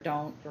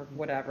don't or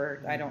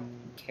whatever. I don't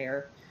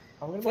care.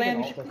 I'm gonna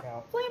Flam, make an alt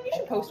account. Flam, you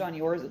should post on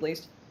yours at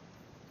least.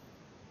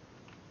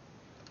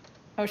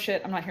 Oh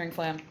shit, I'm not hearing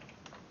Flam.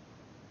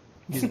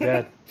 He's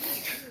dead.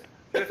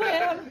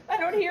 Flam, I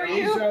don't hear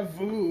you. Deja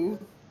vu.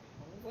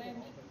 Flam, you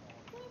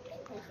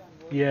should post on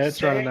yours. Yeah,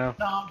 it's running now.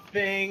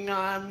 Something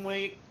I'm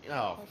weak.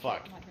 Oh, shit,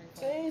 fuck. I'm not hearing Flam.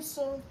 Say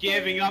something.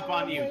 Giving up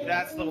on you.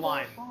 That's the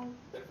line.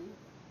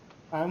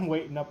 I'm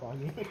waiting up on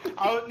you.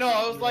 I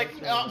was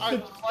like, Down on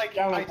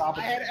top of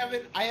I had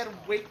Evan, I had him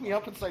wake me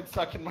up and start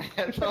stuck in my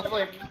head. So I was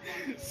like,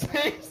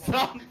 say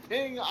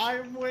something,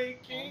 I'm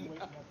waking.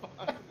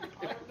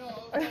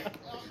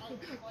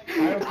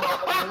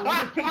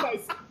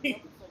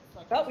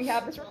 Well, we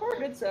have this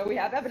recorded, so we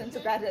have evidence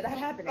of that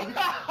happening.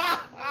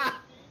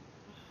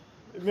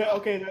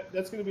 Okay,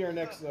 that's gonna be our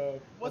next.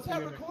 Was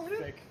that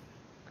recorded?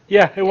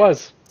 Yeah, it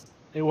was.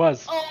 It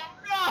was. Oh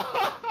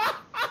no!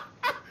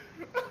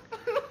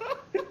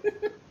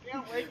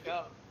 Can't wake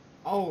up.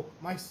 Oh,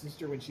 my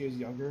sister, when she was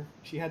younger,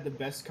 she had the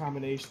best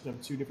combination of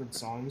two different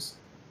songs.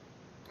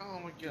 Oh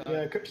my god.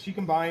 Yeah, she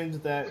combined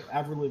that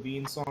Avril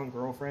Lavigne song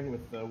 "Girlfriend"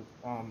 with the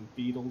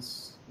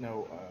Beatles.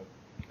 No,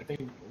 I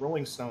think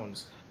Rolling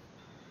Stones.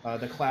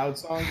 The Cloud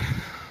song.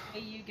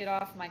 Hey, you get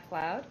off my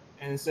cloud.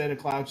 And instead of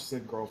cloud, she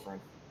said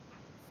 "Girlfriend."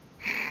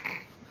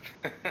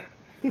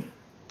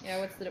 Yeah,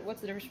 what's the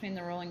difference between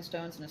the Rolling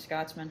Stones and a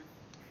Scotsman?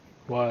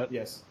 What?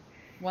 Yes.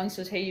 One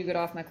says, "Hey, you get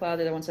off my cloud."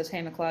 The other one says,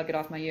 "Hey, McCloud, get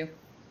off my you."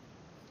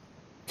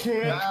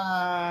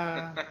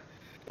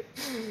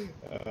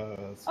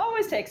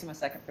 Always takes him a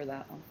second for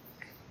that one.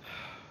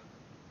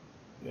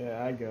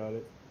 Yeah, I got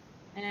it.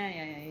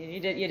 Yeah, you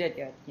did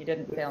good. You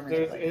didn't fail me.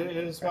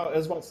 It's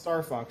about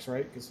Star Fox,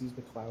 right? Because he's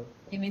the cloud.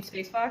 You mean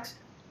Space Fox?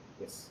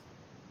 Yes.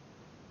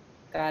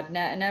 God,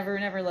 never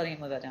letting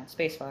him live that down.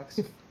 Space Fox.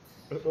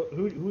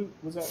 Who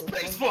was that?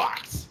 Space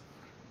Fox!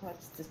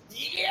 What's this?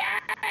 Yeah!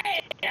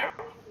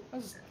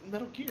 That's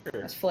Metal Gear.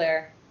 That's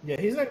Flare. Yeah,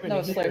 he's not gonna. No,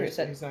 it's Flare who he's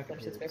said not gonna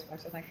hear Space it.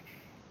 Fox, I think.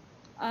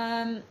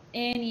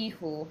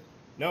 Anywho.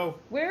 No.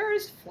 Where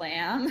is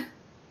Flam?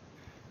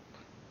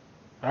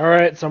 All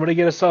right, somebody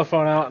get a cell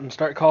phone out and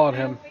start calling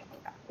him.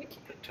 We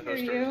can't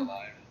hear you.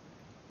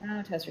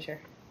 Oh, Tester's here.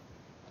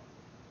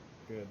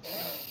 Good.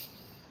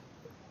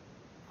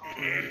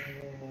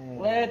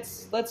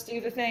 Let's do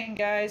the thing,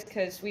 guys,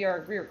 because we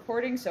are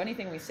re-recording, so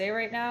anything we say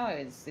right now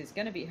is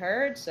going to be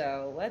heard.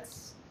 So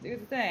let's do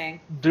the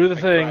thing. Do the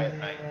thing.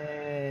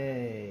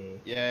 Yay!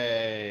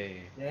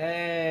 Yay!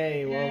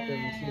 Yay!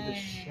 Welcome to the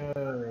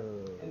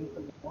show.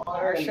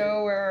 Our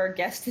show where our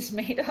guest is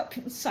made up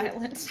in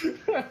silence.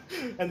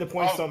 And the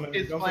points don't matter.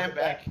 Is Flam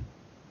back?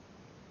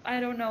 I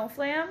don't know,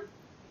 Flam.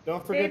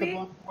 Don't forget Maybe? the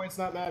block points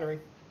not mattering.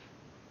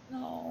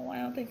 No, I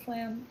don't think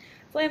Flam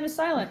is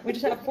silent. We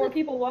just have 4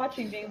 people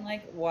watching being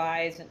like,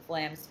 why isn't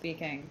Flam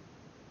speaking?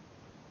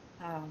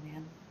 Oh,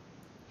 man.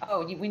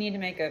 Oh, we need to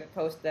make a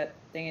post that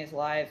thing is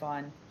live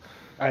on.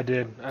 I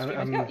did.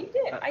 You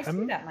did. I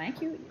see that, Mike.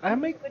 I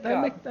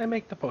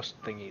make the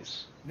post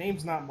thingies.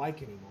 Name's not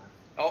Mike anymore.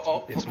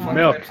 Oh, It's my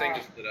milk. thing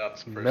just stood up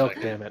It's for milk, a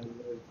second. damn it.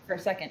 For a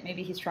second,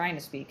 maybe he's trying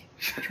to speak.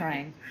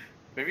 Trying.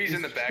 Maybe he's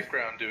in the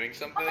background doing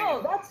something.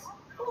 Oh,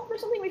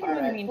 there's something we can do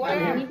in the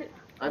meantime.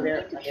 We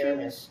need to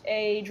choose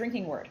a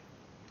drinking word.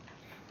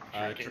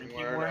 Drinking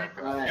word.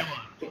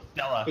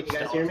 Stella. Can you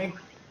guys hear me?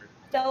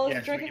 Stella's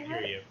Yes, we drinking can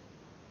word? hear you.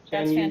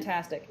 That's Can you-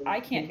 fantastic. I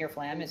can't hear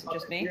Flam. Is it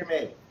just me? Hear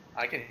me.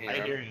 I can hear I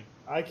him. hear you.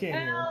 I can't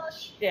hear. Oh,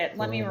 shit.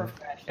 Let me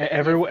refresh.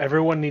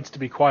 Everyone needs to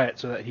be quiet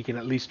so that he can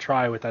at least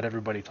try without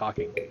everybody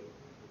talking.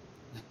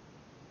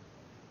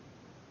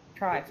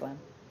 Try, Flam.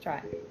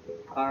 Try.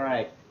 All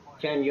right.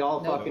 Can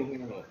y'all No. fucking hear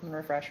me? I'm gonna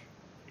refresh.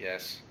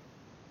 Yes.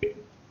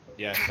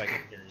 Yes, I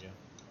can hear you.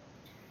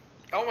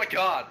 Oh my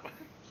god.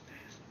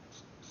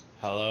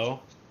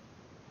 Hello?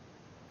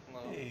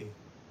 Hello. Hey.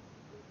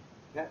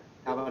 Yeah.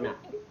 How about now?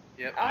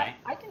 Yep. I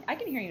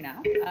can hear you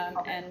now.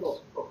 And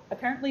Cool.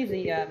 apparently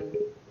the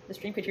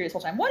stream could hear this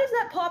whole time. What is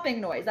that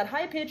popping noise? That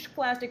high-pitched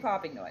plastic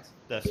popping noise?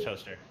 That's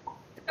Toaster.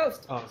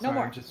 Ghost. Oh, no sorry,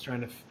 more. I'm just trying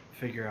to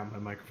figure out my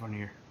microphone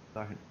here.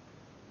 Sorry.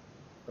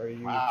 Are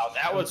you? Wow,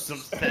 that was some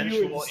Are you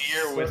sensual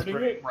ear inserting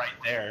whispering it? right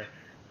there.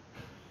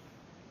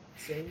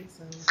 Say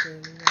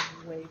something.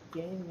 I'm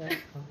waking up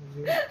on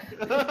you.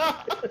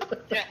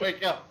 Can't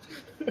wake up.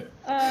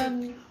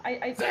 Fine.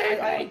 I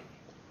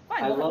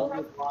we'll love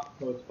have- the block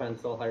post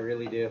pencil. I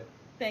really do.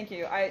 Thank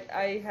you.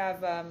 I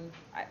have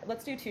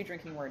let's do 2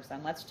 drinking words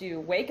then. Let's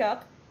do wake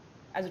up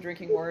as a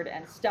drinking word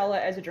and Stella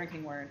as a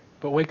drinking word.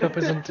 But wake up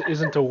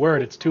isn't a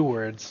word; it's 2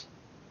 words.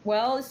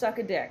 Well, suck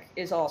a dick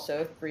is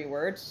also 3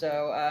 words,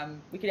 so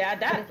we could add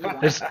that if you want.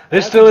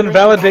 This still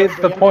invalidates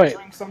the point.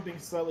 Drink something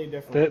slightly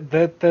different.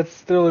 That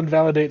still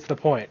invalidates the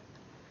point.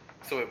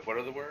 So wait, what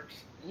are the words?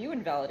 You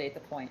invalidate the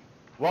point.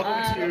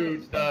 Welcome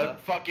to the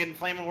fucking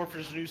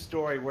Flammenwerfer's new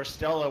story where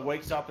Stella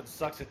wakes up and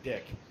sucks a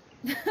dick.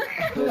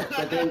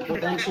 But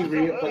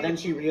then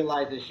she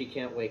realizes she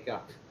can't wake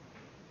up.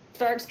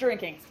 Starts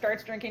drinking.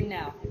 Starts drinking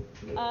now.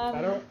 I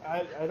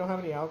don't have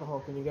any alcohol.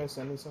 Can you guys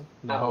send me some?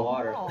 Have No.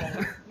 water. No,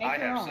 make I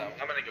your have own. some.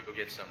 I'm gonna go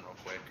get some real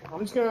quick.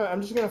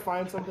 I'm just gonna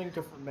find something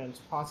to ferment,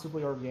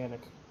 possibly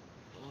organic.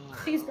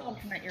 Please don't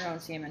ferment your own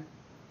semen.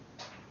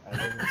 I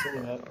didn't say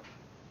that.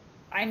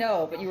 I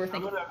know, but you were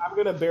thinking. I'm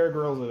gonna Bear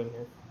Grylls it in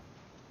here.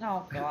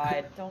 Oh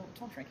God,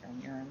 don't drink your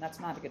own urine. That's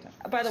not a good time.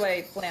 By the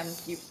way, Flam,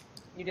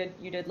 you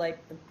did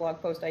like the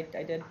blog post I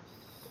did.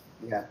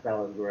 Yeah, that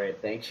was great.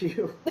 Thank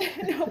you.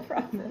 No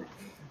problem.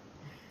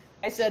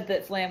 I said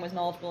that Flam was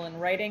knowledgeable in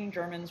writing,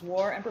 Germans,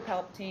 war, Emperor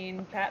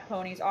Palpatine, Pat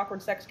Ponies,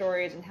 awkward sex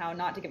stories, and how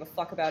not to give a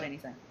fuck about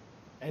anything.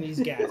 And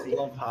he's gassy.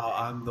 I love how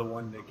I'm the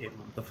one that gave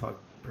him the fuck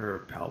per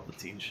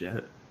Palpatine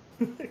shit.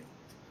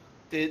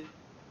 Did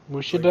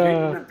We should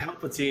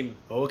Palpatine.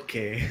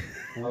 Okay.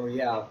 Oh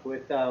yeah,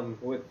 with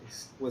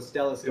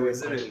Stella's It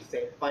was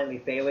finally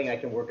failing, I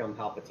can work on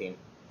Palpatine.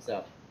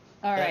 So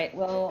All right,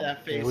 well,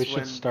 that face we should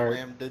when start.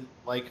 Flam didn't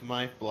like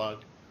my blog?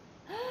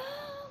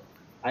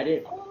 I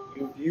did.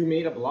 You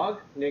made a blog,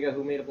 nigga?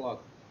 Who made a blog?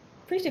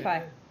 Priesty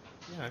Pie.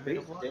 Yeah, I made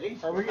a blog. Did he?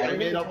 Are we I gonna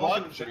made a talk blog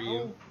in for general?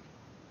 you.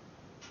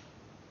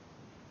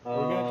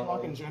 Are we gonna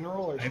talk in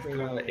general or I've straight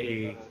got up,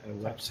 a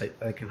website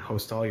that can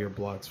host all your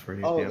blogs for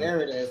you. Oh, damn it.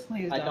 there it is.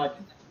 Please I don't. thought.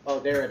 Oh,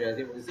 there it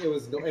is. It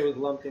was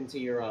lumped into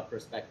your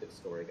perspective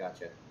story.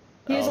 Gotcha.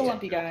 He is a Okay.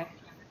 lumpy guy.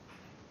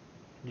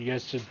 You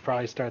guys should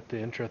probably start the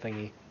intro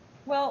thingy.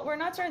 Well, we're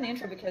not starting the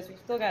intro because we've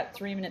still got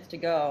 3 minutes to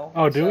go.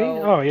 Oh, do we?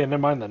 so- Oh, yeah,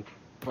 never mind then.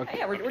 Fuck.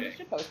 Yeah, we're just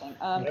shit posting.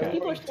 Okay.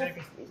 People are still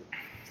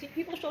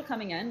people are still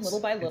coming in little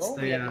by little.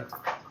 It's We the, have-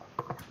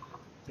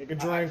 Take a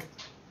drink.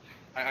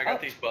 I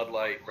got these Bud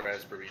Light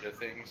raspberry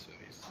things. So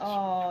these.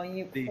 Oh,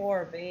 you The-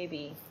 poor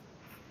baby.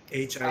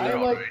 I I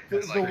know, like right? the, I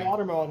like the it.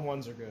 watermelon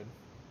ones are good.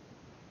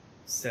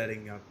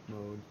 setting up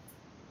mode.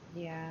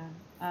 Yeah.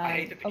 I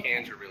hate that the okay.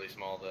 cans are really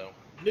small though.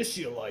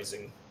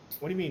 Initializing.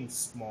 What do you mean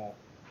small?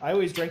 I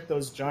always drank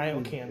those giant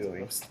What are you cans of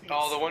doing? those things.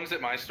 Oh, the ones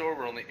at my store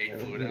were only 8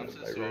 fluid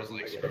ounces, so I was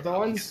like, The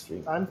ones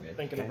I'm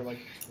thinking of are like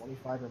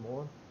 25 or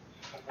more.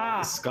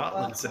 Ah,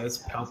 Scotland well,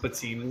 says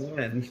Palpatine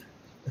won.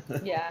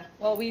 yeah.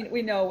 Well,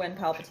 we know when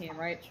Palpatine,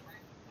 right?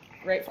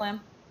 Right,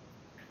 Flam?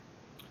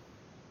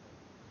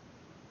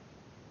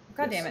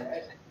 God damn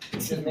it.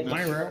 Just making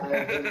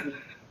Myra.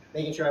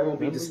 making sure I won't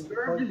be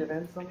disturbed.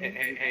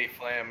 hey,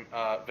 Flam,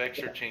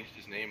 Vexer changed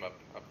his name up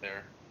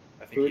there.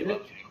 I think Who he did?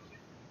 loves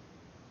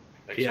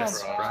you. Vexer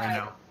Yes, Oh, I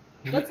God.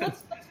 know.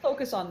 Let's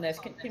focus on this.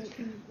 Can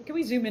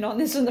we zoom in on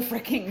this in the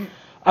freaking?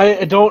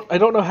 I don't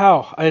know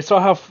how. I saw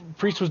how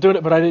Priest was doing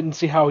it, but I didn't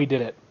see how he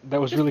did it. That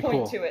was Just really point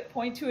cool. to it.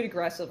 Point to it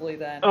aggressively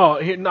then. Oh,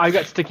 here, no, I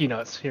got sticky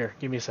notes. Here,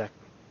 give me a sec.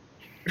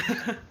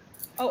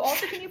 Oh,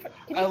 also, can you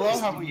I love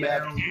how Just we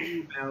have.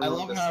 down I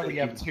love the how we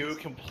have sticky. two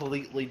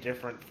completely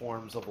different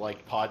forms of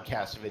like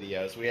podcast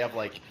videos. We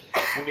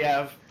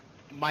have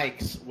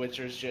Mike's, which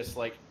is just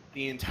like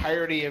the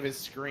entirety of his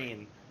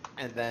screen,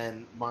 and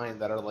then mine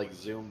that are like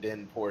zoomed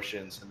in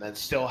portions, and then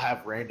still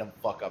have random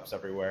fuck ups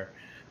everywhere.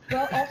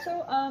 Well,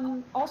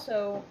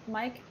 also,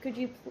 Mike,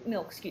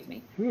 excuse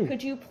me. Hmm.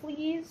 Could you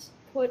please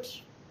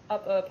put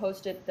up a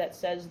post-it that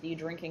says the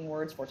drinking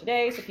words for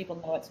today so people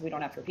know it so we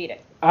don't have to repeat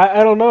it?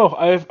 I don't know.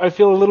 I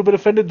feel a little bit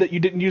offended that you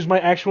didn't use my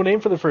actual name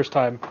for the first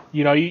time.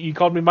 You know, you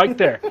called me Mike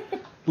there.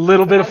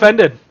 Little bit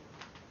offended.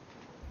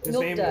 His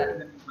Milk name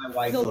dud. My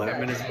wife. Milk Flam dud.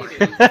 and his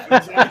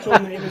His actual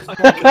name is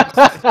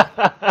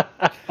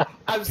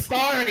I'm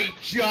sorry,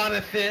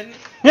 Jonathan.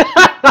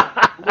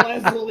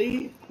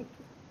 Leslie.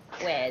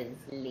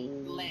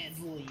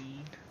 Leslie.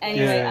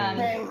 Anyway,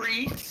 Yeah.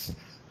 Maurice.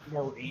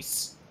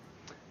 Maurice.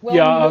 well,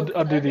 Yeah, milk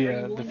I'll do dud, the, are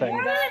you willing to thing.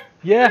 do that?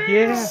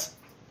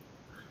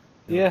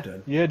 Yeah.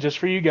 Done. Yeah, just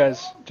for you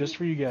guys. Just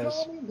for you guys.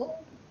 Call me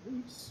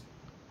Maurice.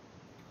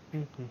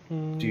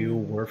 Do you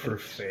work for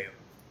fail?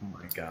 Oh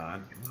my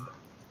god.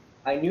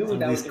 I knew Some of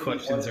that these was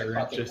questions going to be are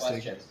one of the fucking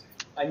interesting. questions.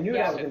 I knew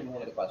Yeah. that was going to be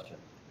one of the questions.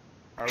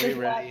 Are we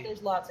ready?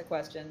 There's lots of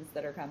questions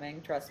that are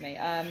coming. Trust me.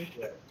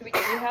 Do we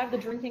have the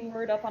drinking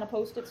word up on a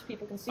post-it so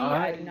people can see?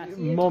 I do not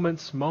see it.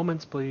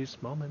 Moments, please.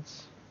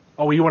 Moments.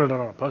 Oh, you wanted it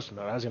on a post-it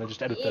note. I was gonna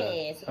just edit Yeah, so the.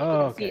 people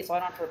Oh, can see okay. it, so I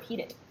don't have to repeat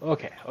it.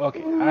 Okay.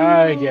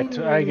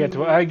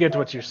 I get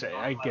what you're saying.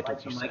 I get I what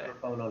like you're the saying.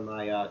 microphone on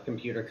my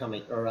computer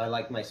coming, or I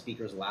like my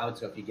speakers loud.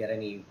 So if you get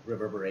any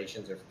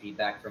reverberations or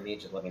feedback from me,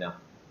 just let me know.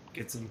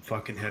 Get some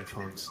fucking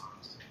headphones.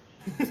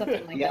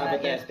 Something like Yeah, that.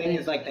 but the yes, thing please.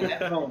 is, like the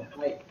headphones.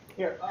 Like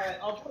here, all right,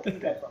 I'll put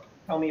these headphones.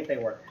 Tell me if they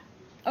work.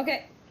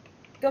 Okay,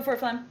 go for it,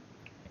 Flem.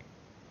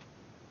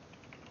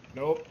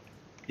 Nope.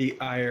 The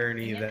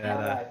irony Yeah. that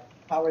All right,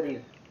 how are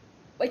these?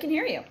 I can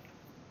hear you.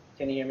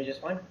 Can you hear me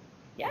just fine?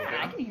 Yeah,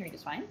 I can hear you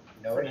just fine.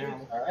 No For issues.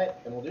 now. All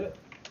right, then we'll do it.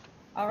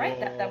 All right,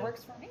 that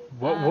works for me.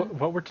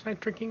 What were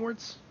tonight's drinking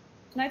words?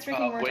 Tonight's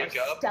drinking words wake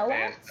are up Stella,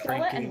 and Stella,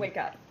 and drinking. wake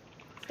up.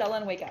 Stella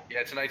and wake up.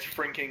 Yeah, tonight's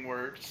frinking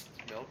words,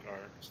 milk, or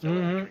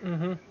Stella,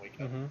 wake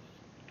up.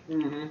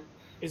 Mm-hmm.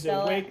 Is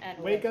Stella it and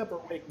wake up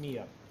or wake me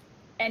up?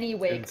 Any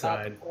wake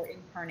Inside. up or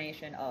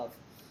incarnation of.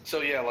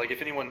 So yeah, like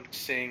if anyone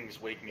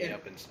sings "Wake Me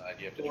Up Inside,"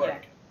 you have to Or-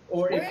 drink.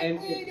 Or if, Wake and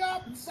me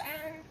up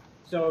inside.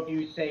 So if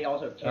you say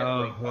also can't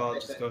Oh, wake well,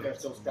 up, just go they're get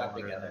still some strapped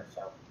water together. then.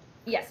 So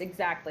Yes,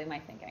 exactly my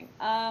thinking.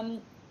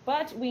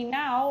 But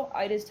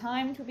it is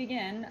time to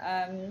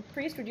begin.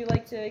 Priest, would you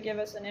like to give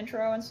us an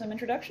intro and some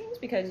introductions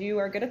because you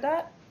are good at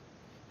that?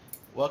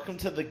 Welcome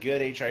to the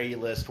Good HIE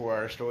list, where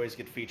our stories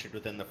get featured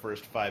within the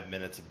first 5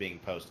 minutes of being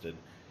posted.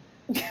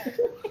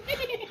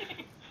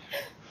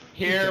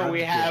 Here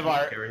we have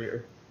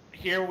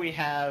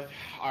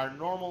our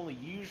normal,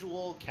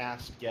 usual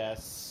cast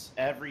guests,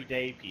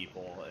 everyday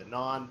people, a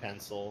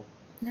non-pencil,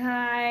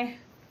 Hi.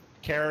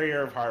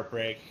 carrier of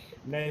heartbreak,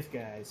 Knife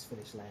guys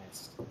finish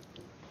last.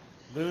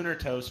 lunar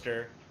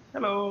toaster,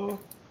 Hello.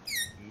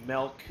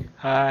 milk,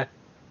 Hi.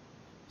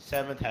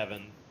 seventh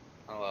heaven,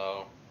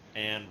 Hello.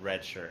 and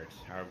red shirt.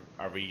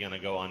 Are we gonna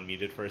go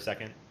unmuted for a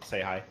second?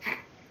 Say hi.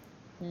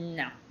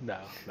 No. No.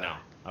 No.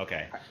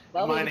 Okay.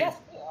 Well, My we name- guess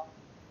too.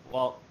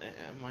 Well,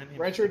 my name.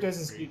 Redshirt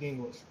doesn't speak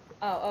English.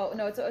 Oh,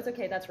 no, it's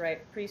okay. That's right.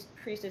 Priest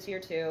is here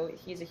too.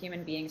 He's a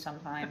human being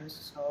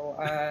sometimes. So,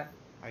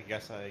 I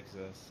guess I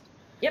exist.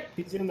 yep.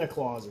 He's in the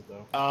closet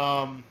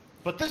though.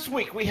 But this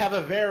week we have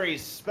a very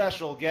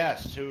special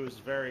guest who's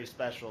very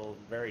special,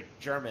 very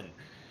German,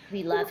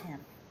 We love him.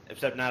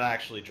 except not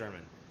actually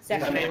German. His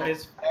Sexual. name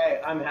is hey,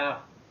 I'm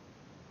half.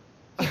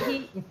 His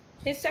How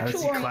does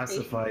sexual he orientation.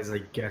 classify as a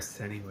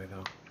guest anyway,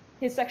 though?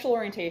 His sexual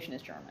orientation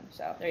is German.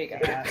 So there you go.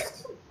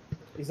 Gassed.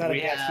 He's not We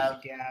a guest,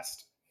 have- he's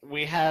gassed.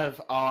 we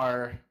have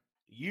our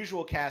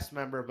usual cast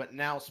member, but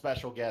now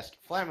special guest,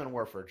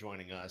 Flammenwerfer,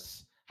 joining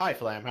us. Hi,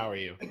 Flam. How are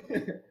you?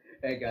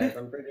 Hey guys,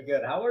 I'm pretty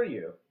good. How are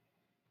you?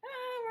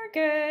 We're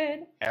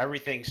good.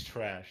 Everything's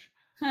trash.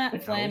 Flam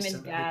Always is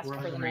sound like gassed we're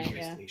on for the a night.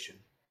 radio Yeah. station.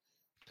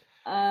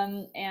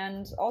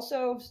 And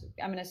also,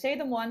 I'm going to say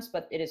them once,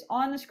 but it is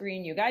on the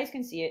screen. You guys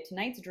can see it.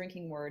 Tonight's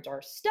drinking words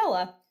are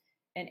Stella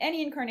and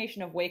any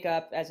incarnation of wake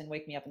up, as in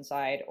wake me up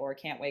inside, or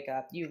can't wake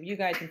up. You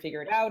guys can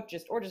figure it out,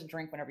 just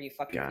drink whenever you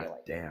fucking feel God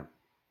like. damn.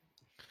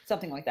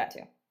 Something like that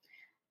too.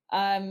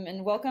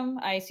 And welcome.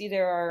 I see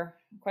there are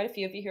quite a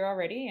few of you here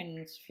already,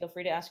 and feel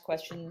free to ask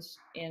questions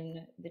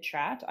in the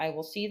chat. I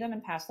will see them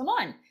and pass them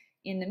on.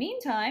 In the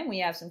meantime, we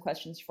have some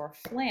questions for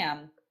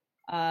Flam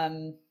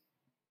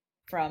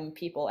from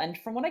people, and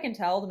from what I can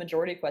tell, the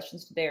majority of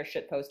questions today are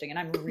shit posting, and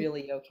I'm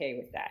really okay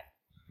with that.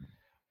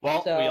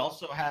 Well, So- we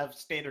also have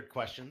standard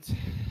questions.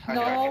 I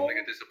No. feel like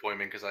a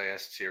disappointment because I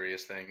asked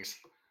serious things.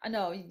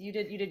 No, you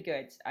did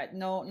good.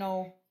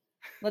 No.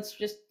 Let's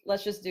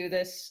just do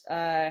this.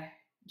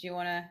 Do you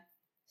wanna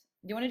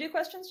do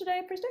questions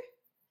today, Priester?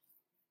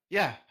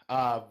 Yeah,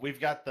 we've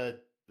got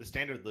the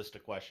standard list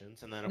of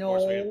questions, and then of No,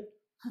 course we have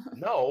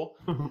no.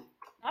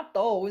 not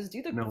those.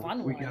 Do the No,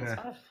 fun we ones.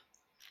 gotta- Ugh.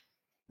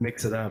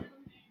 Mix it up.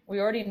 We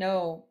already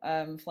know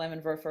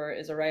Flammenwerfer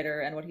is a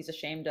writer and what he's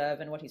ashamed of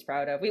and what he's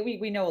proud of.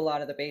 We know a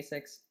lot of the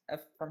basics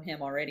from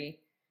him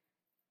already.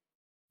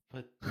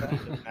 But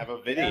doesn't have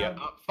a video.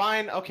 Yeah.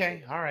 Fine.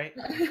 Okay. All right.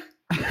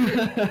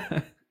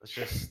 Let's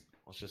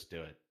just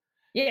do it.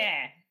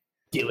 Yeah.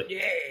 Do it.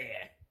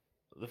 Yeah.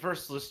 The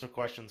first list of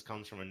questions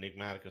comes from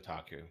Enigmatic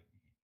Otaku.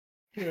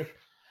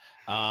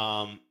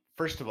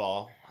 First of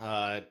all,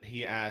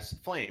 he asks,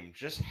 Flame,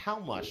 just how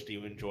much do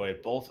you enjoy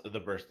both of the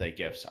birthday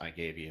gifts I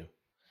gave you?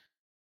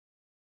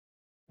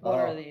 What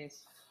are Oh.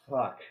 these?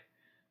 Fuck.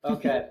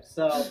 Okay,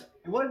 so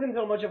it wasn't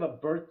so much of a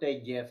birthday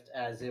gift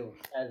as it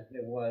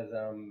was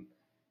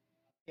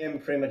him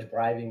pretty much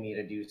bribing me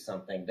to do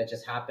something that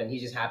just happened. He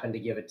just happened to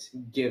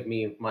give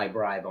me my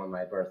bribe on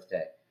my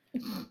birthday.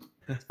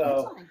 That's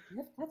So not a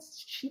gift.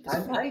 That's cheap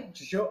as fuck.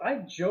 I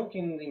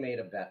jokingly made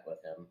a bet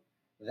with him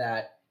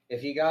that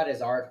if he got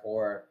his art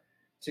whore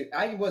to,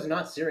 I was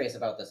not serious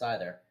about this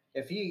either.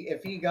 If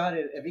he got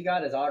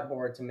his art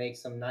whore to make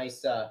some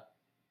nice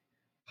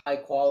high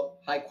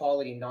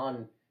quality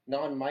non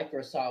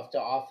Microsoft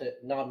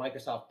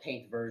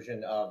Paint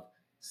version of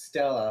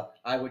Stella,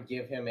 I would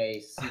give him a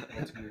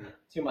sequel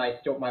to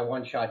my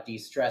one shot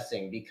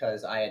de-stressing,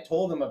 because I had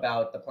told him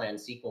about the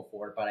planned sequel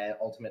for it, but I had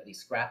ultimately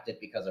scrapped it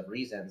because of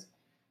reasons.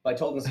 But I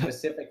told him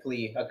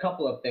specifically a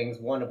couple of things,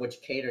 one of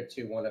which catered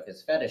to one of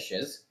his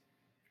fetishes,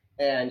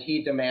 and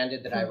he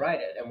demanded that I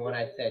write it. And when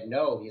I said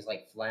no, he's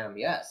like, Flam,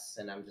 yes,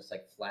 and I'm just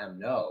like, Flam,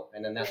 no.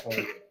 And then that's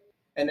when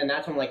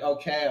I'm like,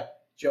 okay,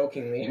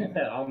 jokingly,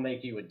 I'll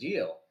make you a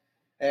deal.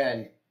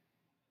 And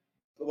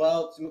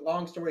well,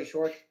 long story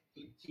short,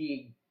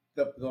 the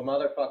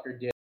motherfucker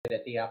did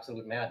it, the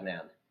absolute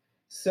madman.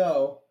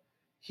 So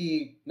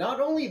he, not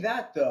only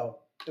that though,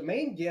 the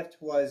main gift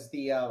was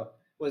the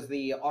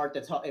art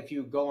that's, if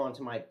you go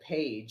onto my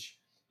page,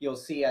 you'll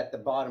see at the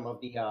bottom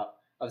of the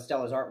of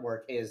Stella's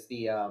artwork is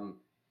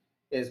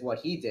what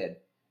he did,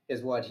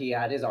 is what he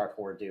had his art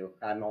whore do.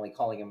 I'm only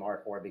calling him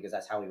art whore because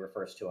that's how he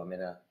refers to him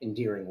in an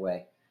endearing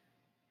way.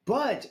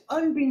 But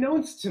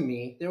unbeknownst to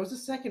me, there was a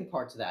second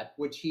part to that,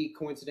 which he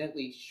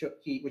coincidentally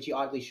which he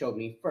oddly showed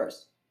me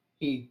first.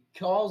 He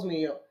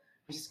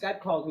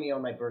Skype calls me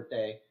on my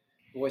birthday,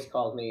 voice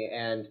calls me,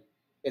 and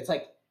it's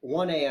like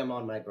 1 a.m.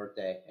 on my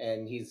birthday,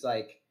 and he's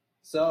like,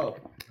 So,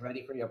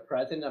 ready for your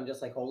present? I'm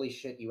just like, holy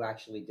shit, you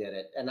actually did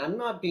it. And I'm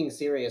not being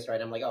serious, right?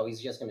 I'm like, oh,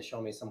 he's just going to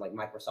show me some like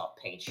Microsoft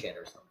Paint shit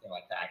or something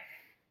like that.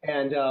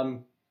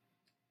 And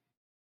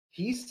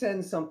he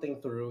sends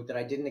something through that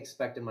I didn't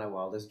expect in my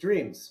wildest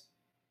dreams,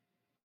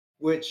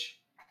 which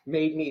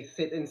made me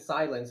sit in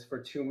silence for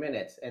 2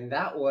 minutes. And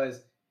that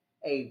was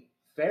a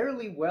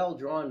fairly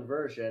well-drawn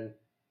version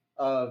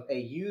of a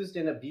used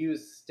and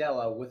abused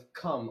Stella with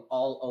cum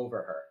all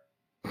over her.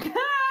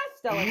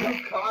 Stella. You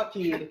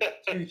copied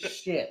to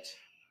shit.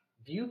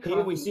 You Here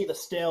we copied see the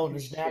stale in to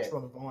his shit.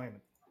 natural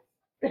environment.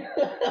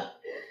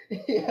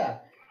 Yeah,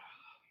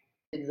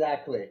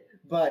 exactly.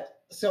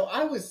 But so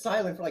I was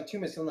silent for like 2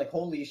 minutes. I'm like,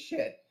 holy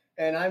shit.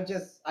 And I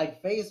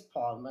face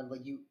palm. I'm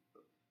like,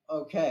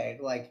 okay,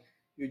 like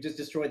you just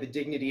destroyed the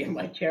dignity of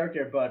my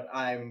character, but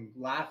I'm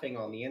laughing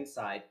on the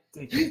inside.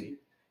 He's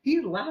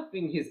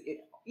laughing his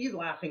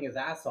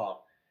ass off.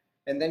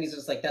 And then he's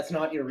just like, that's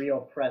not your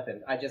real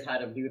present. I just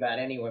had him do that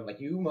anyway. I'm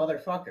like, you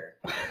motherfucker.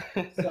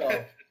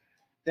 So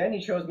then he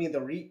shows me the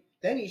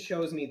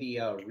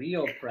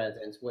real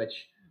present,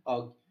 which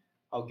I'll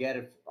get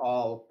it.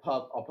 I'll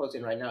post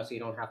it right now, so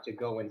you don't have to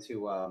go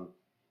into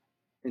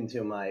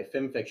my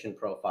film fiction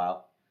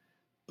profile.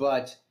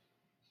 But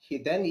he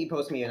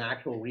posted me an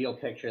actual real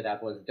picture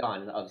that was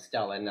done of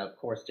Stella, and of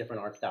course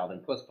different art style than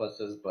Puss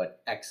Puss's,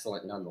 but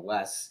excellent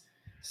nonetheless.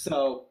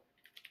 So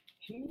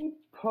he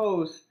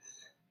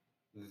posts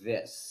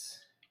this.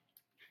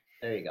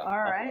 There you go. All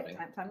right,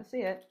 time to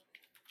see it.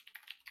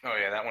 Oh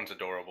yeah, that one's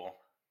adorable.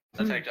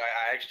 That's actually,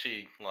 I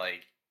actually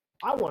like.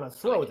 I want to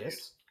throw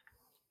this.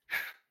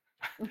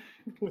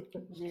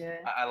 Yeah.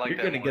 I like You're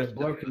that. gonna more get a than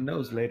broken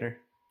nose later.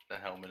 The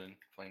helmet and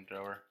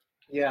flamethrower.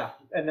 Yeah,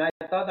 and I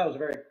thought that was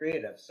very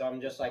creative. So I'm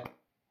just like,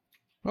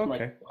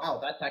 Okay. wow,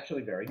 that's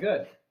actually very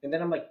good. And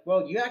then I'm like,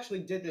 well, you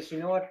actually did this. You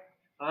know what?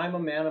 I'm a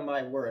man of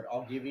my word.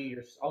 I'll give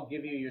you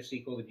your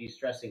sequel to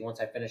De-Stressing once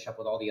I finish up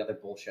with all the other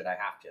bullshit I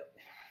have to.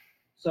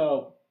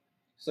 So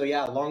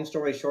yeah, long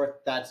story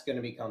short, that's going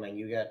to be coming.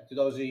 You get, to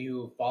those of you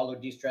who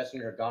followed De-Stressing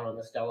or got on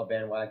the Stella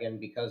bandwagon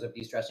because of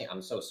De-Stressing,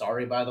 I'm so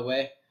sorry, by the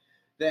way.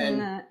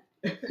 Then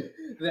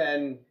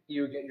then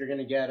you're going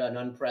to get an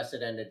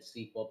unprecedented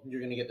sequel. You're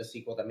going to get the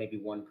sequel that maybe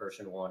one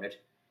person wanted,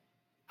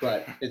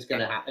 but it's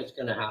going to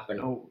happen.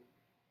 Oh,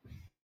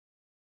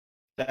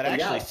 That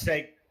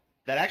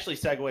actually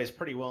segues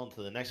pretty well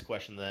into the next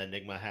question that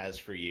Enigma has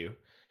for you,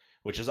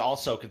 which is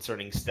also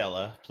concerning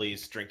Stella.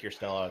 Please drink your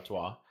Stella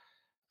Artois.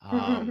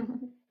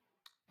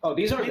 Oh,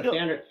 these aren't the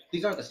standard.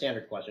 These aren't the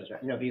standard questions,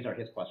 right? No, these are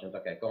his questions.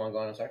 Okay, go on.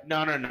 I'm sorry.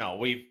 No.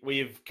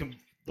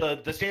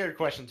 The standard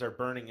questions are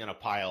burning in a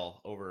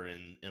pile over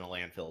in a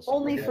landfill.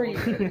 Only for you.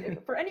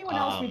 For anyone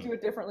else, we do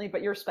it differently,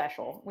 but you're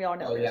special. We all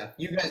know. Oh yeah,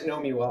 you guys know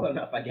me well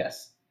enough, I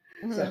guess.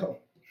 So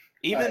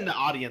even the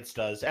audience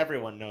does.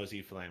 Everyone knows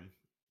you, Flam.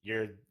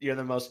 You're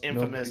the most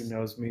infamous. nobody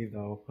knows me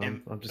though.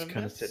 I'm just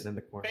kind of infamous? sitting in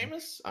the corner.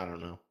 Famous? I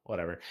don't know.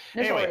 Whatever.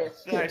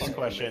 Notorious. Anyway,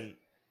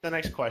 the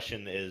next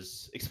question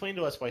is: explain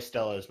to us why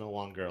Stella is no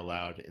longer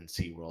allowed in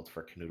SeaWorld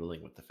for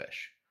canoodling with the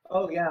fish.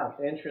 Oh yeah,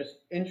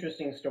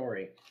 interesting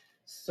story.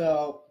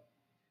 So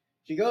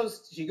she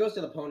goes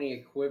to the pony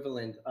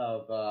equivalent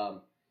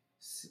of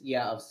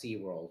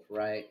SeaWorld,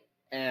 right?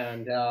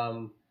 And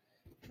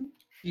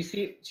she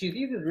sees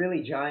this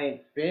really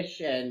giant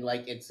fish, and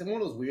like it's one of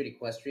those weird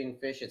equestrian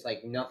fish. It's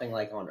like nothing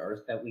like on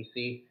Earth that we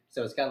see.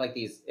 So it's got like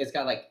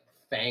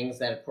fangs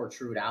that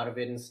protrude out of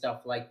it and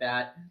stuff like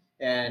that.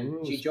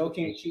 And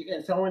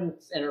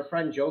her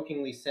friend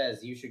jokingly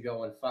says, "You should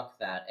go and fuck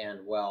that."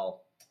 And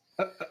well,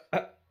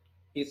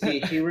 you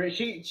see,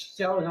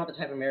 Stella's not the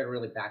type of mare to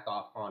really back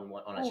off on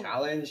a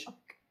challenge,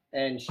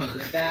 and she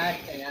did that.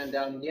 And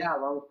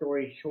long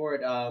story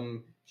short,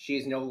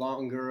 she's no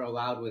longer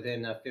allowed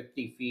within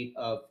 50 feet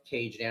of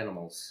caged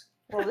animals.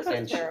 Well, this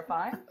is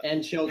terrifying.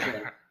 And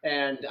children.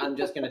 And I'm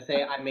just gonna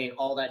say, I made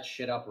all that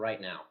shit up right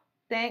now.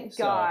 Thank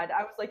God.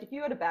 I was like, if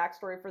you had a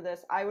backstory for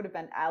this, I would have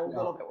been a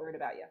little bit worried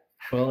about you.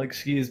 Well,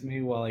 excuse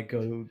me while I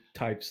go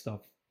type stuff.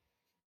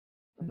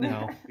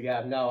 No.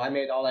 Yeah, no, I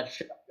made all that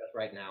shit up just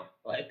right now.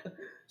 Like,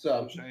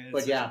 so,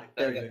 but yeah,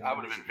 I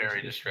would have been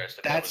very distressed.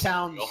 If That was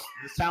sounds real.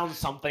 sounds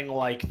something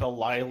like the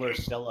Liler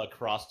Stella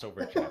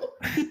crossover chat.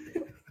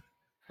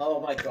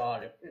 Oh my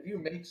God! If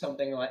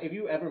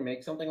you ever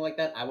make something like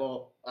that, I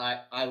will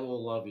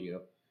love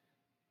you.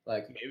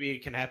 Like, Maybe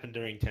it can happen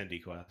during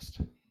Tendy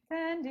Quest.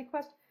 Sandy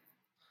Quest.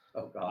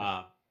 oh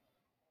God.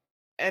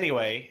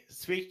 Anyway,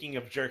 speaking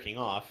of jerking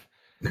off,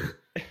 the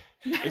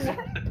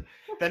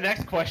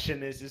next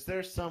question is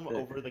there some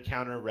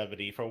over-the-counter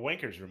remedy for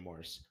wanker's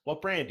remorse?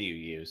 What brand do you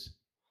use?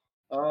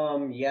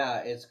 Yeah,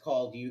 it's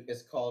called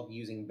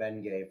using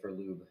Bengay for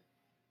lube.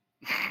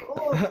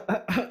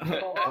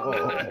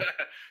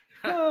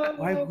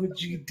 Why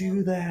would you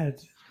do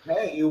that?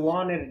 Hey, you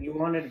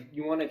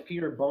wanted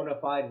pure bona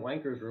fide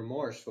wanker's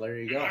remorse. So there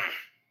you go.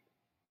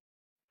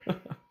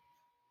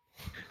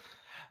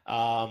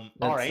 All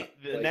right.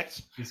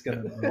 He's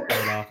gonna rip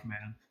that off,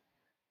 man.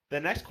 The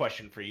next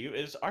question for you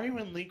is: are you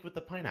in league with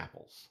the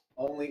pineapples?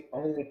 Only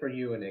for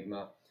you,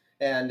 Enigma.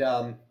 And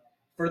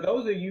For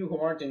those of you who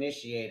aren't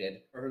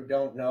initiated or who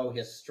don't know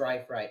his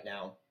strife right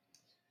now,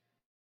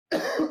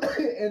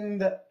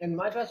 in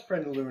my best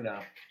friend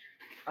Luna,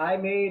 I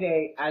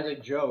made as a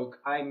joke,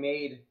 I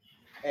made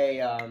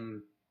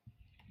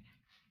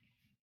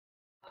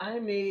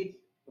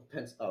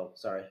oh,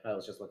 sorry, I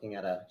was just looking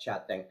at a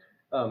chat thing.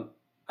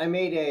 I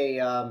made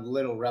a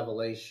little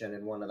revelation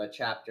in one of the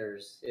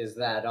chapters, is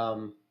that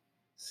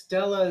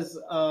Stella's,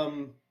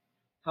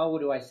 how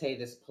do I say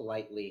this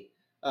politely?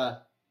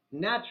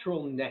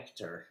 Natural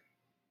nectar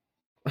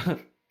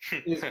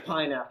is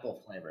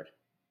pineapple flavored.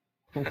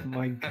 Oh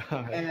my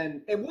god.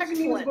 And it wasn't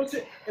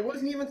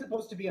even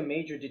supposed to be a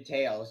major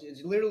detail.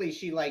 It's literally,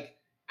 she like,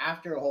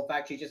 after a whole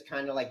fact, she just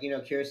kind of like,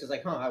 curious, is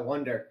like, I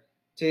wonder,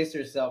 taste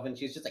herself, and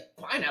she's just like,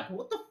 pineapple,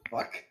 what the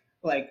fuck?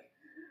 Like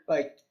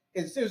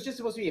it was just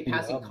supposed to be a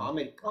passing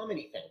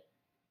comedy thing.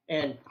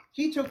 And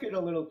he took it a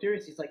little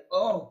serious. He's like,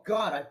 oh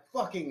god, I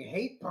fucking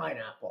hate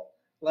pineapple.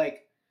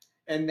 Like,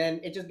 and then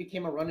it just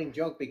became a running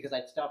joke because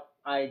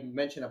I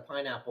mentioned a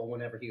pineapple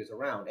whenever he was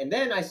around. And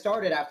then I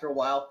started, after a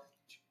while,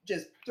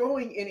 just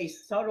throwing in a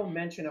subtle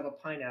mention of a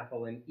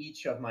pineapple in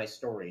each of my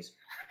stories.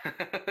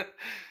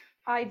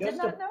 I did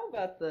not know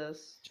about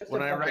this.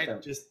 When I write,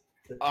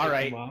 all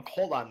right, off.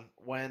 hold on.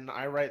 When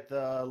I write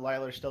the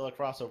Lilar Stella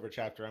crossover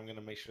chapter, I'm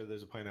gonna make sure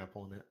there's a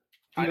pineapple in it.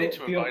 I need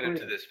to invite him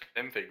to this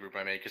fanfic group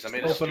I made because I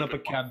made Just a open up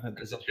stupid a cabinet,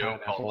 there's a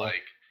joke called pineapple.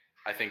 like,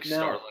 I think No.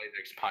 Starlight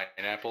X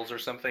pineapples or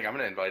something. I'm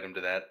gonna invite him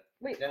to that.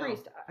 Wait, No.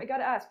 Priest, I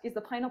gotta ask, is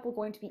the pineapple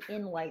going to be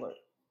in Lilar?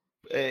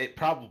 It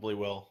probably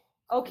will.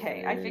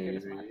 Okay, I figured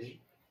as much.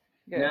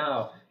 Good.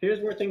 Now, here's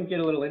where things get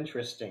a little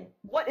interesting.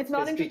 What? It's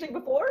not It's the- interesting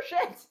before?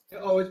 Shit!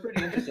 Oh, it's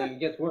pretty interesting. It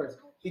gets worse.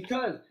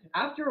 Because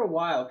after a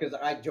while, because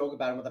I joke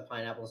about him with the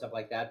pineapple and stuff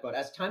like that, but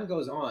as time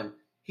goes on,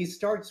 he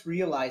starts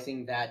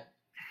realizing that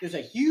there's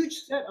a huge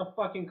set of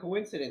fucking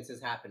coincidences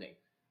happening.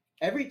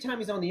 Every time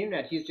he's on the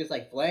internet, he's just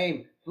like,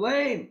 flame,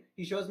 flame.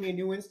 He shows me a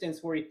new instance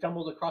where he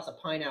stumbled across a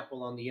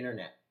pineapple on the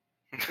internet.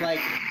 Like,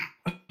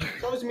 he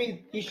shows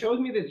me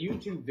this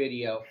YouTube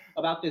video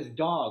about this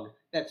dog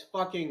that's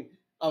fucking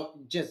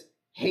just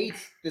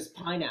hates this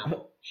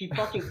pineapple. She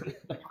fucking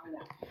hates the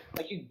pineapple.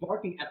 Like, she's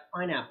barking at a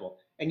pineapple.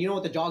 And you know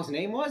what the dog's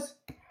name was?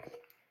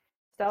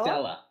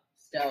 Stella?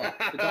 Stella.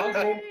 The dog's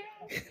name.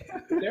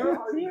 There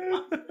are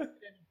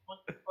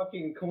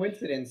fucking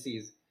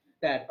coincidences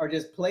that are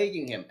just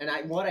plaguing him.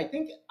 And what I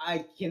think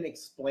I can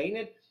explain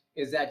it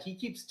is that he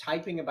keeps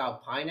typing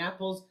about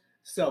pineapples,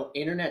 so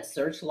internet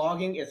search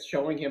logging is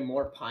showing him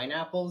more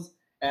pineapples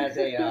as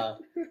a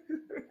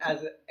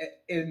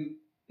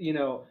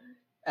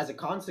as a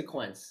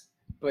consequence.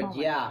 But Oh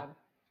my yeah, God.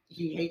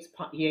 he hates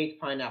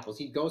pineapples.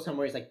 He goes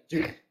somewhere, he's like,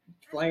 dude,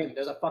 flame,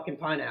 there's a fucking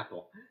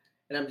pineapple.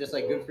 And I'm just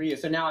like, good for you.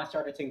 So now I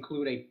started to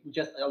include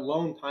just a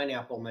lone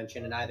pineapple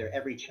mention in either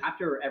every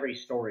chapter or every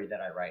story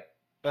that I write.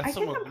 That's I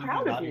think someone I'm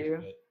proud of really you.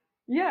 naughty.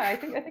 Yeah, I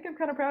think I'm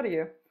kind of proud of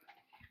you.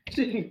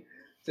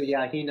 So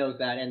yeah, he knows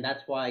that, and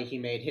that's why he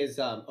made his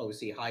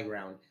OC High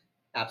Ground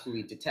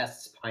absolutely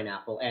detests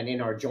pineapple. And in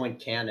our joint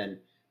canon,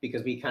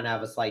 because we kind of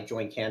have a slight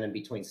joint canon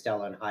between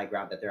Stella and High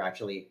Ground, that they're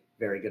actually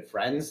very good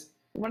friends.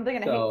 When are they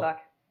gonna So- hate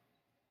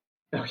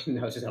fuck?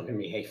 No, it's just not gonna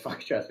be hey fuck.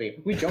 Trust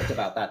me. We joked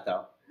about that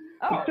though.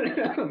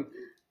 Oh,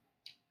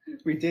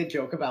 We did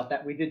joke about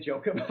that. We did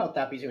joke about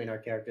that between our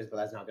characters, but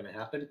that's not gonna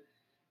happen.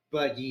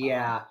 But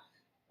yeah,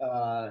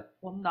 well,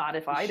 not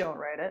if I don't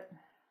write it.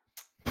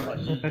 but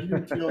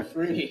you feel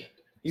free.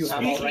 You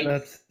have all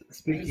right.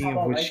 Speaking have of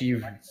all which, right.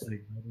 you've like,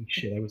 holy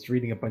shit! I was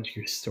reading a bunch of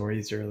your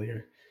stories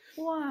earlier,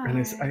 Why?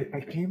 and I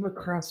came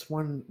across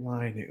one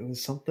line. It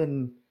was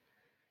something.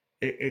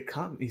 It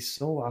caught me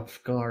so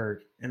off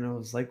guard, and I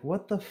was like,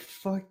 "What the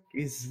fuck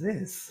is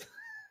this?"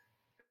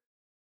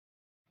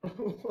 And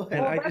Well,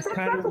 I that's- just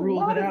kind of that's a ruled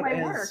lot it of out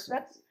my work. as,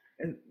 That's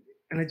and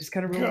I just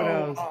kind of ruled it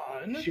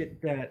out as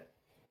shit that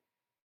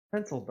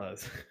pencil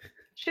does.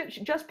 shit.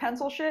 Just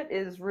pencil shit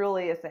is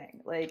really a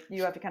thing. Like,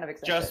 you have to kind of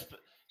accept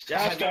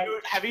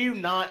it. Have you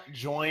not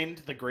joined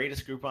the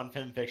greatest group on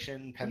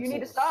fanfiction? You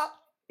need to stop.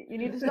 You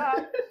need to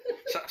stop.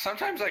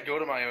 Sometimes I go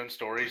to my own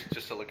stories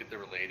just to look at the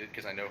related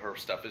because I know her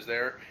stuff is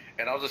there,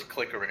 and I'll just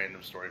click a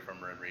random story from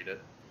her and read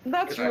it.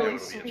 That's Because I know really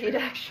it'll be sweet,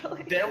 interesting.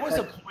 actually. There was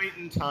a point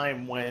in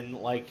time when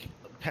like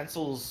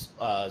Pencil's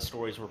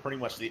stories were pretty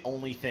much the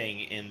only thing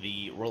in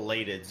the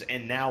relateds,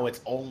 and now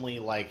it's only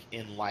like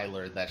in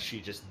Lilar that she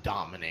just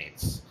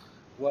dominates.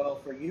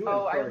 Well, for you.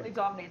 Oh, I and only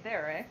dominate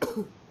there,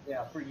 eh?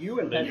 Yeah, for you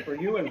and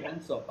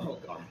pencil. Oh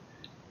god.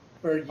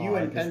 For you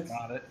and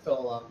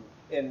pencil,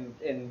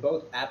 in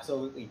both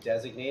absolutely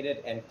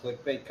designated and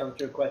clickbait come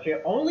true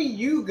question, only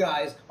you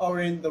guys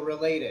are in the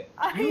related.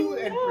 You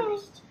and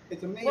Priest.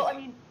 It's amazing. Well, I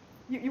mean,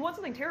 you want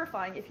something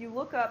terrifying? If you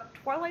look up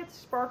Twilight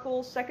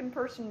Sparkle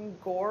second-person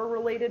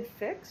gore-related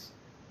fics,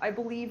 I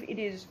believe it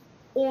is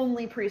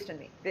only Priest and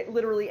me.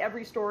 Literally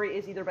every story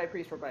is either by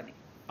Priest or by me.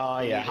 Oh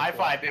yeah, high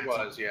five. It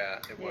was, yeah,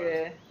 it was.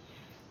 Yeah.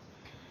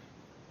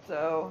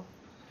 So,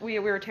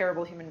 we're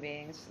terrible human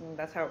beings, and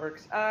that's how it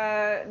works.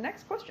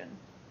 Next question.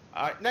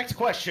 Next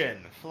question,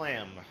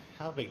 Flam.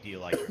 How big do you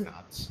like your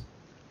nuts?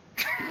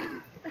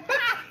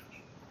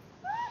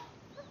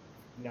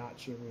 not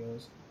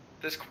Cheerios.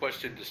 This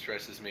question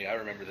distresses me. I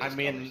remember this I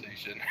mean-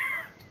 conversation.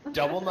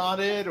 Double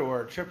knotted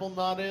or triple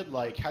knotted?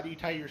 Like, how do you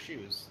tie your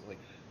shoes? Like,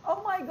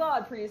 Oh my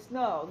God, Priest,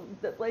 no.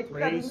 That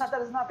is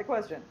not the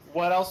question.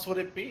 what else would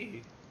it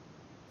be?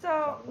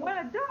 So, when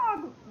a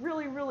dog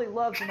really, really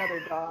loves another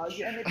dog,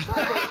 and it's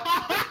not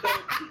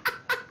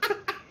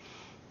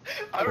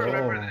I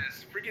remember Oh.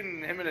 this.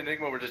 Freaking him and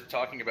Enigma were just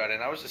talking about it,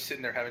 and I was just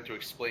sitting there having to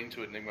explain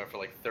to Enigma for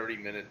like 30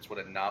 minutes what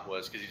a knot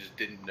was because he just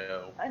didn't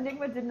know.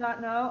 Enigma did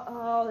not know.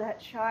 Oh, that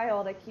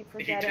child! I keep He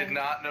forgetting. did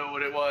not know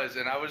what it was,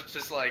 and I was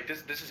just like,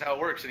 "This is how it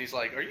works." And he's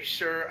like, "Are you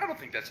sure?" I don't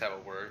think that's how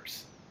it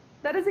works.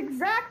 That is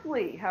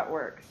exactly how it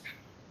works.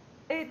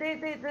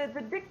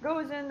 The dick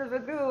goes in the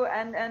vagoo,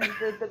 and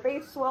the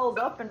base swells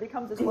up and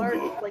becomes this large,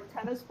 like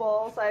tennis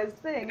ball sized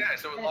thing. Yeah,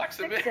 so it and locks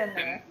them sticks in.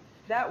 there.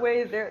 That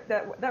way,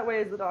 that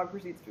way, as the dog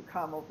proceeds to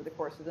come over the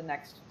course of the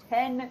next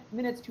 10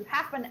 minutes to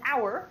half an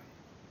hour,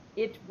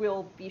 it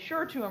will be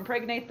sure to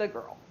impregnate the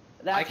girl.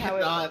 That's how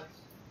it works.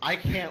 I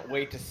can't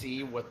wait to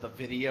see what the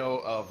video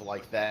of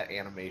like that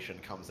animation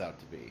comes out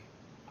to be.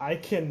 I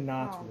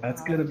cannot. Oh.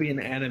 That's gonna be an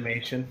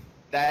animation.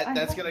 I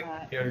That's hope gonna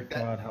not. Dear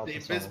God, help the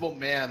us all. Invisible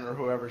Man or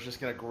whoever's just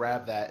gonna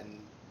grab that and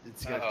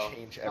it's gonna Uh-oh.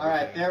 change everything. All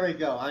right, there we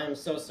go. I am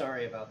so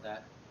sorry about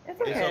that. It's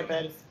It's okay,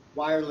 okay. but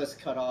Wireless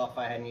cut off.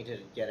 I needed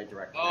to get it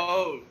direct.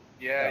 Oh,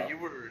 yeah, Yeah.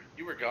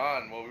 you were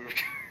gone while we were.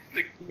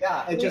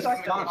 Yeah, it We just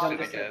talked stopped. about I'm it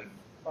just again.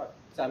 fuck.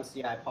 So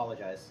I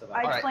apologize about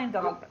I that. explained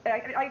dog.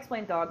 I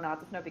explained dog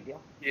knots. It's no big deal.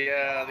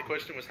 Yeah, the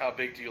question was how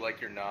big do you like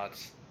your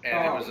knots? And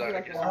Oh, it was do you I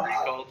like guess your a knots?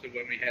 recall to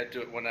when we had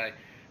to when I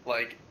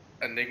like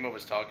Enigma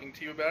was talking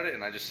to you about it,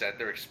 and I just sat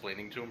there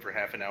explaining to him for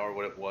half an hour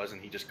what it was,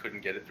 and he just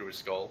couldn't get it through his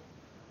skull.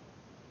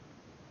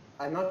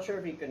 I'm not sure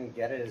if he couldn't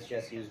get it.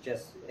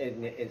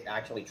 It's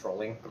actually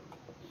trolling.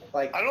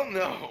 Like I don't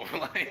know,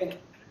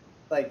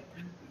 like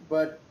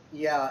but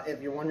yeah,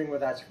 if you're wondering where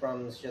that's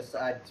from, it's just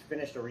I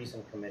finished a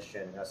recent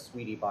commission, a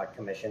Sweetie Bot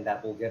commission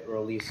that will get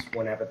released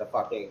whenever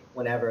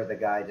the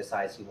guy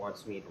decides he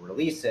wants me to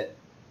release it.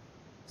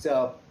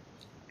 So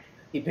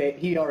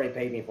he already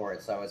paid me for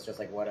it, so it's just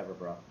like whatever,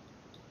 bro.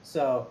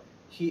 So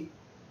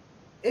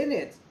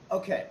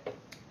okay.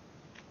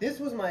 This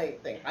was my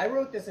thing. I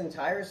wrote this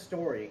entire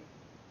story,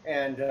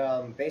 and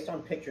based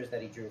on pictures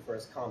that he drew for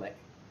his comic,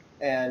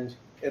 and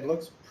it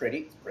looks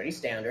pretty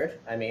standard.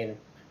 I mean,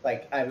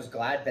 like I was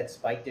glad that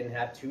Spike didn't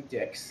have two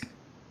dicks,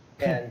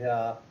 and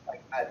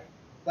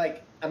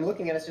I'm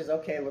looking at it, it's just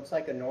okay. It looks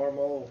like a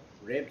normal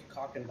ribbed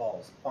cock and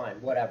balls. Fine,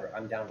 whatever.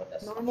 I'm down with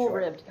this. Normal Sure.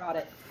 ribbed. Got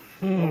it.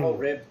 Normal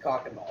ribbed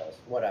cock and balls.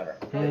 Whatever.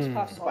 It's Hmm.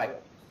 possible. Spike.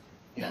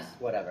 Yes,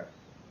 whatever.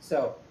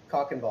 So,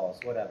 cock and balls,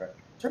 whatever.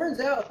 Turns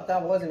out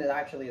that wasn't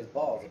actually his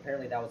balls.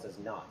 Apparently that was his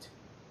knot.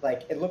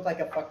 Like, it looked like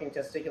a fucking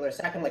testicular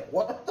sac. I'm like,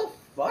 what the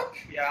fuck?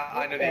 yeah,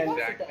 I know the And-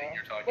 exact thing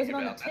you're talking Was it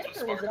on the about. That's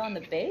tip what or was it sparked on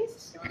the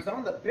base? It was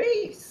on the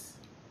base.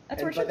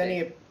 That's where it But should then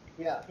be.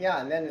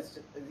 and then it's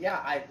just,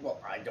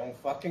 I don't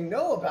fucking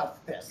know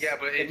about this. Yeah,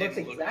 but it looks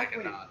didn't look like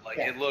a knot. Like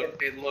yeah,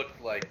 it looked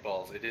like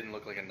balls. It didn't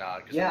look like a knot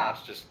because Yeah. the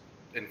knot's just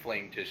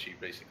inflamed tissue,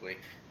 basically.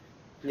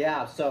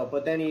 Yeah. So,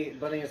 but then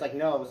he's like,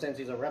 no, since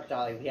he's a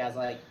reptile, he has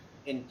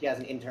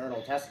an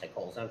internal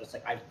testicles. And I'm just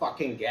like, I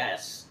fucking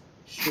guess,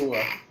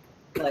 sure.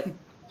 Like,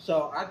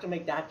 so I have to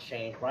make that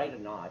change, right or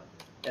not?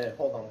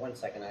 Hold on 1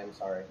 second. I'm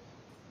sorry.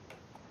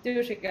 Do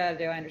what you gotta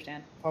do. I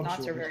understand. I'm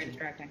Knots sure are very you do.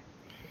 distracting.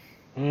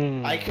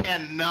 I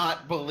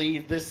cannot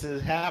believe this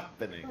is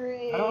happening.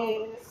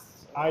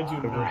 I do So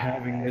we're not.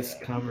 having this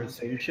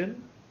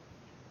conversation,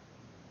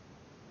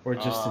 or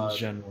just in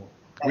general?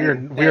 We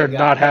are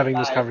not having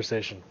this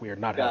conversation. We are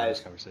not having this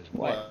Guys. conversation.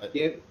 What?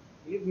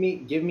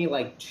 Give me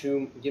like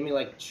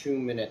 2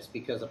 minutes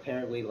because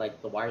apparently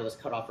like the wireless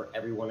cut off for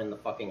everyone in the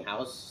fucking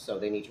house, so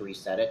they need to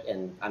reset it,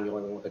 and I'm the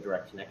only one with a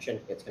direct connection.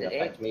 It's gonna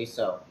affect me,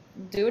 so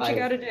Do what you I-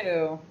 gotta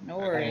do. No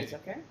worries,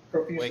 okay?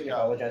 profusely Wake up.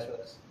 apologize for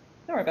this.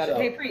 Don't worry about So,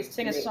 it. Hey, Priest,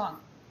 sing us a me- song.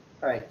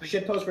 All right,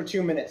 shit post for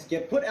 2 minutes.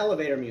 Put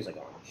elevator music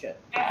on. Shit.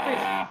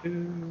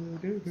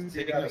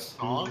 Singing a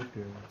song?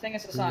 Sing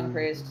us a song,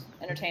 Priest.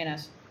 Entertain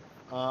us.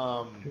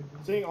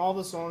 Sing all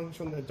the songs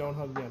from the Don't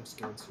Hug Me I'm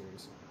Scared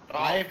series.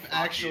 I've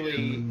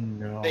actually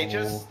No. they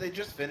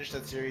just finished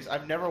that series.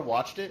 I've never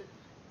watched it,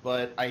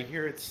 but I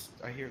hear it's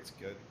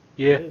good.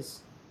 Yeah. It is.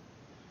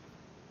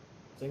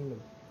 Sing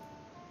them.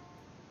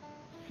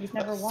 He's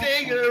never A watched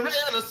singer it.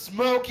 in a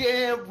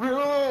smoking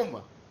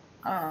room.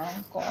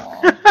 Oh,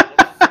 God.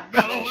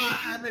 Mellow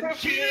wine and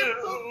chill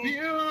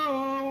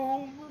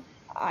perfume.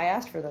 I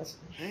asked for this.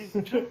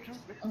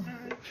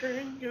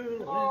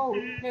 Oh,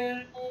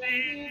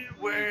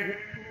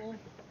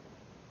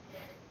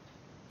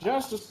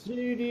 Just a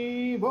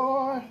city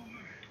boy.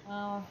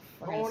 oh,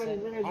 for Born God's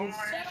and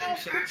sake.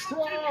 raised in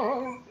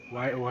strong.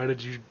 Why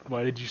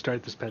did you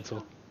start this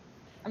pencil?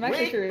 I'm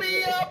actually Wake curious.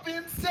 me up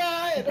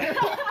inside.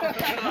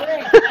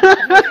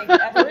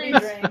 Everybody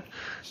drink.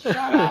 Shut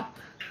up.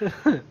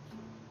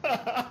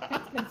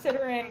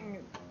 Considering,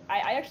 I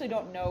actually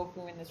don't know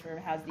who in this room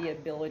has the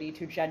ability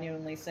to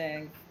genuinely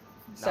sing.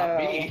 So, Not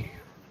me.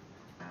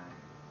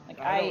 like,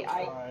 I don't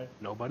try.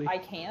 Nobody. I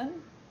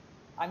can.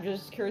 I'm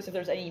just curious if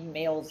there's any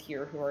males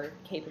here who are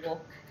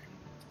capable.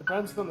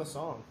 Depends on the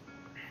song.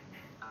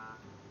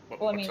 Well,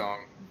 I What mean- song?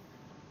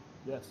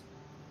 Yes.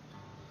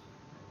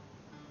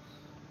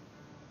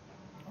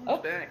 Oh,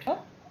 it's back.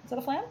 Oh, is that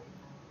a flam? I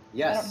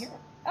Yes. don't hear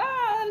it.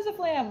 Ah, that is a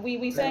flam.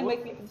 We sang was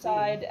Wake Me Up a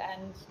Inside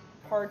and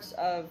parts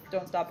of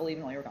Don't Stop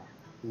Believing While You Were Gone.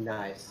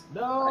 Nice.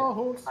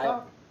 No,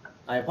 stop.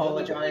 I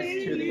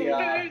apologize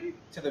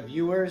to the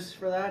viewers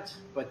for that,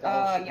 but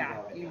that should be Yeah,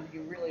 all right.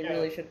 you really, Yeah.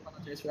 really should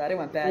apologize for that. It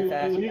went bad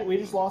fast. We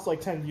just lost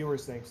like 10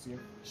 viewers thanks to you.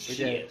 We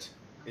did.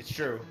 It's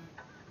true.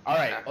 All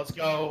right, let's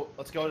go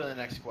to the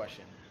next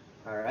question.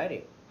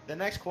 Alrighty. The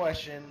next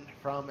question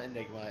from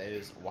Enigma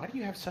is, why do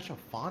you have such a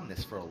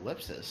fondness for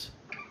ellipses?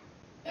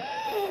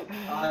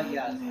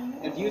 Yes.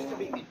 It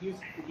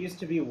used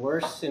to be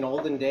worse in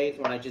olden days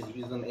when I just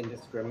used them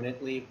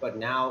indiscriminately, but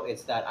now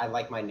it's that I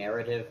like my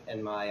narrative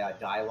and my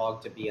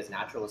dialogue to be as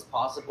natural as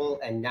possible.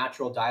 And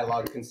natural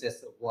dialogue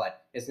consists of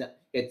what?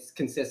 It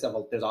consists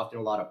of there's often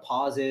a lot of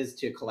pauses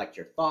to collect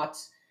your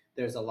thoughts.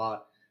 There's a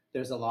lot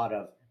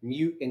of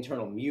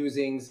internal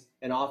musings,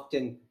 and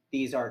often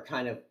these are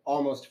kind of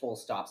almost full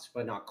stops,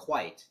 but not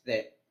quite.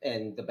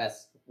 And the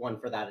best one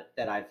for that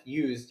I've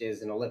used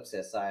is an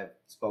ellipsis. I've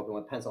spoken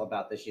with Pencil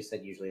about this. She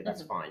said usually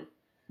that's fine.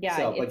 Yeah,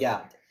 So, but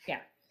yeah.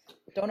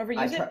 Don't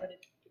overuse it, try- but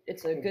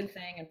it's a good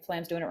thing, and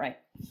Flam's doing it right.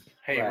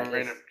 Hey, Right,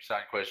 random it's-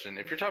 side question.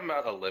 If you're talking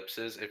about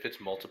ellipses, if it's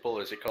multiple,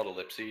 is it called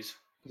ellipses?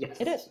 Yes.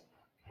 It is.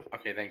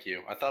 Okay, thank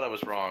you. I thought I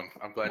was wrong.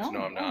 I'm glad to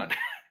know I'm No. not.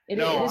 It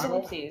No, is I'm-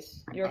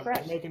 ellipses. You're I'm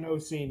correct. Make an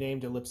OC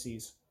named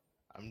Ellipses.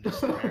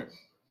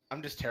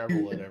 I'm just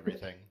terrible at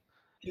everything.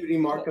 Beauty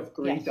mark of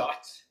 3 Yes.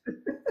 dots.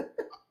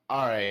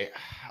 All right.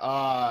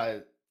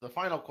 The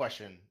final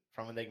question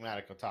from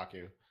Enigmatic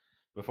Otaku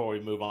before we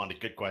move on to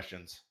good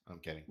questions. I'm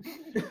kidding.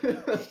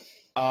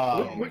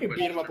 We can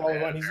beat him up all we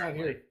want. He's not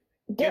here.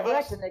 Get Give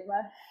wrecked, us-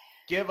 Enigma.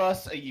 Give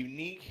us a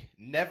unique,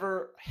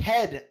 never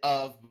heard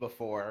of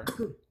before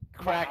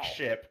crack Wow.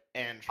 ship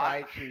and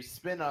try to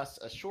spin us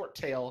a short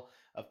tale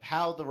of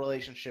how the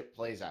relationship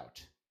plays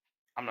out.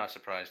 I'm not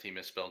surprised he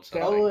misspelled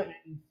something. Stella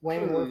and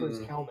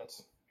Flammenwerfer's helmet.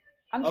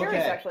 I'm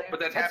curious, Okay. actually. But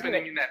that's Let's do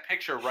happening it. in that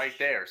picture right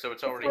there, so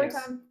it's already. Story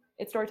time.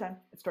 It's story time.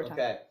 It's story time.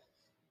 Okay.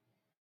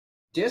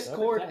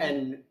 Discord Okay.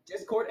 and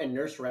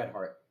Nurse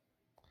Redheart.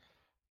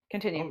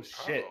 Continue. Oh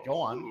shit! Go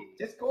on. Ooh.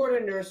 Discord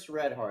and Nurse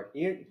Redheart.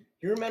 You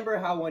remember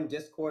how when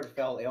Discord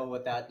fell ill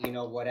with that,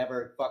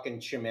 whatever fucking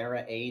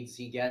Chimera AIDS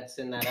he gets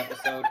in that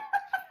episode?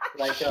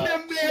 Like,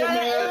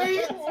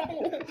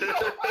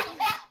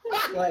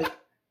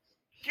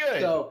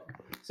 Good.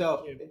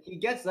 so he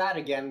gets that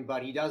again,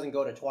 but he doesn't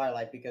go to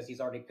Twilight because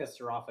he's already pissed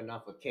her off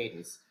enough with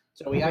Cadence.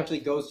 So he actually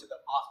goes to the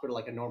hospital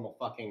like a normal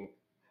fucking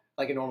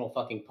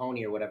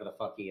pony or whatever the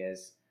fuck he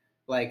is.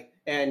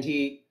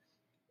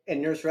 And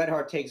Nurse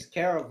Redheart takes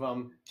care of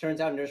him. Turns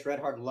out Nurse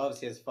Redheart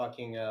loves his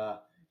fucking very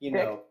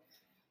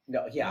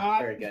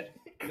good.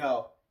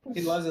 No.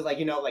 He loves his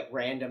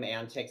random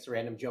antics,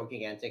 random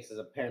joking antics, as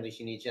apparently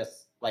she needs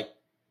just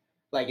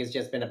it's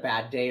just been a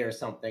bad day or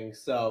something.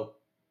 So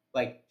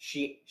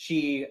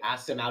she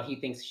asks him out, he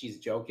thinks she's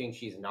joking,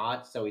 she's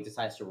not, so he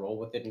decides to roll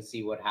with it and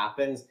see what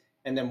happens.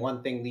 And then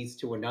one thing leads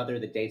to another,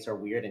 the dates are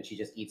weird and she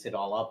just eats it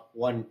all up.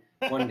 One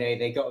day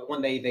they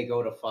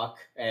go to fuck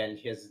and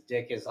his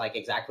dick is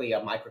exactly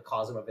a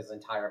microcosm of his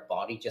entire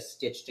body just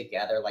stitched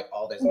together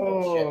all this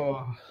bullshit.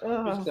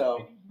 Ugh.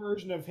 So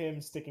Version of him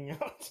sticking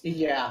out.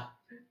 yeah.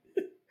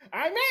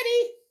 I'm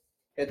ready.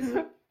 It's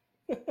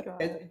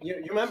God. you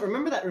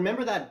remember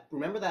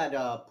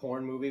that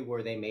porn movie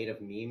where they made of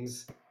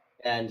memes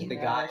and the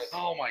guy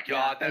Oh my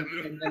god, that and,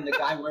 movie. and then the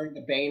guy wearing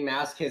the Bane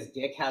mask, his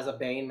dick has a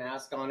Bane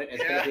mask on it.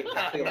 It's gonna be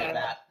exactly like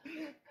that.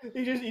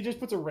 He just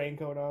puts a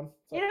raincoat on.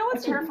 You know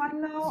what's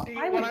terrifying though? See,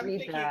 I what would I'm read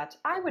thinking- that.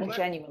 I would well, that-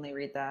 genuinely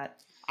read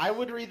that. I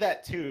would read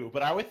that too,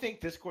 but I would think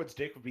Discord's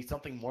dick would be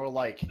something more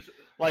like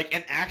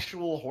an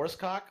actual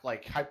horsecock,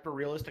 like hyper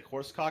realistic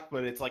horsecock,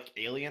 but it's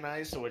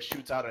alienized, so it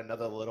shoots out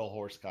another little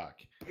horsecock.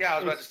 Yeah, I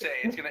was about to say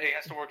it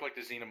has to work like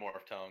the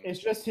xenomorph tongue. It's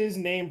just his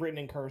name written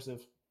in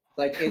cursive.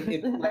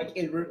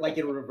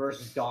 It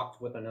reverse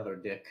docked with another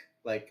dick.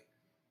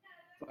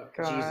 Fuck,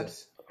 God.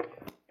 Jesus.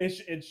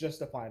 It's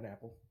just a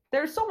pineapple.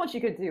 There's so much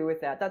you could do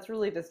with that. That's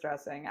really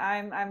distressing.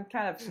 I'm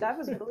kind of that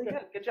was really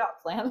good. Good job,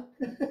 Flam.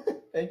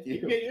 Thank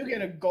You you.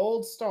 get a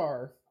gold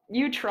star.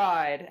 You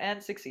tried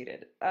and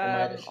succeeded.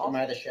 Am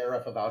I the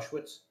sheriff of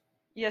Auschwitz?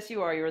 Yes,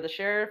 you are. You are the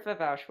sheriff of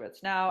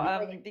Auschwitz. Now, You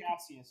are the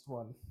gassiest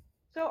one.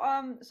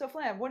 so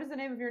Flam, what is the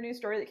name of your new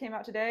story that came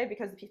out today?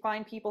 Because the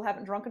fine people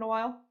haven't drunk in a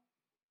while.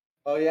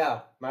 Oh yeah,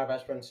 my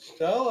best friend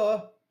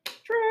Stella.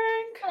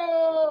 Drink.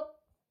 I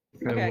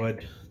Okay.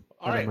 would.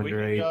 All right, I'm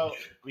underage.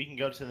 we can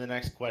go to the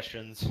next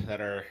questions that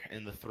are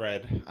in the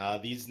thread.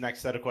 These next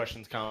set of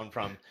questions come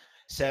from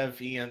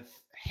Sev Ian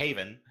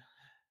Haven,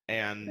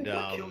 and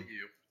I'll kill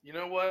you. You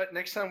know what?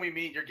 Next time we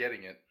meet, you're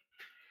getting it.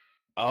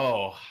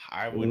 oh,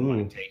 I wouldn't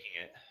mind Ooh. taking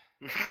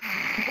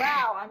it.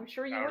 Wow, I'm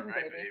sure you All wouldn't,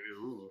 right, baby. baby.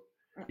 Ooh.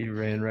 He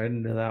ran right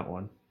into that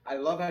one. I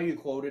love how you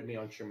quoted me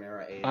on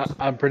Chimera AIDS.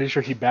 I'm pretty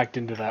sure he backed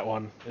into that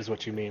one, is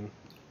what you mean.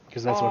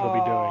 Because that's what he'll be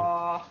doing.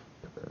 Aw.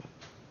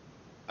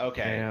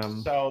 Okay,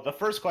 Damn. so the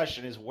first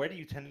question is, where do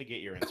you tend to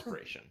get your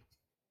inspiration?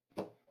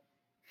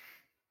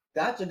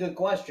 That's a good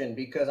question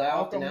because I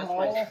often ask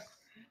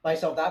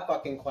myself that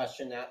fucking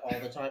question all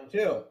the time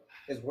too.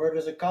 Is where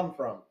does it come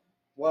from?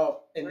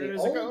 Well, in Where the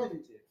does it go?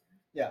 olden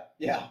yeah,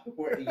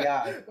 where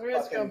Where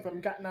does it come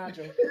from? Cotton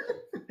Nacho.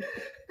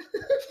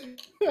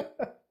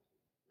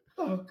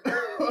 Oh,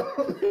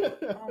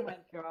 Oh my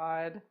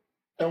god.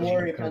 Don't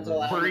worry, Covered.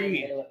 pencil. I have my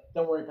Breathe. inhaler.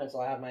 Don't worry,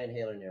 pencil. I have my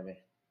inhaler near me.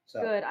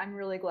 So Good. I'm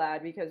really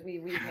glad because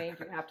we've made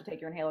you have to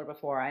take your inhaler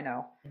before. I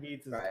know. He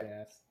needs his Right.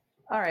 gas.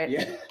 All right.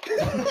 yeah.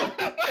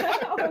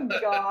 Oh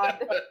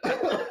god.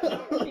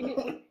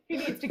 He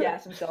needs to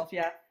gas himself.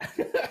 Yeah.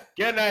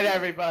 Good night,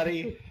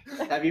 everybody.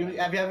 Have you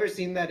ever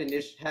seen that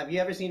Have you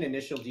ever seen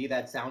Initial D,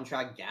 that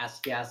soundtrack? Gas,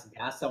 gas,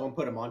 gas. Someone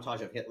put a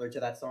montage of Hitler to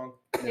that song.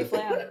 Hey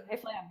Flam. Hey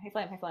Flam. Hey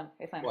Flam. Hey Flam.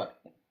 Hey Flam. What?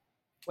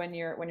 When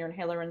your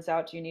inhaler runs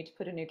out, do you need to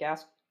put a new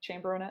gas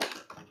chamber in it?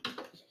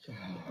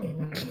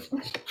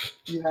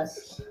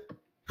 Yes.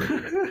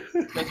 Does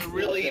it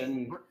really?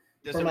 And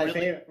Does for it my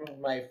really?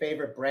 my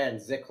favorite brand,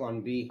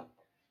 Zyklon B.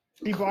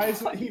 He buys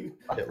Hitler he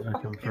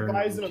confirmed.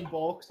 buys them in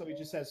bulk, so he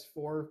just has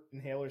 4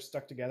 inhalers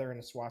stuck together in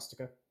a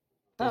swastika.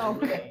 Oh,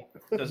 okay.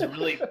 Does it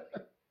really?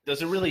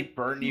 Does it really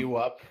burn you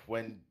up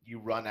when you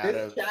run out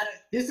of?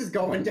 This is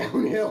going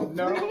downhill.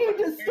 No. I need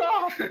to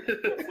stop.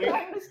 It's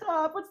time to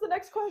stop. What's the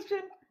next question?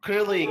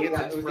 Clearly, he Yeah,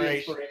 gets it was the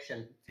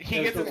inspiration. He It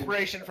was gets the-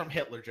 inspiration from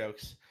Hitler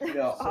jokes.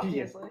 No,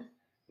 Obviously.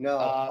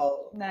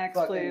 no. Next,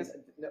 fucking- please.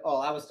 Oh,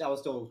 I was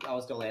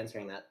still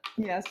answering that.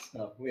 Yes.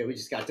 No, we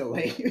just got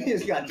delayed. We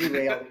just got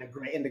derailed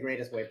in the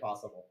greatest way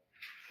possible.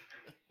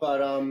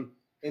 But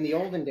in the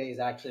olden days,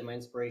 actually, my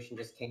inspiration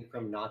just came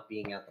from not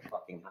being at the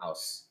fucking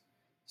house.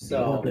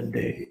 So Golden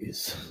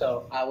days.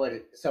 So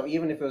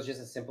even if it was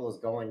just as simple as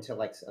going to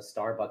like a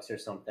Starbucks or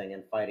something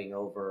and fighting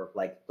over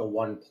like the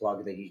one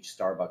plug that each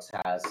Starbucks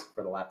has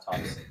for the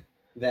laptops,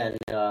 then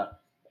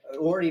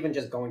or even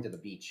just going to the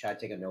beach. I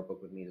take a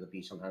notebook with me to the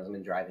beach sometimes. I'm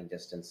in driving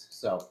distance,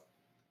 so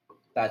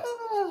that's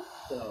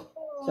so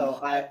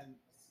I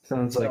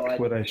Sounds So like I-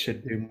 what I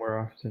should do more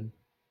often.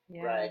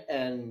 Yeah. right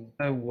and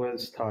I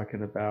was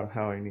talking about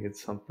how I need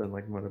something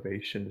like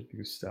motivation to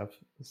do stuff.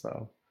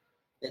 So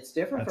it's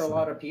different for That's a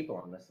lot not- of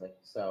people, honestly.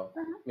 So,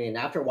 Uh-huh. I mean,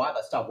 after a while,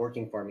 that stopped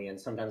working for me, and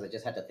sometimes I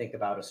just had to think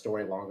about a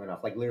story long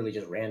enough, like literally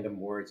just random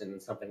words, and then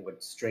something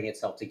would string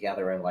itself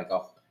together in like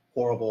a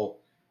horrible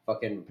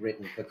fucking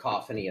written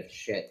cacophony of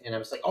shit. And I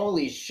was like,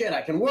 "Holy shit,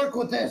 I can work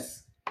with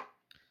this!"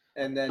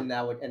 And then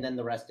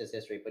the rest is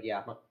history. But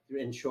yeah,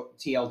 in short,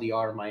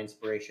 TLDR, my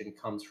inspiration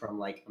comes from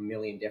like a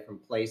million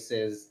different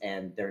places,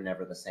 and they're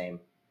never the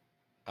same.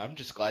 I'm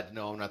just glad to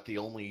know I'm not the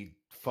only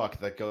fuck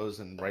that goes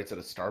and writes at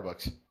a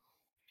Starbucks.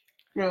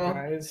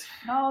 Guys,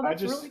 No, that's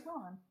just- really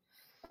common.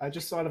 I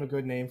just thought of a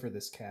good name for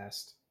this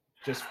cast.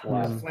 Just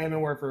Wow.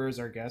 Flammenwerfer is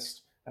our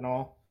guest and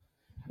all.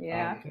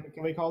 Yeah.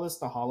 Can we call this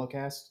the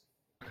Holocast?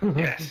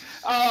 Yes.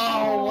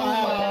 Oh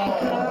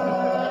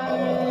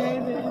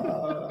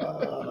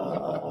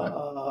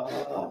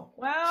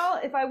Well,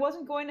 if I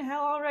wasn't going to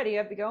hell already,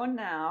 I'd be going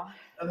now.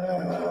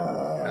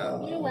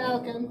 You're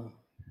welcome.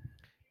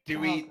 Do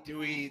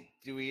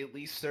we at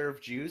least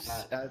serve juice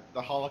at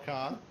the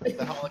Holocaust?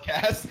 The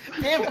Holocaust?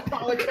 Damn it,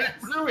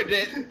 Holocaust ruined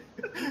it.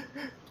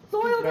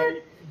 Soiled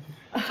it.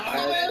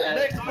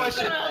 Next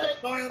question.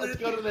 Let's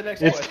go to the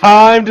next It's question.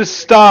 time to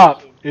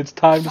stop. It's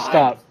time to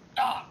stop.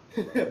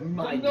 My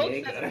When Milk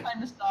nigga. says it's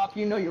time to stop,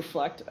 you know you're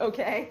fucked.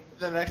 Okay.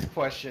 The next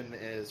question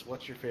is,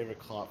 what's your favorite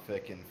clop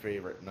fic and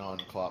favorite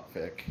non-clop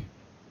fic?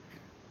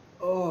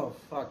 Oh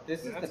fuck!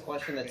 This is the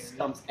question that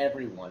stumps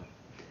everyone.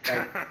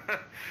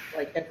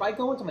 Like if I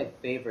go into my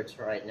favorites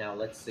right now,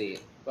 let's see.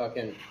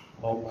 Fucking,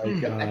 Oh my I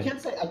god.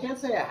 can't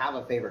say I have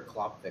a favorite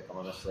clop fic,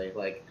 honestly.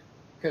 Like,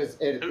 because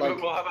it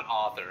like We'll have an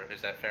author.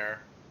 Is that fair?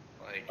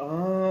 Like,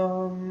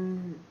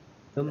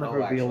 They'll No,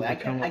 never be able actually,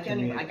 to come I up to can't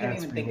me even- I and can't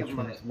ask even me think of which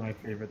my- one's my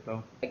favorite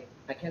though.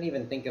 I can't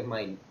even think of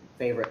my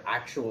favorite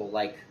actual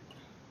like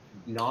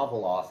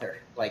novel author.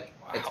 Like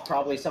it's Wow.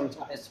 probably some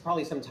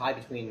tie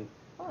between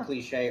Huh.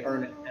 cliche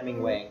Ernest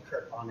Hemingway and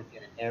Kurt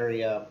Vonnegut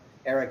and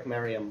Eric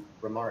Merriam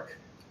Remarque.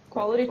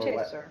 Quality Or taste,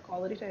 what? sir.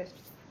 Quality taste.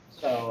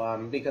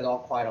 So because All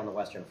Quiet on the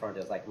Western Front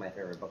is like my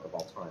favorite book of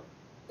all time.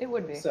 It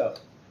would be. So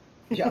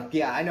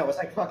yeah, I know it's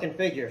like fucking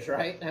figures,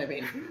 right? I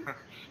mean,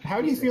 How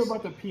do you feel Jesus.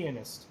 about The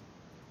Pianist?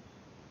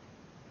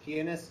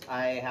 Pianist,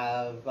 I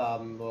have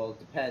well,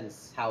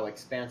 depends. How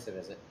expansive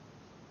is it?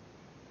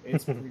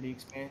 It's pretty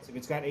expansive.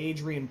 It's got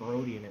Adrian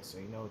Brody in it, so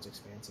you know it's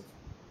expansive.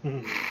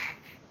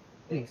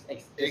 This You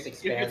expands. could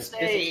say-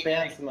 This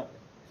expands my.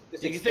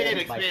 This You can say it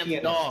expands my expands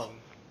pianist. dong.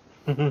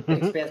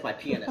 It expands my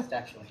pianist,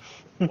 actually.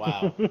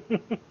 Wow.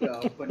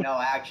 So, but no,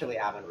 I actually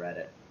haven't read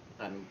it.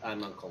 I'm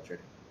uncultured.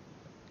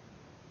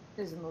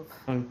 Is a move.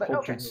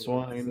 Uncultured okay.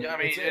 swine. yeah, I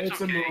mean, It's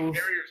it's, a okay. move.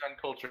 Carrier's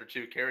uncultured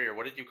too. Carrier,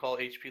 what did you call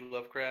H.P.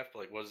 Lovecraft?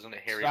 Like, wasn't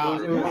it Harry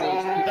Stop.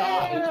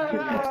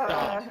 Potter?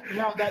 Stop.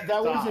 No, that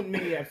Stop. wasn't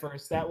me at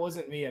first. That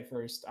wasn't me at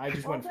first. I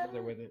just went Okay.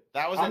 further with it.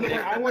 That was I'm in the,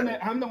 one, there.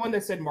 I'm the one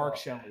that said Mark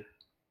Shelley.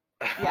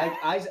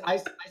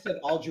 I said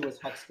all Jew is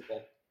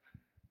Huxtable.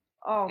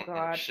 Oh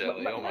God.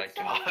 Shelley, oh my Let's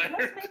God.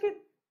 let's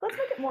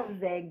make it more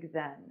vague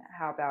then.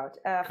 How about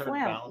Kurt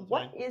Flam? What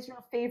Valentine. is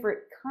your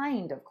favorite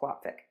kind of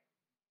klopfic?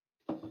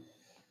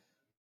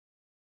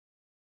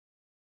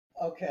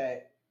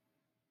 Okay.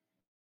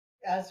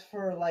 As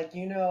for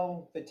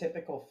the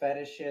typical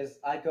fetishes,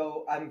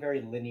 I'm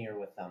very linear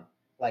with them.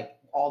 Like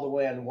all the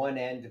way on one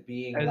end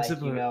being As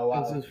if one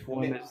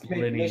is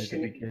linear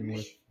to begin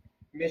with.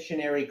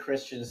 missionary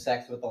Christian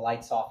sex with the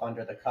lights off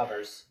under the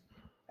covers,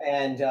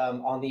 and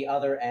on the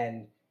other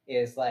end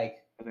is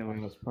like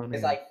Anyone was planning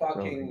it's like on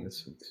fucking throwing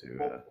this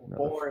into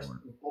bore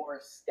form.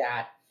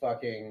 stat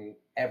fucking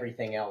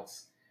everything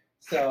else.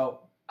 So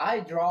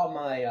I draw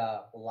my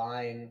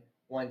line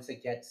once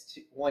it gets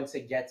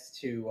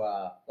to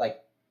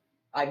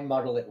I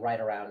muddle it right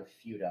around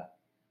Fuda.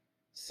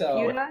 So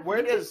Fuda?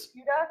 Where does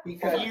Fuda?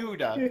 because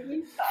Fuda?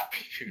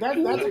 That's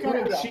a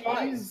kind of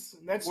Fine. cheese.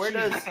 That's Where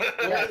cheese.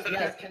 does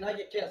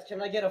yes.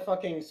 Can I get a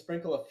fucking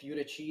sprinkle of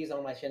Fuda cheese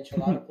on my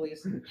enchilada,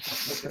 please?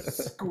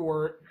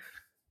 Squirt.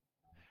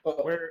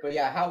 But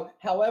yeah,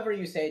 however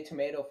you say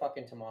tomato,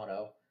 fucking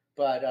tomato,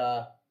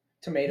 but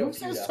tomato. Who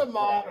says Fuda,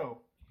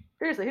 tomato?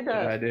 Seriously, who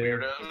does? I do.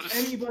 Weirdos.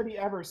 Anybody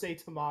ever say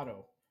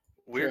tomato?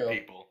 Weird True.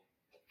 people.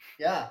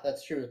 Yeah,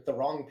 that's true. The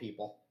wrong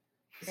people.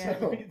 Yeah.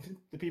 So,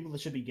 The people that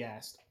should be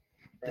gassed.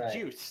 the right.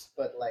 juice?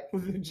 But like,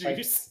 The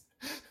juice.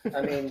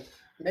 I mean,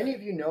 many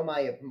of you know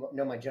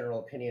my general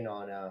opinion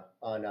on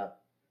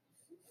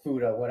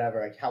Fuda,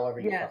 whatever, like, however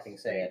you Yes. fucking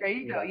say it. There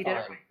you go. You did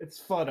it fine. right. It's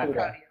fun. I'm Fuda.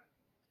 proud of you.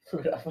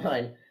 Fuda,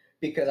 fine,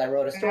 because I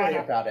wrote a story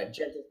about it,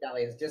 Gentle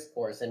Stallion's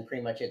Discourse, and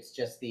pretty much it's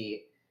just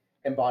the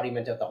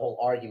embodiment of the whole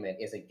argument: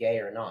 is it gay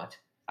or not?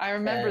 I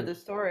remember And- the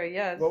story.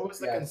 Yes. What was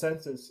the Yes.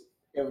 consensus?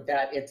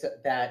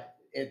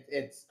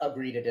 It's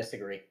agree to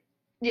disagree.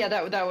 Yeah,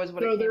 that was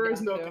what. No, it came there down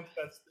is no to.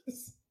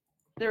 consensus.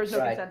 There was no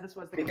Right. consensus.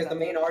 Was the Because the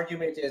main consensus.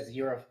 argument is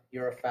you're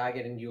a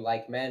faggot and you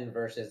like men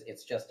versus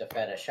it's just a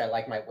fetish. I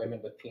like my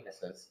women with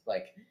penises.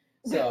 Like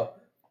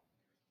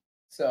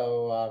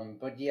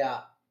but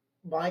yeah,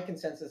 my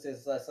consensus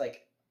is less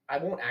like I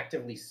won't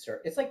actively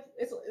search. It's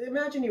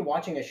imagine you're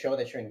watching a show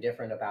that you're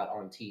indifferent about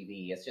on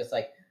TV. It's just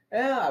like,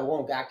 I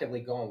won't actively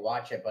go and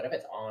watch it, but if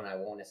it's on, I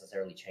won't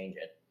necessarily change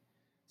it.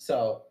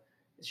 So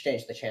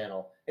change the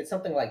channel. It's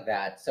something like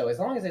that. So as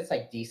long as it's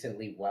like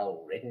decently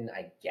well written,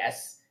 I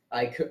guess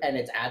I could, and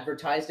it's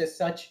advertised as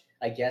such,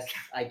 I guess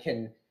I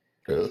can.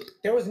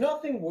 There was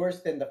nothing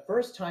worse than the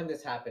first time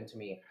this happened to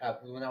me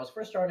when I was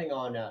first starting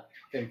on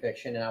film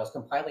fiction, and I was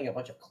compiling a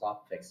bunch of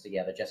klopfics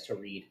together just to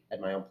read at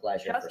my own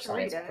pleasure Just for to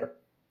science, read, eh?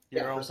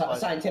 for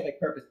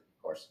scientific purposes,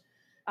 of course.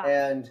 Ah.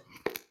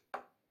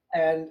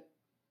 And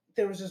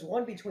there was this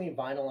one between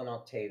Vinyl and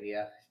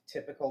Octavia,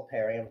 typical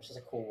pairing, which is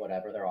a cool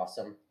whatever. They're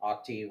awesome.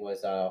 Octi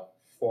was a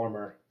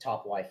former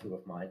top waifu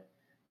of mine.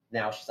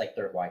 Now she's like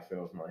third waifu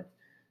of mine.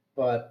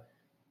 But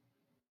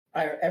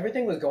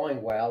everything was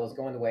going well. It was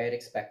going the way I'd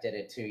expected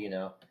it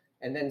to,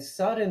 And then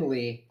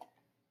suddenly,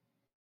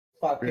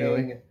 fucking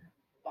Really?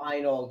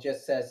 Vinyl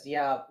just says,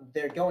 yeah,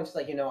 they're going to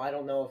like, I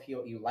don't know if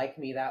you like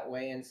me that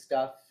way and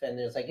stuff. And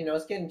there's like,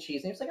 it's getting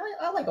cheesy. And it's like,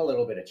 I like a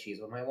little bit of cheese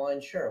with my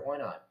wine. Sure, why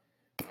not?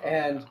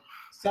 And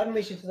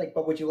suddenly she's just like,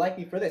 but would you like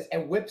me for this?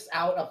 And whips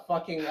out a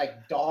fucking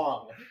like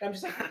dong. And I'm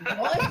just like,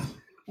 what?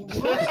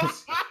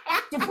 What?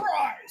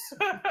 Surprise!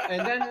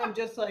 And then I'm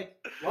just like,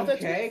 Well,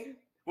 that's- okay.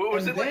 Well,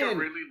 was And it like a then-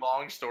 really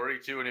long story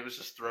too, and it was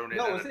just thrown in?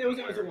 No, out it was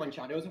of a nowhere? one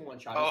shot. It was a one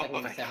shot. Oh, It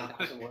was like maybe thank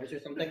God. 7,000 words or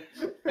something.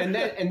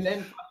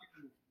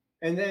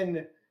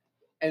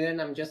 And then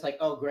I'm just like,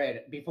 oh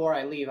great. Before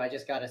I leave, I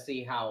just got to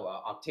see how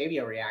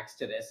Octavia reacts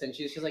to this, and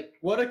she's just like,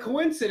 what a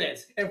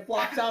coincidence, and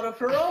flops out of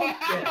her own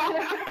shit.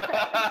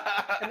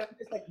 And I'm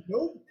just like,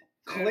 nope.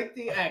 Click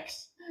the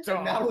X.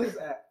 And that was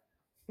that.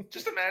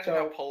 Just imagine So-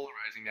 how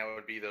polarizing that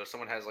would be, though.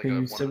 Someone has like Can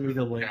a you send me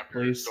the link, chapter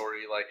please?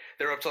 story, like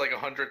they're up to like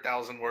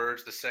 100,000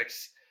 words.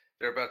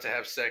 They're about to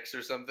have sex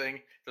or something.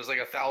 There's like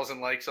 1,000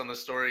 likes on the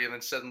story, and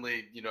then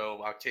suddenly,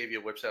 Octavia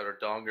whips out her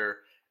donger,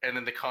 and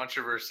then the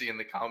controversy in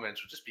the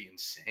comments would just be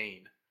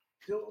insane.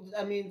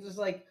 I mean, just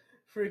like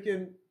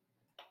freaking.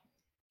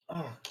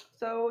 Oh,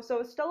 So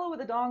Stella with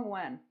a dong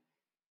when?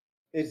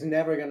 it's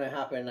never gonna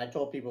happen. I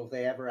told people if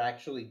they ever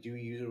actually do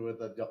use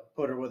her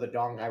put her with a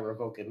dong, I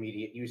revoke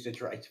immediate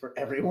usage rights for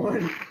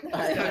everyone.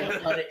 I'm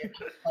cutting It's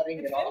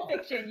it off. fan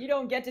fiction. You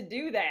don't get to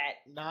do that.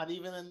 Not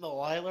even in the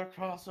Lilar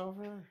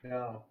crossover?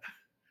 No,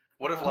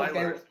 What if Okay.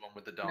 Lilar is the one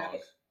with the dong?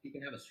 you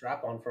can have a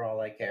strap on for all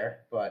I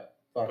care, but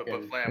But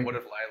fucking. Flam, what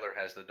if Lilar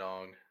has the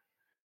dong?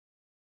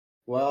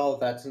 Well,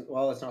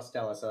 it's not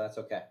Stella, so that's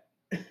okay.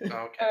 Okay.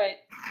 All right.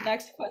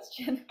 Next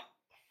question.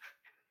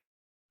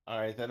 All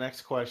right, the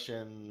next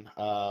question.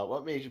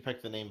 What made you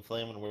pick the name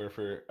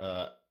Flammenwerfer?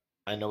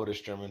 I know what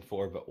it's German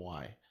for, but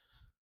why?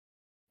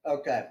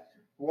 Okay.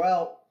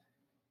 Well,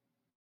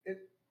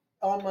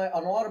 on a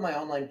lot of my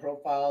online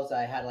profiles,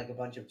 I had like a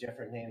bunch of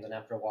different names, and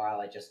after a while,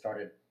 I just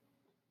started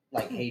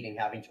like hating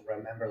having to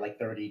remember like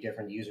 30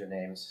 different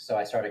usernames. So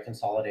I started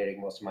consolidating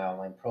most of my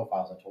online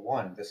profiles into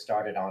one. This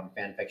started on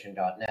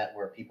fanfiction.net,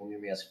 where people knew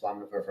me as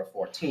Flammenwerfer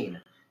 14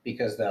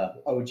 because the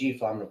OG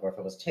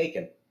Flammenwerfer was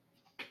taken.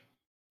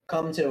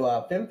 come to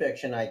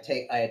FimFiction,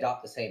 I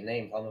adopt the same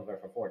name,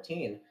 Flammenwerfer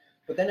 14.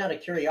 But then out of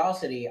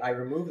curiosity, I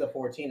remove the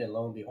 14, and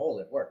lo and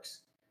behold, it works.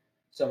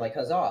 So I'm like,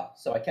 huzzah!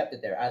 So I kept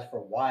it there. As for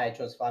why I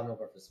chose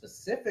Flammenwerfer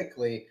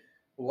specifically,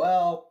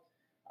 well,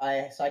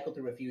 I cycled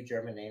through a few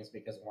German names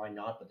because why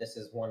not? But this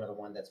is one of the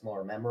one that's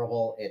more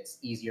memorable. It's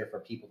easier for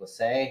people to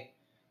say,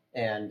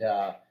 and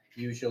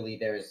usually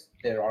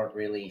there aren't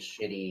really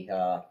shitty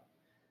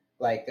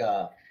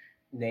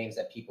names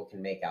that people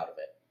can make out of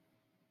it.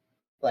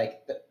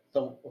 Like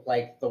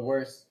the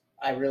worst.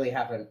 I really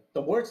haven't.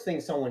 The worst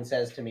thing someone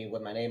says to me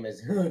with my name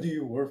is, "Do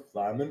you work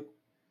Flammen?"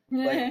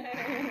 Like,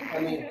 I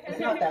mean, it's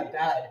not that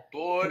bad.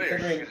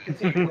 Boy.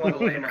 Considering what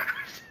You're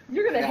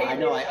gonna yeah, hate I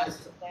know. me.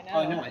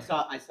 Oh no, I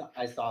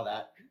saw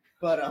that.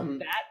 But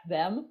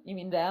them? You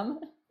mean them?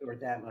 or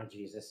that. Oh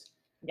Jesus.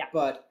 Yeah.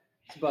 But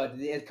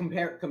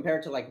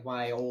compared to like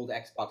my old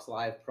Xbox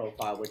Live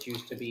profile, which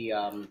used to be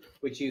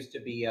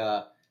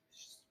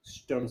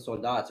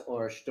Sturmsoldat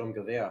or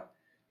Sturmgewehr.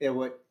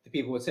 The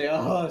people would say,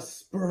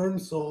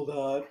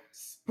 Spermsoldat,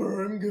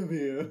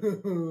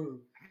 Spermgewehr.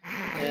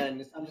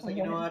 And I'm just like,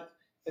 you know what?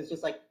 It's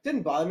just like,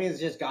 didn't bother me. It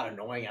just got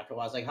annoying after a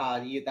while. I was like,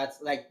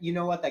 that's like, you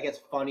know what? That gets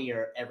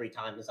funnier every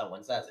time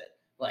someone says it.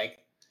 Like,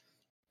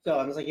 so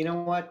I was like, you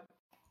know what?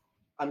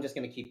 I'm just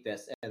going to keep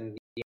this. And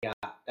yeah,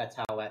 that's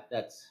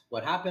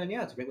what happened.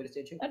 Yeah, it's a great way to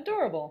stay tuned.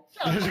 Adorable.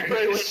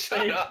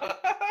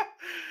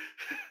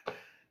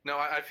 No,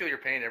 I feel your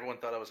pain. Everyone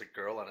thought I was a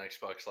girl on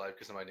Xbox Live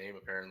because of my name,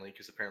 apparently,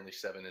 because apparently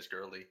 7 is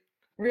girly.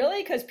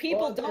 Really? Because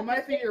people don't. It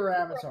might be your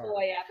avatar.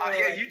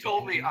 Yeah, you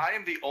told me. I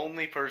am the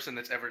only person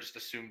that's ever just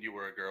assumed you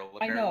were a girl.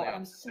 I know. On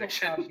I'm so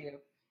fiction. proud of you.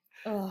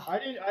 Ugh, I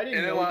didn't. And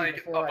then know like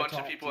you a before I bunch of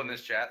talked people to in you.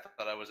 this chat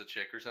thought I was a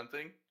chick or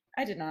something.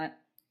 I did not.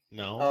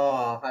 No.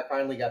 Oh, I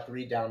finally got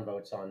 3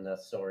 downvotes on the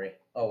story.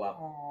 Oh wow.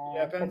 Aw,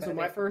 Yeah, poor Ben. So baby.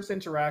 my first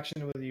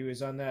interaction with you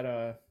is on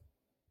that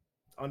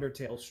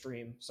Undertale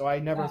stream. So I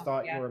never Oh,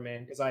 thought yeah. you were a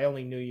man because I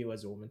only knew you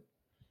as a woman.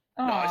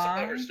 No, I saw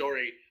Aw. her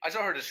story. I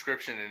saw her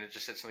description, and it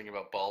just said something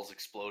about balls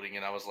exploding,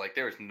 and I was like,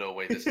 "There is no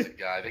way this is a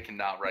guy. They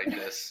cannot write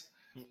this."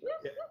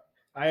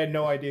 I had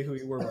no idea who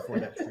you were before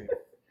that stream.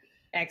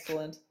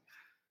 Excellent.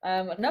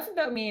 Enough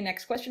about me.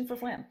 Next question for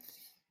Flam.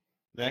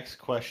 Next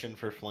question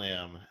for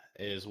Flam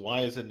is,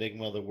 why is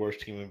Enigma the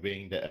worst human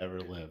being to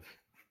ever live?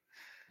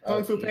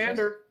 Kung Fu Jesus.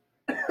 Pander.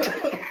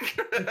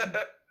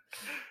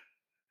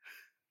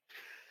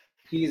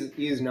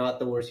 He's not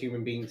the worst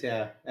human being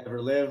to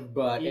ever live,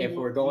 but if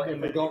we're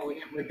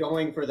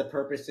going for the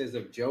purposes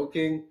of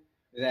joking,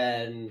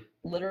 then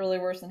Literally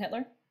worse than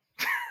Hitler.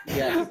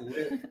 yes,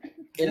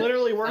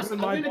 Literally worse than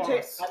my gonna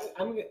boss.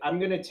 I'm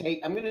gonna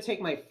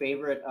take my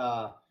favorite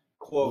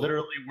quote.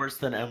 Literally worse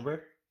than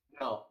Ember?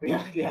 No,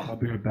 yeah. I'll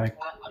be right back.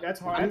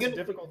 That's hard. I'm That's a gonna-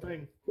 difficult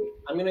thing.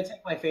 I'm gonna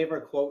take my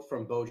favorite quote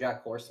from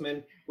BoJack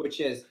Horseman, which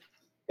is,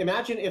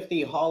 "Imagine if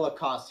the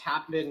Holocaust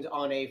happened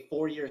on a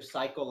 4-year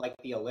cycle like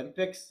the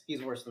Olympics.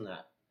 He's worse than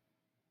that."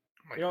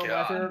 Oh my You know, my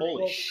god. favorite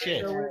Holy quote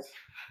shit. was,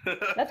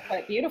 That's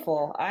quite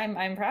beautiful.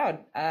 I'm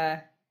proud.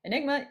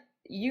 Enigma,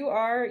 you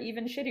are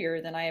even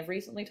shittier than I have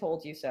recently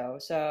told you so.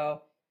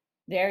 So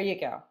there you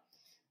go.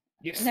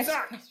 "You Next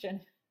suck,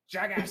 question.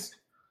 jackass."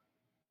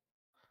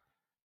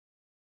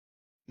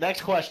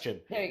 Next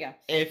question. There you go.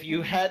 If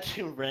you had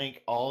to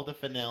rank all the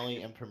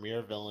finale and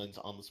premiere villains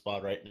on the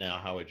spot right now,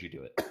 how would you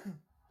do it?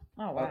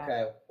 Oh wow.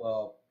 Okay,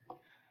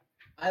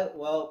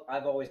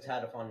 I've always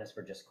had a fondness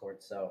for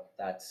Discord, so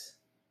that's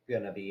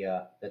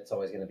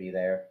always gonna be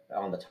there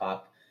on the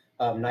top.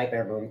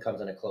 Nightmare Moon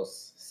comes in a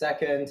close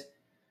second.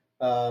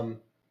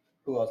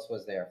 Who else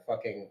was there?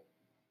 Fucking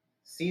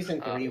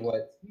season 3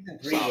 was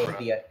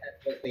Sombra.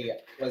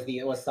 was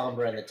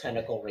Sombra and the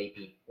tentacle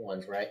rapey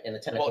ones, right? And the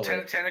tentacle. Well,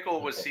 rape. Tentacle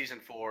was season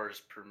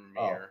 4's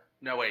premiere.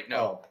 No, wait, no.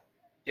 Oh,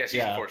 Yeah,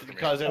 season Yeah, 4's premiere.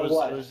 because it Oh, was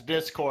what? it was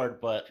Discord,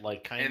 but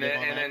like kind And of then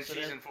on and then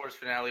accident. season 4's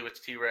finale was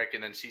T-Rex,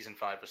 and then season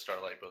 5 was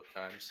Starlight both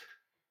times.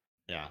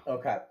 Yeah.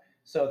 okay.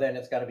 So then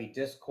it's got to be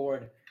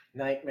Discord,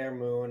 Nightmare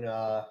Moon.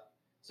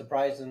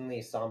 Surprisingly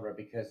Sombra,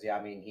 because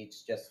I mean he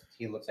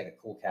looks like a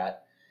cool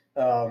cat.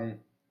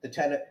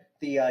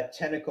 The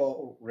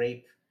tentacle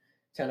rape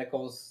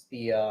tentacles,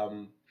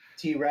 the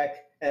T-Rex,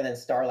 and then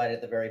Starlight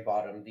at the very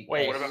bottom. Because,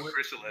 Wait, What about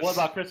Chrysalis? What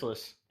about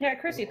Chrysalis? Yeah,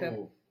 Chrissy Poo.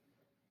 Ooh.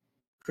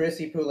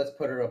 Chrissy Poo, let's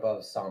put her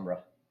above Sombra.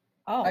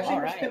 Oh, Actually,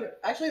 all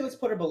right. let's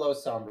put her below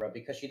Sombra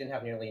because she didn't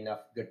have nearly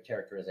enough good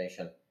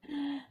characterization.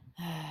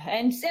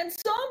 And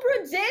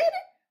Sombra did?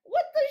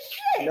 What the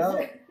shit?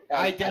 No,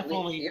 I at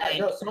definitely least-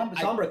 think-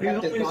 Sombra He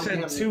kept his only said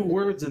goddamn- 2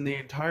 words in the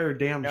entire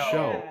damn No.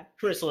 show. Yeah.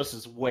 Chrysalis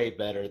is way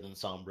better than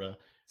Sombra.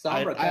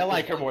 Sombra I kept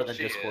like his her more than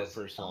She Discord is.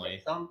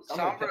 personally.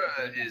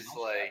 Sombra is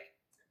like.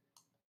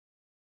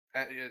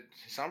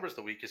 Sombra's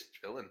the weakest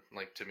villain,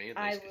 like to me at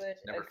I least. 'Cause would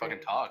he never agree.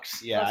 fucking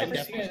talks. Yeah, I Well,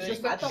 definitely. it's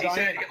just I a thought- He said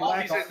giant all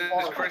he black says is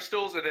hole.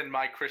 crystals, and then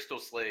my crystal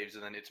slaves,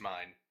 and then it's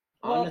mine.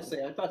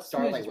 Honestly, I thought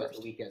Starlight Sneeze was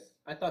first. the weakest.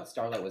 I thought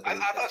Starlight was the I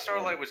weakest. thought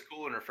Starlight was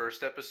cool in her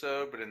first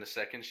episode, but in the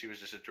second, she was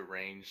just a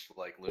deranged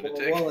like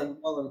lunatic. Well,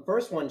 in the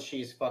first one,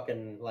 she's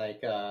fucking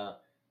like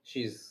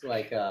she's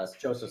like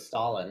Joseph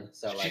Stalin.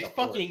 So like She's of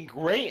course. fucking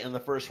great in the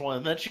first one,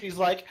 and then she's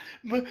like,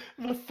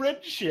 the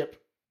friendship.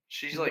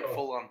 She's like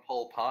full on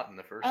Pol Pot in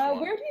the first Where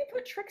one. do you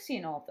put Trixie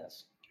in all of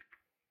this?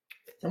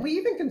 Can we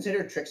even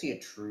consider Trixie a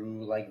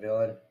true like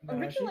villain? No,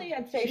 Originally,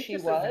 I'd say she's she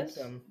just a was.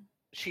 victim.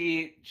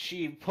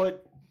 She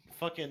put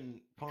fucking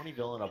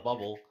Ponyville in a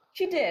bubble.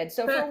 She did.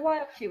 So for a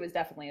while, she was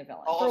definitely a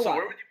villain. Oh, For a also, while.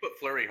 where would you put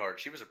Flurry Heart?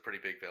 She was a pretty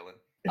big villain.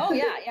 Oh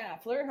yeah.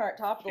 Flurry Heart,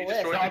 top of the She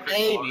list. destroyed The the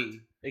crystal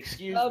baby.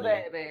 Excuse Oh me.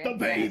 baby. The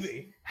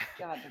baby. Yes.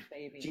 God, the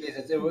baby.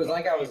 Jesus, it was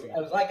like I was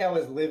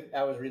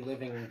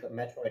reliving the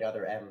Metroid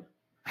Other M.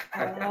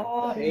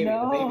 Oh the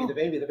no.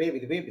 baby.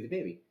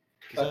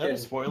 Is that a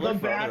spoiler The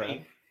for Other baby.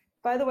 M?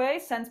 By the way,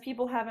 since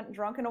people haven't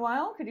drunk in a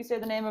while, could you say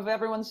the name of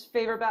everyone's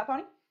favorite Bat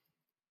Pony?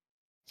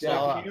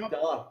 Stella.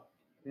 Stella.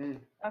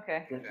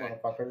 Okay. Good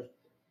motherfuckers.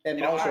 And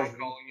You know what also, I'm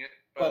calling it,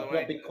 by the but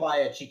way? be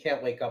quiet. She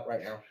can't wake up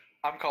right now.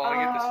 I'm calling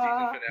it the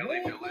season finale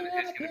wake villain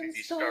is up going to and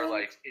be start.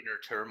 Starlight's inner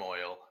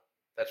turmoil.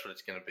 That's what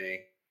it's going to be.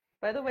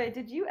 By the way,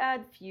 did you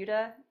add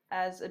Fuda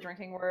as a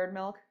drinking word,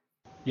 Milk?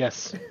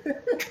 Yes.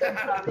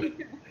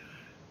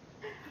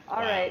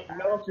 All right.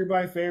 Milk, you're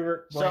my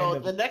favorite. So brand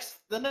of-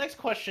 the next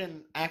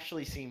question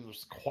actually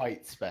seems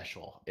quite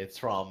special. It's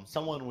from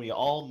someone we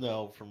all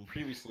know from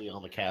previously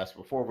on the cast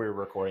before we were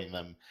recording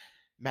them,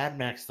 Mad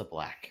Max the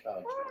Black. Oh,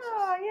 Jesus.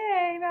 Oh,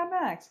 yay, Mad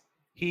Max.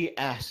 He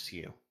asks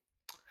you,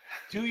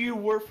 "Do you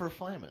work for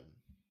Flammen?"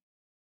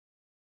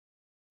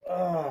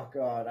 Oh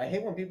God, I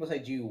hate when people say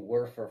 "Do you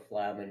work for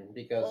Flammen?"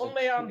 because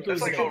Only I'm it doing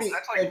That's like, should be,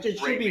 that's like it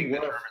should be raping the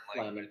worth German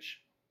Flammen. language.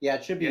 Yeah,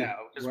 it should be. Yeah,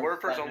 because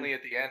worth Werfer's Flammen. only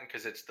at the end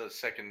because it's the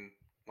second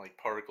like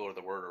particle of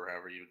the word or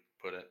however you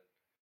put it.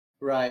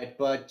 Right,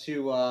 but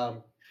to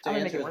I'm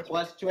gonna make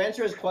it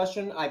answer his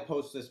question, I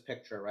post this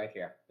picture right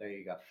here. There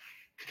you go.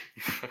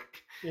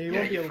 Yeah, you Yeah,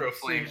 won't be you able throw to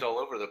see flames it. all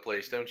over the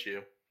place, don't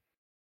you?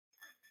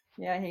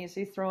 Yeah, he's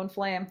throwing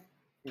flame.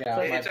 Yeah,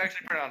 So my It's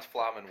actually pronounced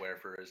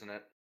Flammenwerfer, isn't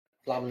it?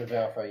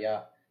 Flammenwerfer,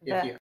 yeah.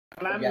 That- If you,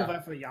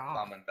 Flammenwerfer, yeah.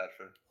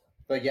 Flammenwerfer.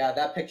 but yeah,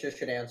 that picture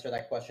should answer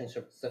that question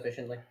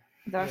sufficiently.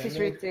 Das Yeah, ist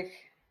no. richtig.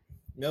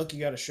 Milk, you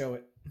gotta show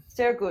it.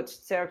 Sehr gut,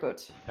 sehr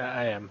gut.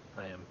 I am.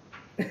 All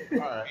right.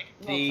 Well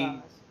The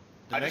done.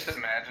 I just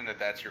imagine that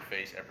that's your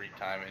face every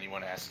time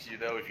anyone asks you,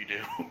 though, if you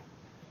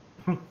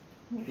do.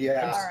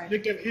 Yeah. All right.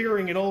 Sick of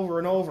hearing it over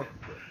and over.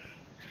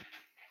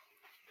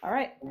 All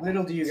right.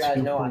 Little do you guys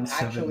know, I'm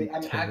 2.7 actually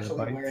terabytes.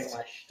 wearing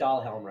my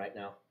Stahlhelm right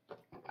now.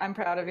 I'm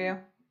proud of you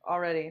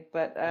already,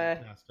 but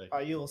Fantastic.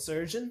 Are you a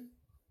surgeon?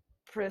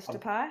 Chris to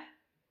pie.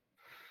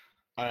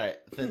 All right.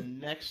 The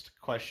next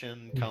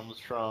question comes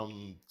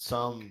from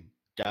some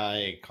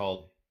guy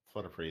called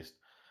Photo Priest.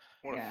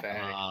 What Yeah. a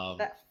fag.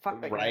 That fuck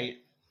that guy.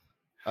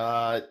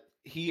 Right.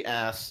 He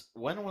asks,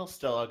 "When will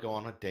Stella go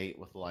on a date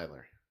with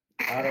Liler?"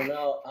 I don't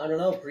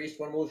know, Priest.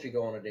 When will she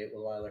go on a date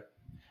with Wyler?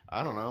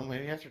 I don't know.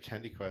 Maybe after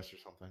Tendy Quest or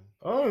something.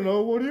 I don't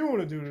know. What do you want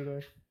to do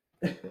today?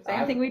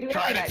 Same thing we do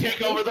Trying every to night.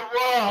 take over the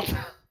world.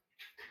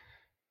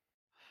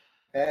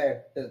 Hey,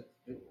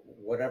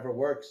 whatever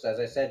works. As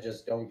I said,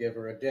 just don't give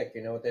her a dick.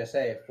 You know what they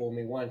say? Fool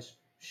me once,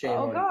 shame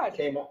Oh, on God.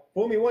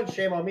 fool me once,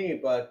 shame on me.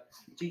 But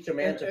teach a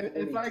man to If-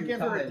 fool if me I two give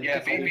her a times. Yeah,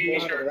 it's be, gonna be go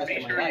on for sure, the rest be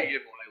of my sure life. you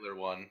give Liler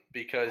one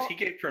because he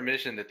gave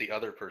permission that the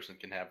other person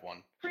can have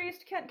one.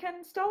 Priest,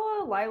 can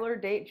Stella Liler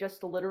date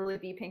just to literally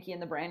be Pinky in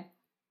the brain?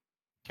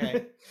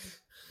 Okay.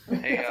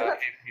 Hey, That's-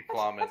 hey,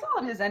 Flammen. That's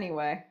all it is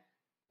anyway.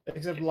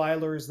 Except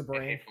Liler is the Hey,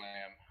 brain.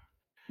 Flam.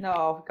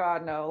 No,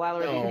 God, no.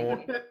 Liler No.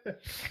 be Pinky.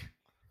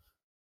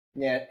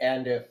 Yeah,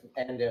 and if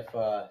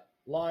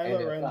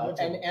Liler and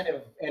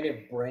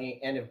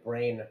if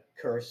brain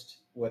cursed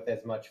with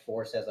as much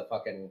force as a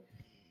fucking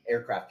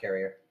aircraft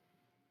carrier.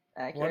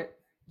 Accurate. What?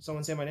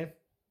 Someone say my name?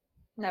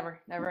 Never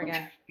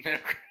again.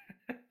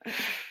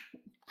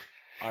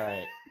 All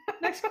right.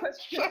 Next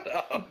question. Shut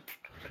up.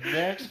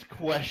 Next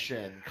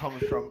question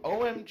comes from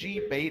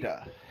OMG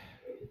Beta.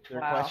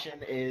 Their Wow.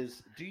 question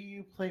is, do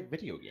you play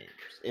video games?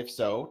 If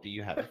so, do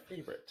you have a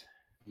favorite?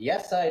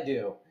 Yes, I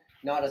do.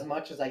 Not as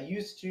much as I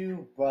used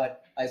to,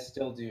 but I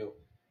still do.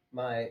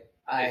 I Is it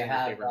your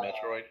have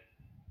favorite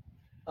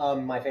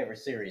Metroid? my favorite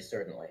series,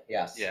 certainly.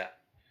 Yes. Yeah.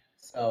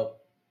 So,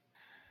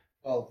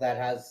 well, that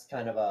has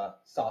kind of a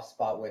soft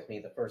spot with me.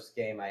 The first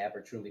game I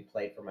ever truly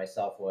played for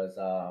myself was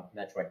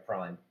Metroid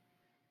Prime.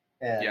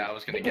 And Yeah, I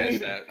was gonna guess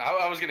that.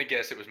 I was gonna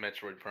guess it was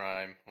Metroid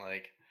Prime.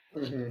 Like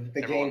the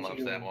everyone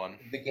loves that one.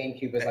 The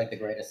GameCube is like the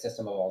greatest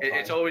system of all time.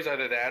 It's always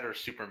either that or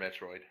Super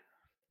Metroid.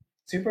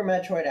 Super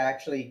Metroid I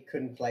actually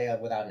couldn't play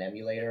without an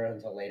emulator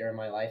until later in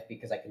my life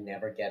because I could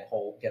never get a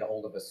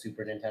hold of a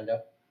Super Nintendo.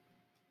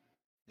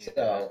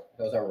 So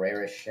those are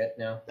rare as shit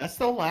now. That's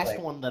the last Like-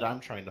 one that I'm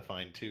trying to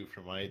find too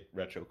for my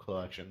retro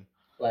collection.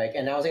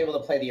 And I was able to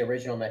play the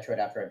original Metroid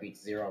after I beat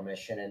Zero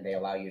Mission, and they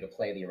allow you to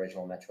play the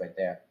original Metroid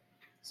there.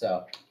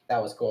 So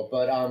that was cool.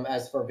 But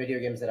as for video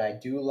games that I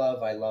do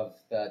love, I love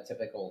the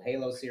typical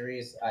Halo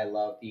series. I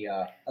love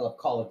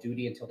Call of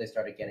Duty until they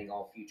started getting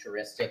all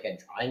futuristic and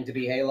trying to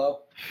be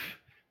Halo.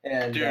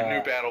 And Dude,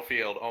 new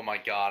Battlefield. Oh my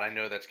god, I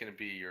know that's gonna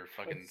be your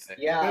fucking thing.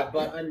 yeah,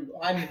 but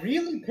I'm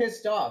really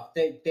pissed off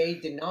that they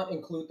did not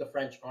include the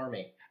French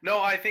army. No,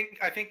 I think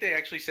they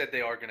actually said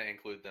they are gonna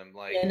include them.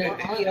 Like In a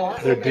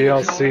Their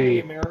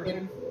DLC.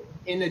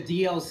 In a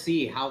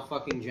DLC, how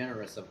fucking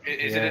generous of them.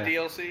 Is it a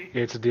DLC?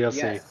 It's a DLC.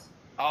 Yes.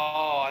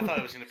 Oh, I thought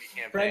it was gonna be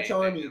campaign. French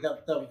army,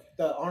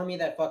 the army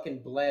that fucking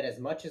bled as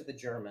much as the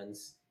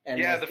Germans. And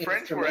yeah, was the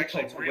French were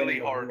actually instrumental to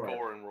really winning the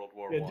war. hardcore in World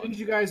War Yeah, One. didn't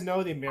you guys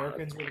know the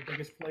Americans were the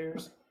biggest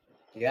players?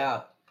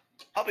 Yeah.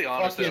 I'll be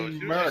honest though, Fucking as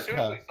soon as we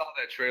America. saw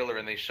that trailer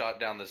and they shot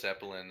down the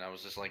Zeppelin, I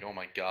was just like, oh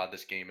my god,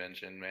 this game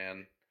engine,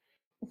 man.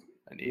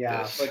 I need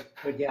this.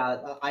 But yeah,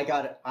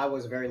 I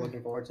was very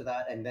looking forward to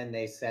that, and then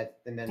they said,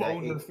 and then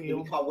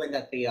it caught wind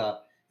that the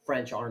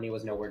French army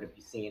was nowhere to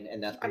be seen,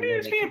 and that I mean,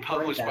 it's being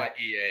published by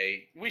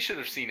EA. We should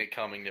have seen it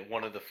coming that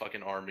one of the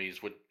fucking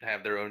armies would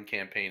have their own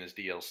campaign as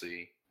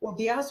DLC. Well,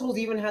 the assholes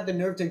even had the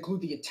nerve to include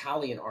the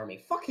Italian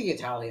army. Fuck the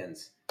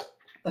Italians.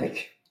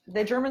 Like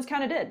The Germans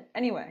kind of did.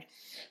 Anyway.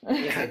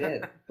 yes, they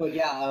did. But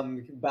yeah,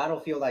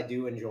 Battlefield I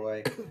do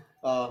enjoy.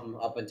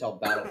 Up until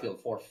Battlefield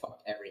 4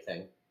 fucked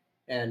everything.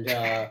 And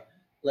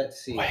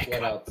let's see what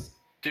else.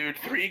 Dude,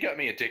 3 got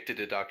me addicted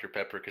to Dr.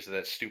 Pepper because of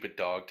that stupid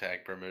dog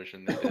tag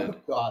promotion they did.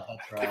 God,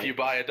 that's right. If you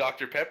buy a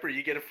Dr. Pepper,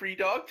 you get a free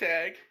dog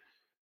tag.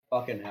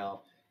 Fucking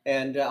hell.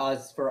 And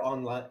as for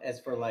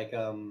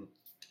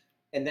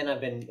and then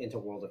I've been into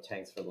World of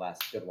Tanks for the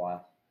last good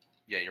while.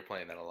 Yeah, you're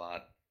playing that a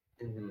lot.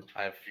 Mm-hmm.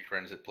 I have a few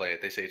friends that play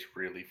it. They say it's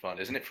really fun.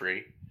 Isn't it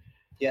free?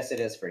 Yes, it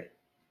is free.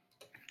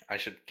 I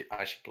should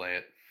play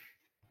it.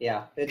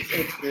 Yeah,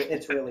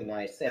 it's really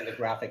nice, and the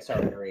graphics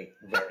are very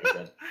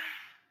good.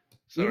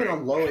 Sorry. Even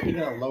on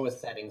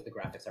lowest settings, the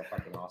graphics are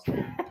fucking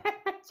awesome.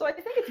 So I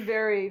think it's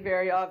very,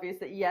 very obvious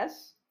that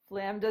yes,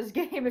 Flam does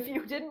game. If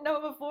you didn't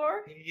know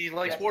before, He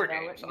likes war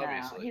games, no,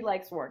 obviously. he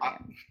likes war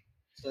games.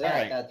 So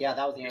that was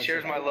the He answer.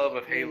 shares my love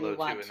of Do you Halo too,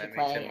 want and to that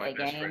makes him play my a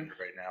best game? friend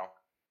right now.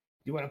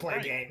 You want to play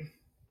a game?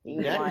 Do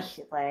you Next- want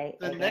to play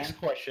The a next game?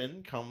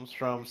 question comes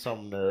from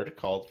some nerd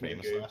called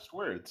Famous Okay. Last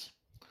Words.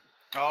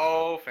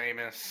 Oh,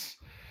 famous.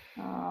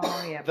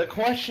 Oh yeah. The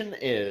question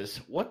is,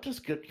 what does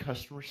good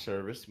customer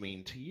service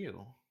mean to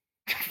you?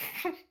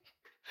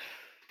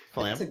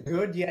 Flam? It's a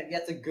good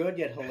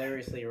yet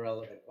hilariously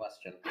irrelevant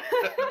question.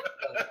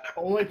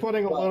 Only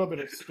putting a little bit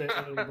of spit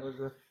in the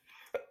burger.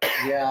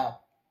 Yeah.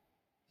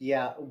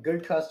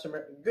 Good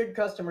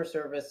customer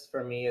service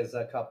for me is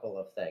a couple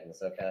of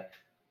things. Okay,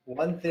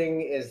 one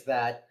thing is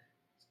that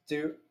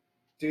do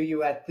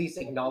you at least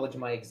acknowledge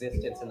my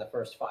existence in the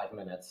first 5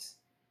 minutes?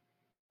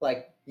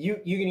 Like you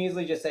can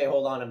easily just say,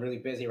 hold on, I'm really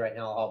busy right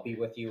now. I'll be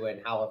with you in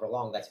however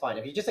long. That's fine.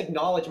 If you just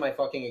acknowledge my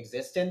fucking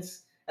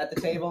existence at the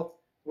table,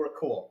 we're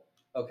cool.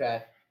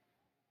 Okay.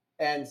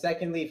 And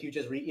secondly, if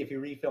you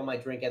refill my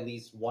drink at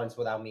least once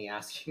without me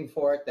asking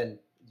for it, then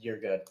you're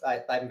good.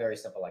 I'm very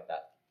simple like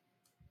that.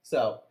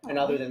 So, and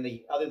other than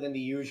the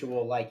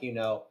usual, like, you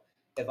know,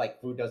 if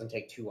like food doesn't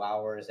take 2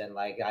 hours and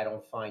like I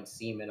don't find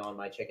semen on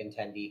my chicken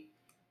tendy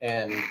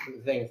and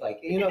things like,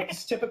 you know,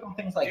 just typical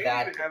things like Do you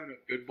that. even have enough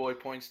good boy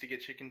points to get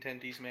chicken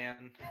tendies,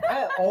 man?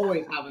 I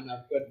always have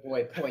enough good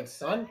boy points,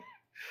 son.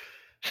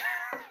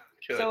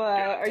 Good, So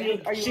are you a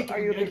big nuggies.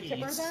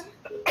 tipper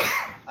then?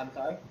 I'm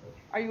sorry.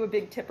 Are you a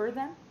big tipper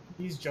then?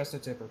 He's just a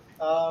tipper.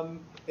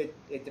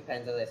 It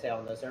depends, as I say,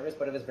 on the service.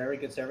 But if it's very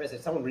good service,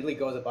 if someone really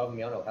goes above and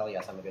beyond, oh hell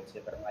yes, I'm a good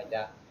tipper.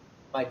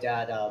 My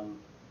dad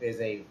is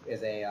a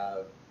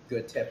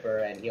good tipper,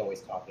 and he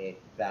always taught me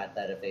that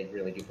if they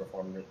really do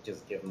perform,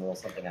 just give them a little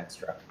something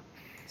extra.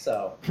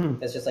 So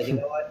it's just like, you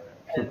know what,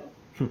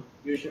 and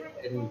usually,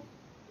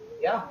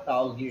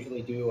 I'll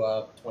usually do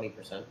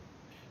 20%.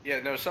 Yeah,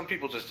 no, some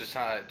people just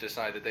decide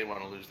that they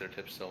want to lose their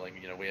tips. So, like,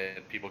 you know, we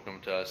had people come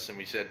to us and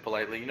we said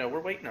politely, you know, we're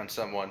waiting on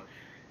someone.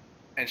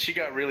 And she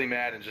got really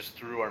mad and just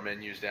threw our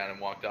menus down and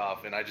walked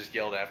off. And I just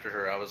yelled after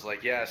her. I was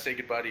like, yeah, say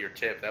goodbye to your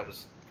tip. That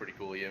was pretty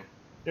cool of you.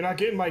 You're not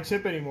getting my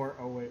tip anymore.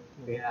 Oh, wait.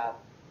 Yeah.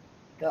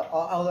 No,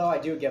 although I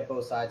do get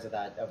both sides of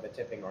the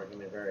tipping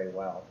argument very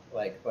well.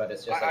 Like, but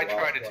it's just I like,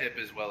 try to tip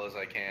as well as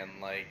I can.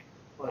 Like,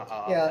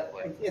 yeah,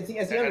 like, it's the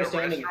at a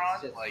understanding.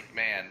 restaurant, Just, like,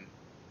 man.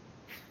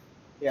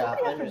 yeah,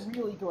 Somebody has to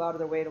really go out of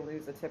their way to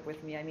lose a tip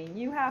with me. I mean,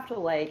 you have to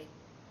like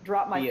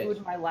drop my Yes. food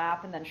in my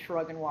lap and then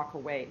shrug and walk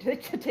away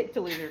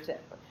to lose your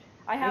tip.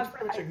 I Just have,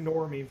 pretty much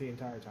ignore me the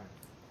entire time.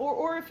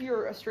 or if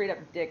you're a straight up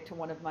dick to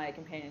one of my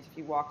companions, if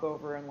you walk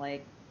over and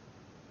like,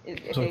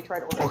 if So, they try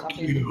to order fuck something,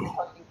 you. you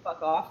fucking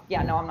fuck off.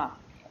 Yeah, no, I'm not.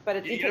 But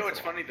it You takes know a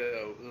what's while. funny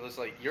though? It was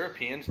like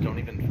Europeans don't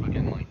even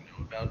fucking like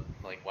know about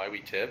like why we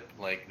tip.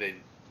 Like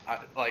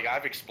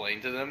I've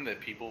explained to them that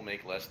people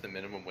make less than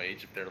minimum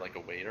wage if they're like a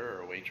waiter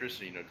or a waitress,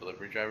 or, you know,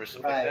 delivery drivers,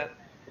 stuff like that.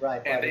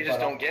 right, And they just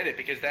don't get it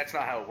because that's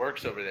not how it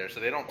works over there. So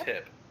they don't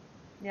tip.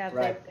 Yeah,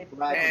 Right, they-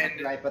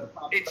 And right. But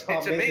the It's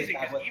problem is amazing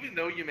that because even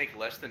though you make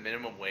less than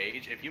minimum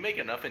wage, if you make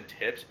enough in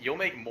tips, you'll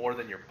make more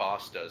than your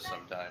boss does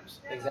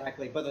sometimes.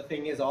 exactly. But the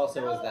thing is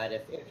also is that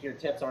if your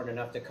tips aren't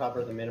enough to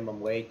cover the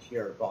minimum wage,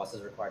 your boss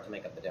is required to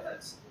make up the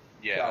difference.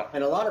 Yeah. So,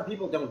 and a lot of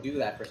people don't do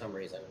that for some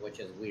reason, which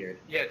is weird.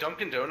 Yeah,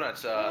 Dunkin'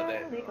 Donuts.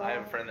 There we I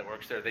have a go. friend that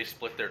works there. They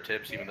split their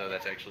tips, even though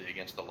that's actually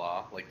against the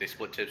law. Like they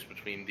split tips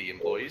between the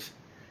employees.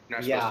 You're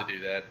not supposed to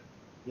do that.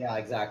 Yeah,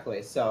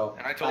 exactly. So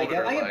And I told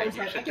her, I get like, both you sides.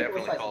 I should get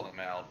both definitely sides. call them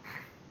out.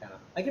 Yeah,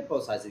 I get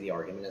both sides of the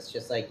argument. It's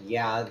just like,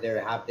 yeah, they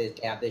have this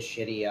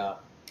shitty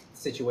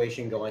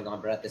situation going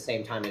on, but at the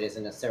same time, it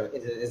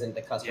isn't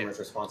the customer's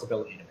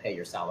responsibility to pay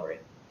your salary.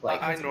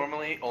 Like, I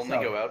normally only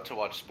so- go out to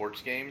watch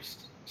sports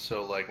games,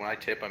 so like when I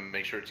tip, I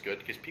make sure it's good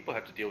because people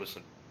have to deal with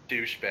some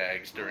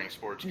douchebags during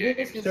sports games.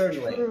 This is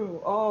Certainly.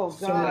 true. Oh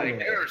god. Like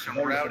there are some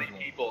Very rowdy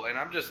certainly. people, and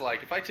I'm just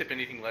like, if I tip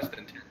anything less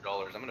than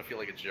 $10, I'm gonna feel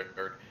like a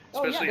jerk.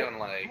 Oh, yeah, Especially but- on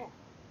like,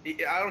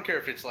 I don't care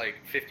if it's like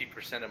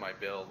 50% of my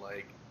bill.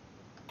 Like,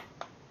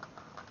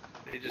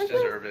 they just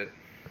deserve it.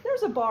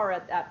 There's a bar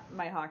at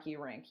my hockey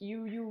rink.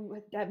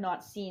 You have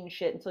not seen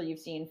shit until you've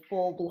seen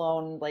full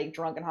blown like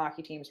drunken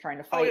hockey teams trying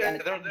to Oh fight. yeah,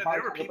 and there were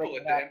bartender people breaking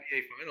at it the up.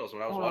 NBA finals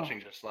when I was Oh. watching,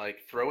 just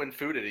like throwing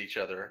food at each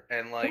other,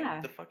 and like Yeah.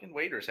 the fucking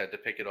waiters had to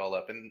pick it all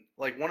up, and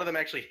like one of them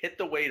actually hit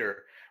the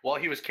waiter while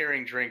he was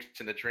carrying drinks,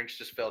 and the drinks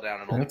just fell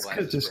down and all the That's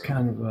glasses just broke.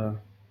 kind of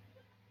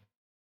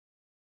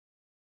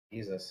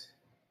Jesus.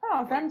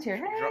 Oh, Ben's here.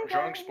 Hey, Drunk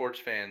Ben. sports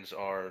fans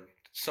are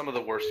some of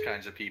the worst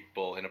kinds of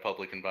people in a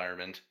public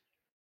environment.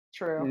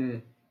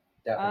 True.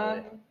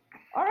 Definitely.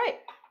 All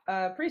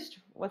right. Priest,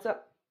 what's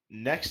up?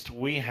 Next,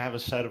 we have a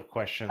set of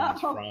questions Oh.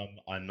 from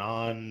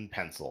Anon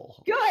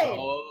Pencil. Good.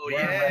 Oh we're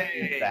ready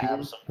yay! to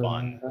have some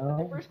fun.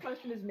 The first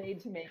question is made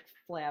to make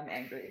Flam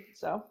angry.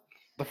 So.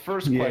 The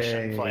first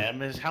question, Yay.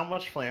 Flam, is how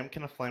much Flam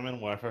can a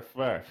Flammenwerfer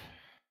worth?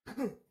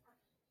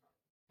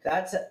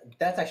 That's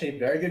actually a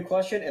very good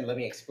question, and let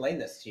me explain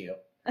this to you.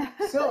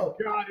 So,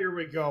 God, here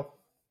we go.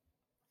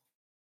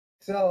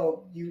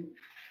 so you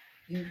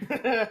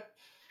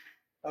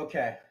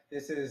okay?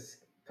 This is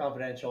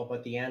confidential,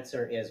 but the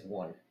answer is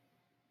 1.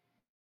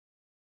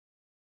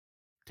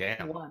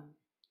 Damn. One.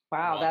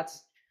 Wow, One.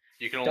 that's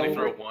You can only Don't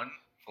throw worry. one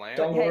flam.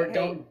 Don't Hey, worry. hey.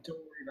 Don't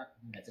worry about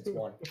the minutes. It's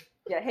 1.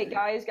 yeah. Hey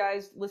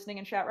guys, listening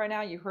in chat right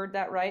now, you heard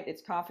that right.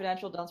 It's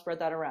confidential. Don't spread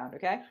that around,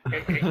 okay?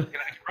 Hey, can I,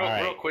 All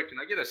right. real quick, can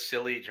I get a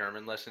silly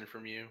German lesson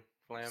from you,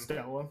 Flam?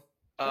 Stella.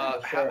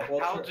 Yeah, sure. Well,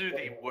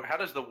 How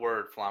does the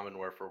word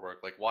Flammenwerfer work?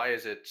 Like, why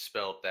is it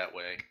spelled that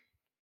way?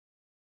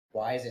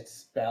 Why is it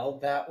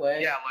spelled that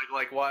way? Yeah,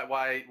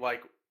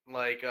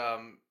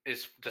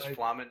 does Like-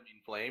 Flammen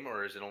mean flame,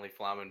 or is it only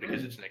Flammen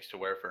because it's next to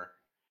Werfer?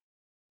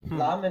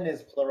 Flammen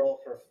is plural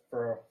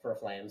for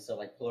flames, so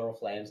like plural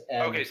flames.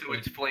 And Okay, so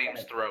it's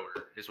flames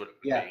thrower is what it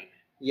would Yeah. be.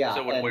 Yeah.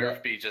 So would and,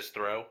 Werf be just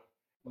throw?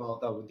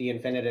 well, the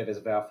infinitive is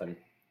werfen.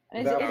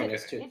 And Werfen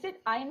is is 2.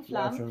 it ein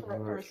Flam Werfen,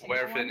 for a single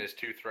Werfen one? is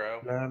to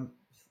throw.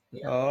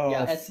 Yeah, Oh,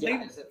 yeah,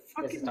 flame-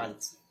 it's done.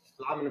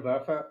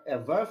 Flammenwerfer.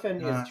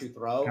 Werfen is to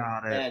throw,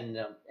 got it.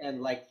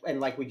 and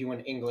like we do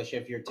in English,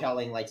 if you're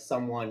telling like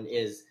someone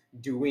is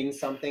doing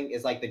something,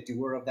 is like the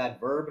doer of that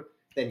verb,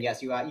 then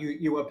yes, you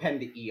append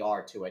the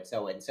er to it.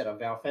 So instead of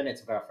werfen,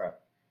 it's werfer.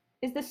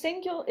 Is the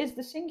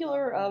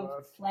singular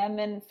of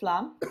Flammen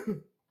Flam?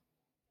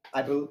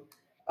 I believe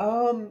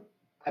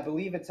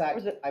it's Or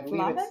is it I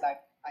believe it's Flamme?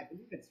 like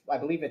I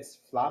believe it's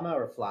Flamme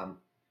or Flam.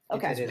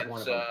 Okay. It is one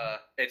of them.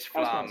 It's I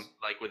was Flam, close.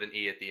 like with an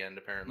E at the end,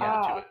 apparently.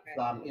 Ah, to it. okay.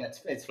 Flam. Yeah,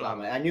 it's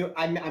Flamme. Flamme.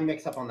 I'm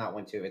mixed up on that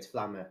one too. It's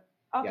Flamme.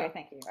 Okay, Yeah.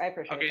 thank you. I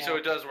appreciate Okay, that. so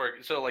it does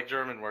work. So like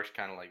German works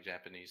kind of like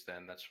Japanese.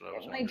 Then that's what I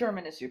was My wondering.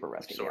 German is super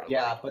rusty. Sort of.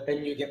 Yeah, but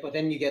then you get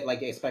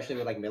like, especially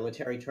with like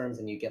military terms,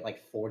 and you get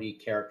like 40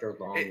 character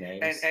long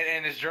names.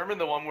 And is German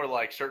the one where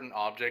like certain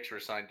objects are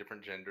assigned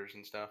different genders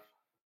and stuff?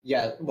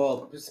 Yeah,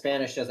 well,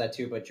 Spanish does that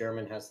too, but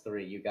German has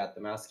 3. You got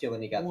the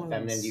masculine, you got One the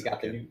feminine, you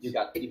got the second. you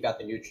got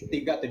the neutral,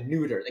 you got the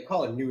neuter. They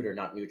call it neuter,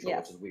 not neutral, Yeah.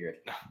 which is weird.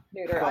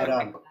 Neuter. But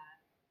I-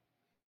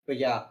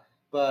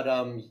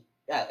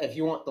 yeah, if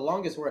you want the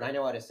longest word I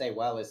know how to say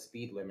well is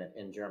speed limit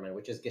in German,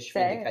 which is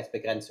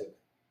Geschwindigkeitsbegrenzung.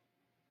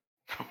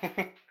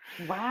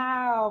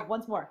 Wow.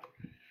 Once more.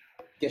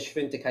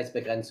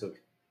 Geschwindigkeitsbegrenzung.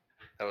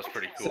 That was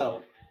pretty cool.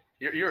 So-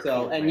 you're a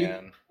so, cool and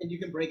man. you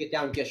can break it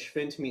down.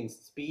 Geschwind means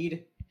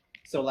speed.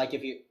 So like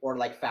if you or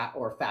like fat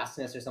or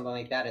fastness or something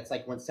like that. It's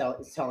like when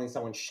it's telling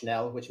someone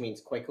schnell, which means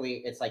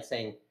quickly. It's like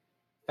saying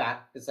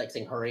fat. It's like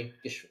saying hurry.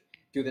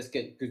 Do this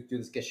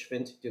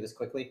geschwind. Do this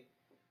quickly.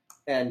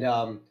 And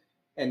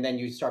then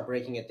you start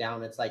breaking it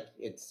down. It's like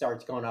it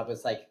starts going up.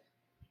 It's like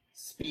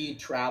speed,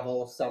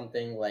 travel,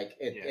 something like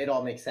it. Yeah. It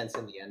all makes sense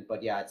in the end.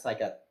 But yeah, it's like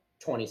a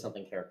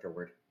 20-something character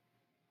word.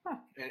 And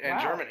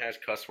Wow. German has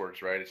cuss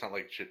words, right? It's not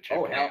like Oh,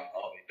 Japan.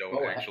 hell- They don't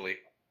oh, actually.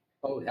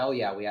 Oh hell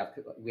yeah, we have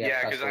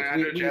Yeah, cuss because words. I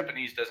know We-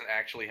 Japanese doesn't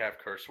actually have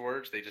curse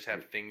words. They just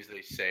have things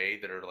they say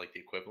that are like the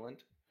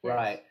equivalent.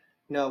 Right.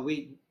 No,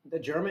 the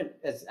German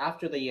as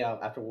after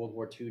after World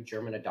War II,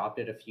 German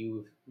adopted a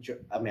few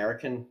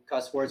American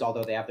cuss words,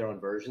 although they have their own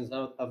versions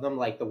of them.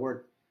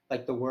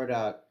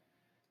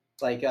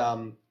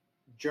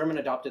 German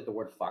adopted the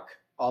word fuck,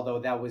 although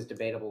that was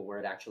debatable where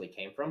it actually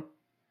came from.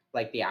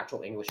 Like the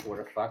actual English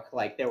word of fuck.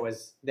 Like there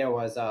was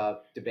a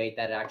debate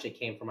that it actually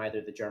came from either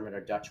the German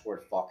or Dutch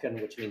word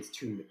 "fokken," which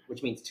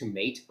means to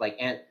mate. Like,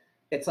 and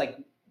it's like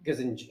because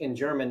in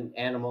German,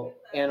 animals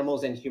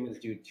and humans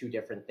do two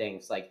different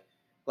things. Like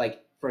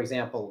for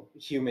example,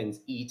 humans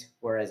eat,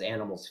 whereas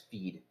animals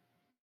feed,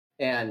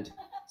 and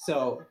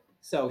so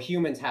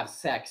humans have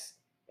sex,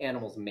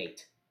 animals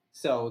mate.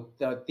 So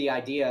the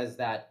idea is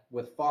that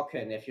with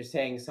Falcon, if you're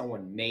saying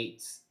someone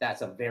mates,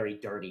 that's a very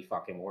dirty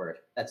fucking word.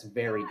 That's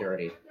very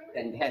dirty,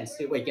 and hence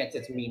it gets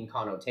its mean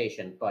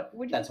connotation. But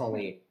that's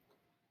only.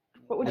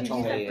 What would you That's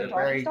use that only for a a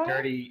doggy very style?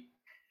 dirty,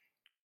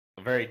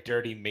 a very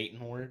dirty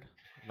mating word,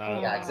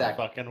 not Yeah, a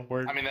exactly. fucking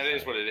word. I mean, that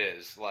is what it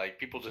is. Like,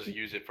 people just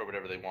use it for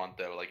whatever they want,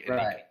 though. Like, any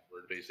Right.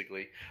 word,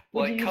 basically.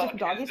 Would Like, you use it for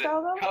doggy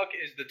style, though? cuck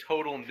is the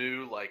total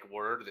new, like,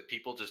 word that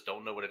people just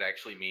don't know what it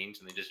actually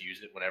means, and they just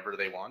use it whenever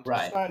they want.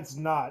 Right. Besides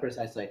not.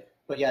 Precisely.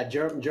 But yeah,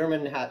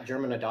 German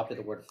adopted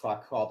the word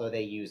fuck, although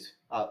they use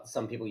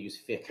some people use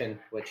ficken,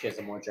 which is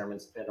a more German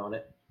spin on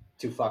it,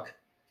 to fuck.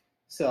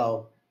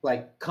 So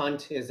like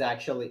cunt is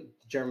actually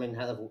Germans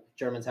have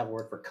a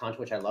word for cunt,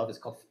 which I love.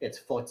 It's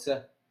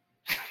Fotze,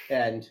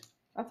 and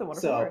That's a wonderful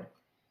so word.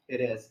 it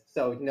is.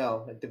 So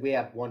no, we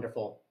have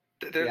wonderful.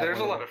 There's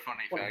a one lot of of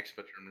funny one- facts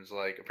about Germans.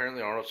 Like,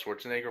 apparently Arnold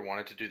Schwarzenegger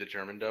wanted to do the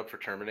German dub for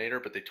Terminator,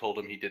 but they told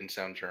him he didn't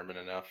sound German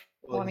enough.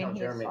 Well, I mean, not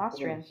he's German.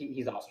 Austrian.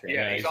 He's Austrian.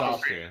 Yeah, Yeah, he's he's Austrian.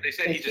 Austrian. They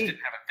said They he just speak-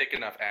 didn't have a thick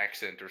enough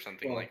accent or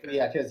something Well, like that.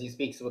 yeah, because he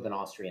speaks with an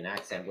Austrian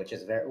accent, which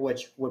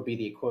would be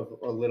the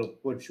equivalent,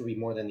 which would be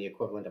more than the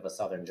equivalent of a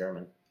Southern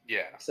German.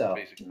 Yeah, So-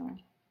 basically.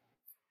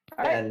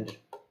 All right. And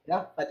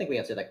yeah, I think we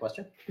answered that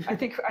question. I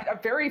think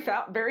very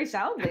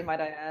soundly,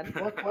 might I add.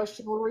 What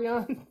question were we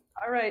on?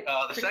 All right.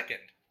 The second.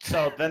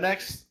 So the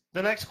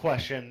next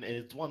question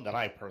is one that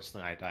I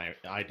personally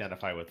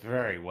identify with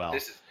very well.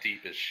 This is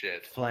deep as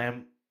shit.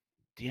 Flam,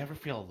 do you ever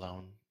feel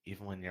alone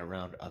even when you're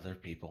around other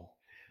people?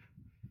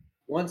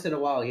 Once in a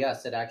while,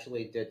 yes. It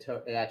actually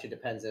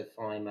depends if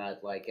I'm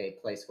at like a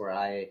place where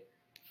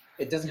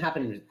it doesn't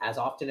happen as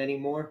often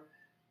anymore.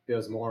 It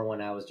was more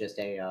when I was just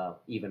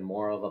even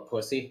more of a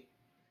pussy.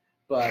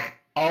 But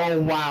Oh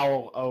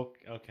wow. Oh,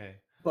 okay.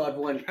 but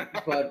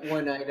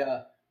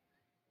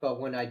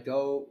when I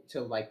go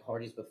to like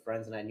parties with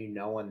friends and I knew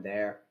no one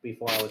there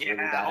before I was really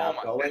Yeah, that oh my-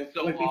 outgoing. that's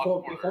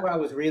so Before I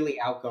was really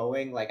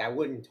outgoing, like I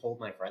wouldn't hold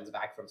my friends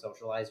back from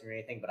socializing or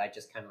anything, but I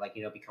just kind of like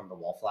become the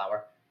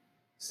wallflower.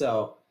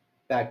 So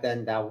back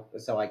then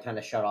so I kind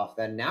of shut off.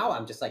 Then now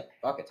I'm just like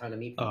fuck it, time to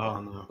meet people.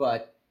 Oh no.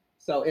 But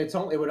so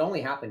it would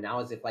only happen now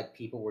as if like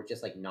people were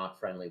just like not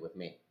friendly with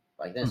me.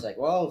 Like this, like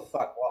well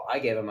fuck, well I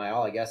gave it my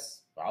all. I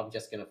guess I'm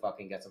just gonna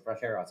fucking get some fresh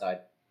air outside.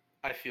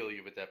 I feel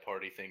you with that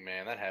party thing,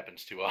 man. That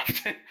happens too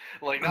often.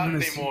 Like, I'm not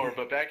gonna anymore, see-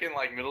 but back in,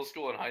 like, middle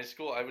school and high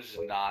school, I would just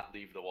not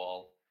leave the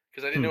wall.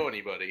 Because I didn't know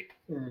anybody.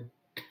 Mm.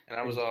 And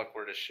I was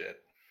awkward as shit.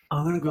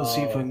 I'm gonna go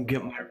see if I can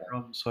get Oh, my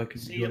rum so I can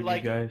See, join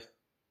like- you guys.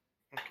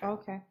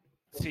 Okay.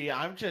 See,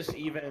 I'm just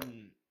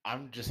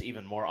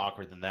even more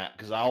awkward than that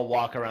because I'll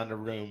walk around a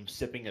room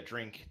sipping a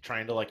drink,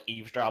 trying to like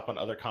eavesdrop on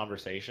other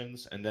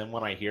conversations, and then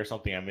when I hear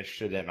something I'm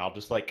interested in, I'll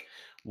just like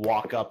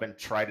walk up and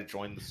try to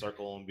join the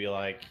circle and be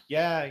like,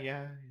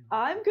 yeah.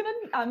 I'm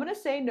gonna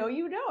say no,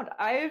 you don't.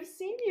 I've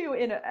seen you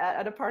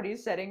at a party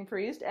setting,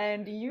 Priest,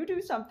 and you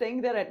do something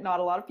that not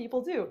a lot of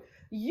people do.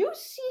 You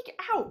seek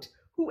out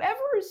whoever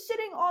is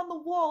sitting on the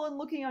wall and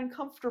looking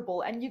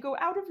uncomfortable, and you go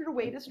out of your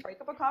way to strike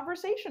up a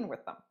conversation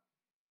with them.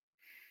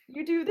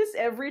 You do this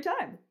every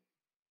time.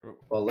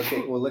 Well, look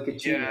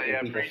at you. Yeah, making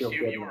people Priest, feel you,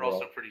 good you in were the also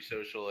world. pretty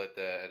social at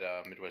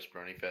Midwest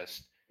Brony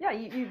Fest. Yeah,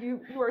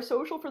 you are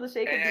social for the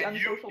sake of the And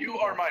unsocial you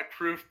people. are my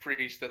proof,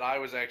 Priest, that I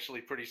was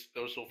actually pretty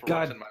social for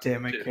once God in my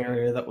damn life, it, too.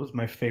 Carrier! That was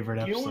my favorite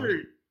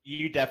episode.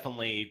 You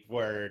definitely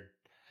were.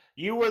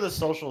 You were the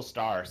social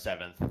star,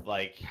 Seventh.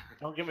 Like,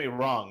 don't get me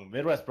wrong,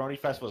 Midwest Brony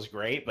Fest was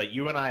great, but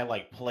you and I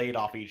like played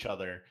off each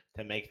other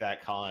to make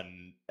that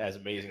con as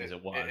amazing as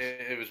it was.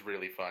 It was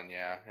really fun,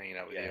 yeah. Hanging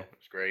out with you. Yeah. It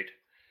was great.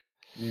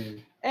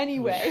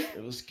 Anyway.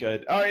 It was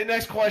good. All right,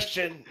 next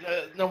question.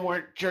 No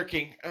more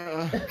jerking.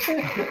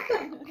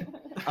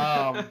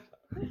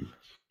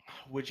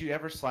 Would you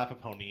ever slap a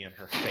pony in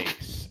her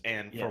face,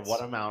 and for Yes.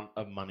 what amount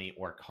of money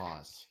or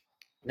cause?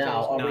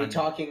 Now, are we None.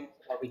 talking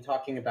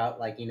about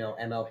like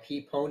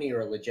MLP pony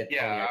or a legit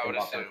Yeah, pony I can would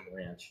walk assume. onto the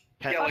ranch?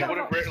 Yeah, like what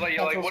if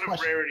Pencil's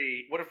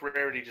question. What if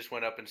Rarity just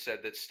went up and said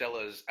that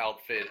Stella's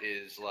outfit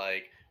is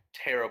like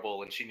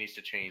terrible and she needs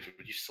to change it?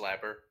 Would you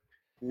slap her?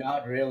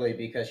 Not really,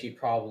 because she'd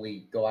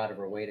probably go out of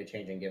her way to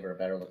change and give her a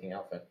better looking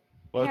outfit.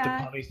 What if Yeah.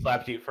 the pony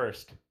slapped you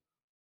first?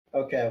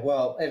 Okay,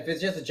 well, if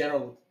it's just a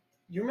general,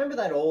 you remember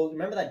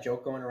that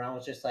joke going around?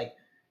 Was just like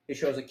it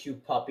shows a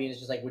cute puppy and it's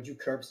just like, would you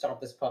curb stomp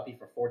this puppy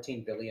for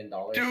 $14 billion?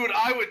 Dude,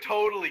 I would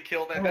totally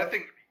kill that. That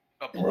thing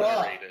would be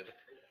obliterated.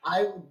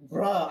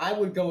 I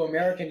would go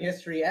American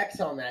History X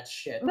on that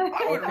shit.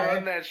 I would Okay?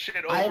 run that shit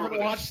over I haven't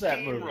with watched a that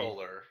movie.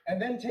 steamroller.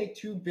 And then take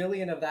 $2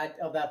 billion of that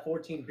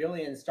 $14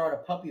 billion, start a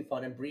puppy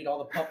fund, and breed all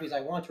the puppies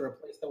I want to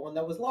replace the one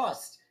that was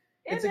lost.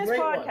 In It's a this great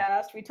one.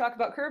 podcast, we talk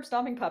about curb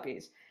stomping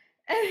puppies.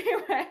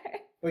 Anyway.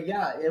 But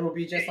yeah, it would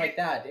be just like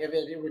that. If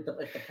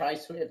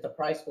the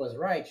price was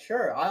right,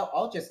 sure,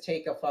 I'll just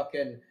take a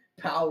fucking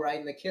pow right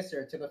in the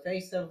kisser to the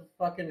face of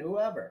fucking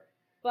whoever.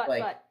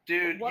 But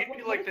Dude, what- you'd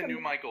be what like is the the- new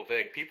Michael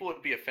Vick. People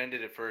would be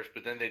offended at first,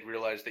 but then they'd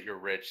realize that you're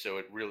rich, so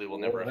it really will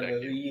never One affect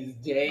of you. these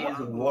days,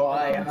 What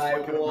why kind of I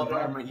fucking wanna.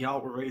 environment y'all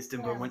were raised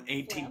in, but when Flam,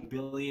 18 Flam.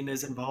 billion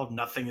is involved,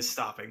 nothing is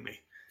stopping me.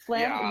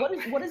 Flam, Yeah.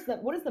 what is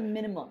the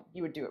minimum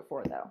you would do it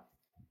for though?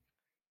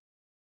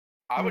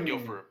 I would go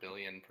for $1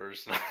 billion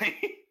personally.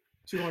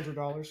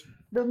 $200.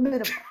 The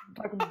minimum,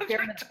 like bare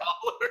minimum.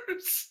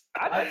 $100.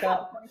 I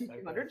got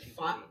 $200.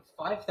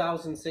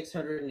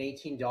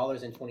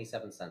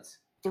 $5,618.27.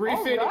 All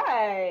 350.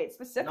 right,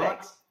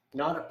 specifics.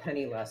 Not a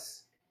penny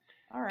less.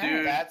 All right.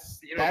 Dude, That's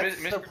you know, that's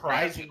Mr. Krabs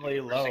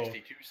surprisingly would do it for low.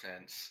 62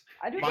 cents.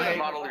 I do You think gotta that's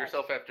model not bad.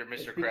 yourself after Mr.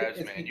 It's because- Krabs,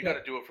 it's man. You because-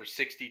 gotta do it for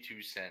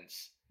 62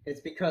 cents. It's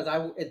because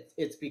I'm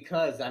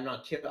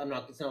not.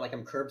 It's not like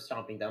I'm curb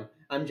stomping them.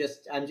 I'm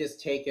just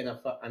taking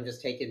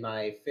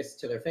my fist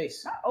to their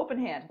face. Not open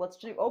hand. Let's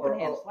do open Or-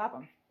 hand. or- Slap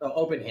them. Oh,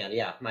 open hand,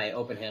 yeah, my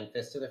open hand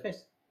fist to their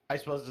face. I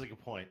suppose it's a good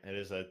point. It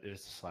is a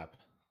slap.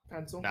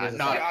 Pencil. Not Yeah,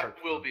 not. Yeah, I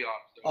will be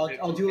honest.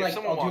 I'll do if like-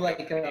 someone I'll do walked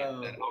like, up to me,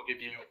 then I'll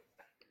give you.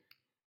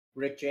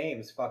 Rick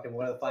James, fucking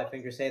what do the five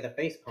fingers say? The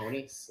face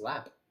pony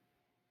slap.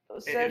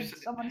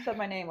 Someone said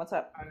my name. What's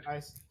up?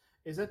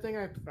 Is that thing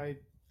I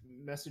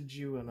messaged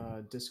you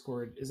in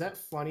Discord? Is that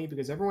funny?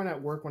 Because everyone at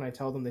work, when I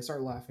tell them, they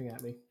start laughing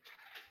at me.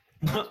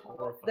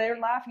 They're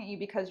laughing at you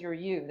because you're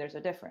you. There's a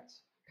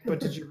difference. But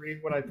did you read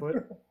what I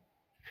put?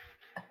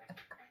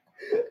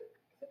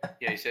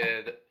 Yeah, he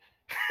said,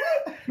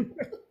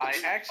 I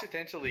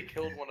accidentally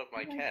killed one of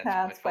my cats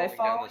Cats by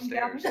falling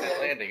down the stairs and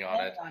landing on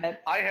it.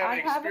 I have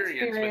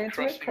experience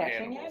with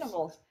crushing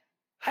animals.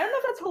 I don't know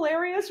if that's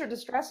hilarious or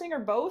distressing or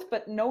both,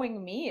 but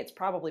knowing me, it's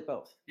probably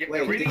both. Yeah,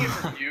 Wait, reading did- it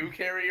from you,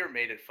 Carrier,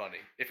 made it funny.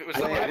 If it was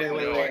Wait, someone I didn't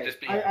wait, know, wait. I'd just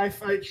be.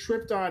 I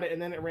tripped on it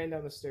and then it ran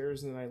down the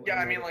stairs and then I. Yeah, I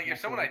let mean, it like, if back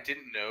someone in. I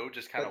didn't know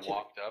just kind of But-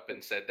 walked up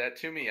and said that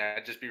to me,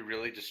 I'd just be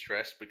really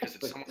distressed because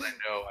it's But- someone I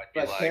know. I'd be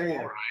But like, Carrier,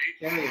 all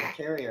right.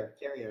 Carrier.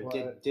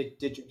 What?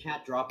 Did your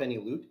cat drop any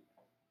loot?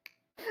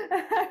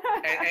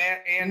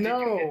 And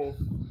No.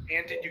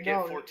 did you get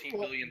No, $14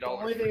 well, billion? The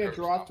only for thing I curb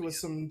dropped stomping was it?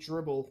 some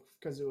dribble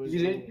because it was. You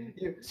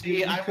didn't.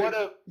 See, I would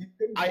have.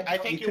 I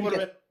think it would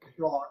have been.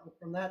 drawn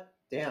from that.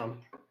 Damn.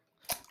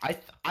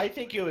 I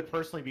think it would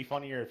personally be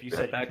funnier if you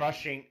said Back.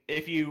 crushing.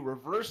 If you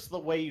reverse the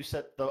way you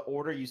said the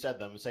order you said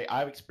them, say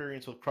I've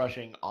experience with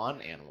crushing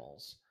on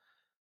animals.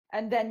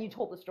 And then you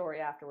told the story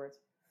afterwards.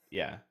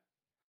 Yeah,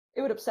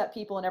 It would upset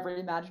people in every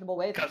imaginable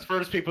way. because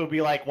first people would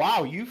be like,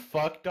 "Wow, you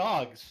fuck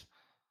dogs."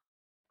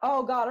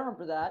 Oh God, I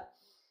remember that.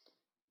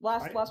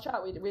 I- Last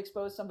chat, we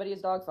exposed somebody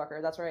as dog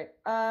fucker. That's right.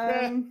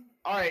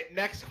 All right,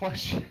 next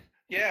question.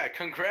 Yeah,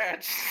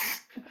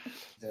 congrats.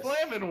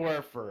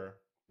 Flammenwerfer.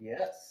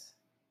 Yes.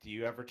 Do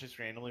you ever just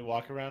randomly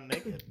walk around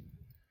naked?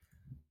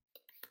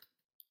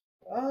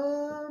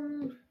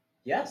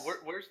 Yes.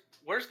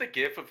 Where's the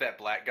gif of that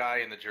black guy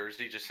in the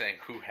jersey just saying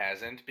 "Who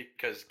hasn't?"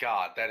 Because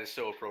God, that is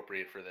so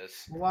appropriate for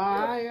this.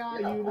 Why are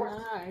Yeah, you of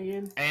course.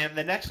 lying? And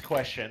the next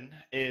question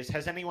is: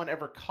 has anyone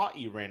ever caught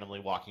you randomly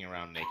walking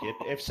around naked?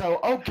 If so,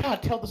 oh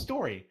God, tell the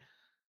story.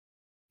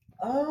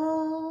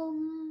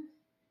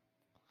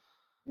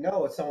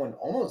 No, someone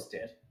almost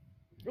did.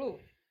 Ooh,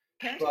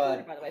 parents But-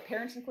 included, by the way.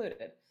 Parents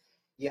included.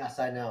 Yes,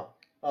 I know.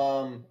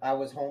 I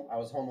was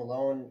home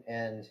alone,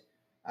 and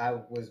I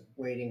was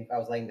waiting. I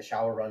was letting the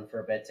shower run for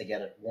a bit to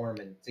get it warm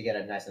and to get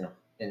it nice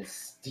and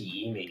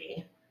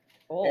steamy.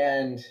 Oh,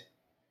 And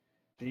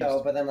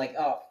so, but then like,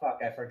 oh fuck,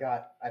 I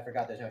forgot.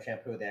 There's no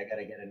shampoo there. I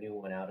gotta get a new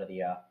one out of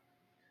the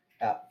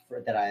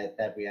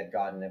that we had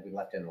gotten that we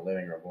left in the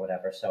living room or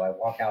whatever. So I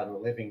walk out in the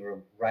living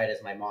room right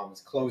as my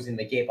mom's closing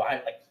the gate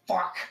behind. Like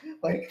fuck,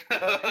 like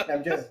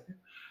I'm just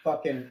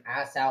fucking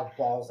ass out,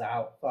 balls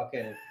out,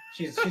 fucking.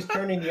 She's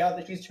turning the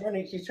other. She's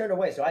turned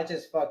away. So I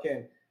just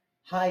fucking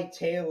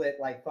hightail it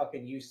like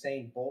fucking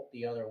Usain Bolt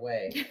the other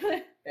way.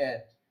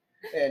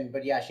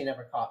 But yeah, she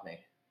never caught me.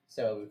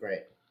 So it was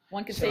great.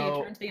 one could say you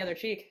So- turned to the other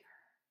cheek.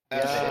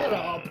 Shut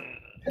up.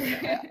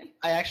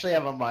 I actually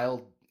have a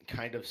mild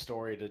kind of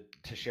story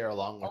to share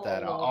along with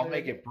that. I'll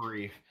make it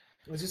brief.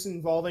 Was this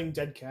involving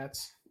dead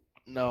cats?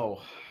 No,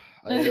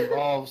 it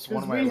involves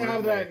one Because of my we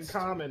have that in roommates.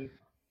 common.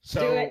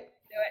 So Do it.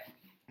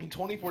 in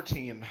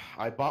 2014,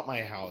 I bought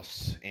my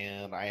house,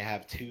 and I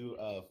have two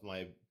of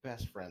my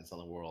best friends in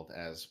the world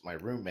as my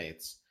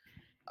roommates.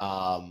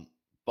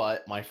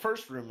 But my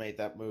first roommate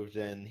that moved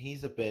in,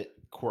 he's a bit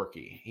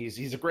quirky.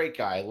 He's a great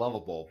guy,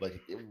 lovable. But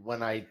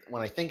when I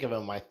think of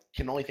him, I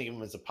can only think of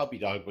him as a puppy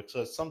dog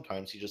because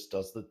sometimes he just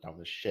does the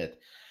dumbest shit.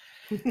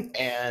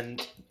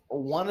 And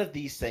one of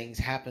these things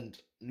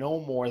happened no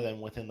more than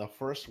within the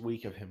first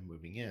week of him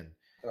moving in.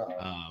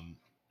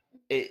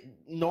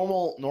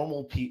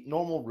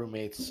 Normal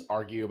roommates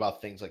argue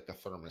about things like the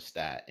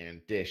thermostat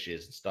and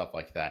dishes and stuff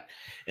like that.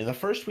 In the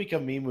first week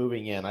of me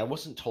moving in, I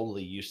wasn't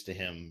totally used to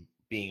him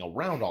being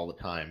around all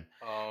the time.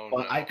 Oh,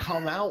 But no.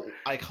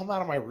 I come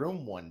out of my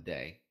room one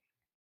day,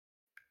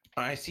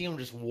 and I see him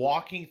just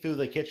walking through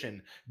the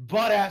kitchen,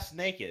 butt ass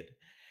naked,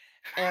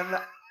 and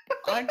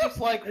I'm just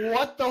like,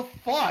 "What the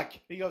fuck?"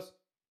 He goes,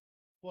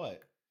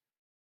 "What?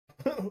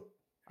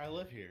 I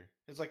live here."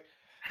 It's like,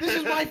 This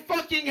is my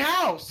fucking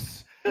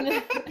house. Put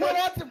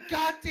on some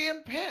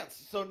goddamn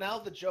pants. So now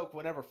the joke,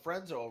 whenever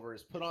friends are over,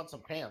 is put on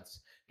some pants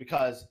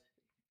because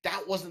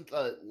that wasn't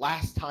the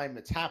last time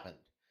it's happened.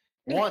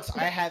 Once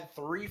I had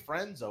 3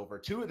 friends over,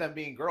 2 of them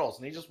being girls,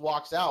 and he just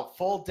walks out,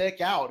 full dick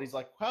out. He's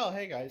like, "Well,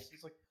 hey guys."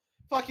 He's like,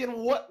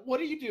 "Fucking what? What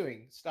are you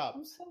doing? Stop."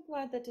 I'm so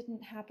glad that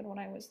didn't happen when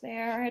I was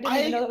there. I didn't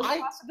even know that was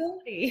a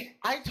possibility.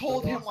 I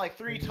told him like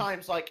 3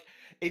 times, like,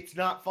 it's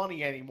not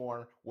funny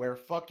anymore. Wear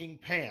fucking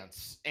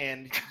pants.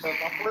 And the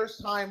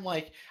first time,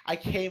 like, I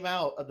came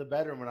out of the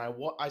bedroom and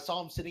I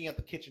saw him sitting at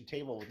the kitchen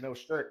table with no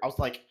shirt. I was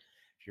like,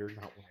 if you're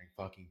not wearing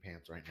fucking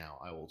pants right now,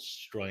 I will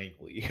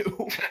strangle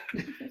you.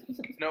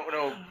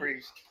 No,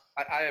 Priest.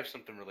 I have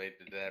something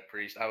related to that,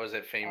 Priest. I was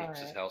at Famous's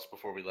Alright. house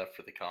before we left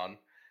for the con.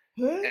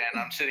 And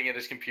I'm sitting at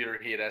his computer.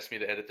 He had asked me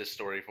to edit this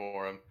story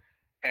for him.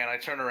 And I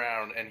turn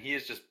around, and he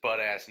is just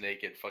butt-ass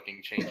naked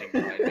fucking changing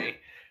behind me.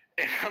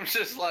 And I'm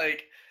just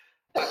like...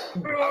 I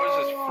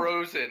was just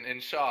frozen in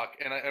shock.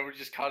 And we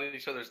just caught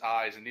each other's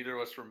eyes, and neither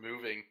of us were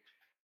moving.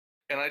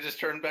 And I just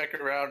turned back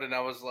around, and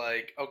I was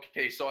like,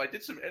 okay, so I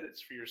did some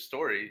edits for your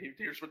story.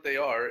 Here's what they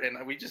are.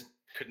 And we just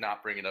could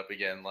not bring it up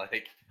again.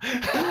 Like...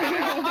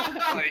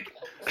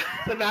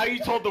 So now you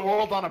told the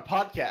world on a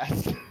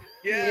podcast.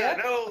 Yeah,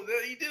 no,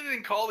 he did it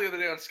in call the other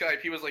day on Skype.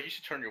 He was like, you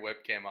should turn your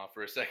webcam off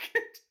for a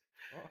second.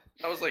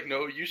 I was like,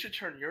 no, you should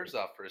turn yours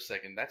off for a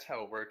second. That's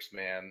how it works,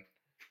 man.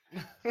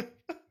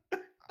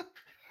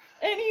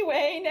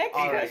 Anyway, next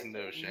All right, question.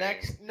 No shame.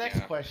 Next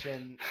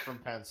question from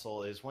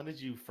Pencil is, when did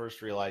you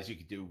first realize you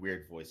could do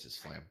weird voices,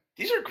 Flam?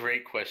 These are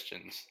great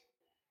questions.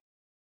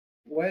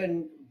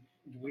 When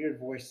weird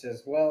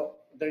voices, well,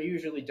 they're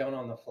usually done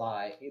on the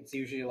fly. It's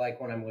usually like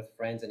when I'm with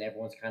friends and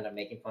everyone's kind of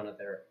making fun of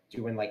their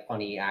doing like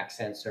funny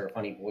accents or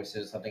funny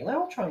voices or something.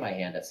 I'll try my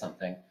hand at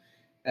something,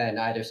 and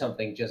either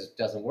something just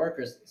doesn't work,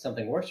 or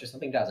something works, or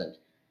something doesn't,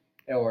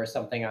 or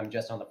something I'm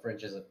just on the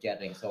fringes of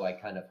getting, so I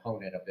kind of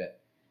hone it a bit.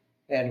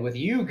 And with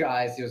you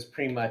guys, it was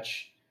pretty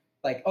much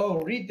like, oh,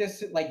 read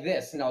this like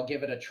this, and I'll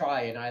give it a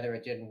try, and either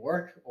it didn't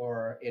work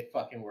or it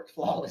fucking worked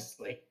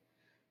flawlessly.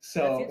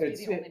 So that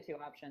seems to be the only 2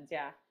 options,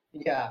 yeah.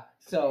 Yeah.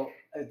 So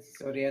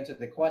to answer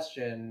the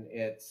question,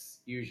 it's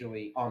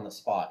usually on the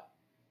spot.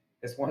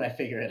 Is when I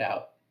figure it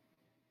out.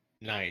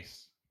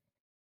 Nice.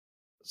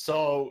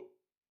 So,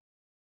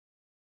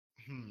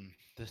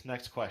 this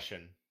next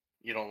question.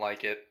 You don't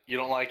like it. You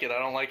don't like it. I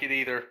don't like it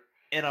either.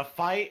 In a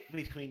fight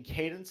between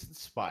Cadence and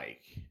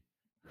Spike,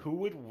 who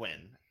would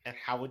win, and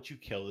how would you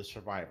kill the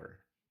survivor?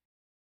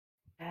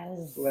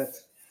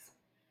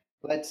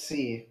 Let's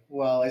see.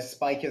 Well, is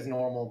Spike his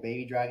normal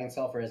baby dragon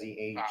self, or has he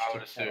aged? I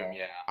would assume,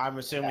 yeah. I'm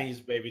assuming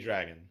he's Baby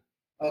Dragon.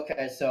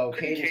 Okay, so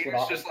Cadence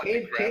would just like grab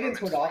him Cadence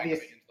and would smack him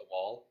obviously. against the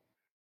wall.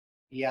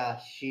 Yeah,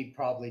 she'd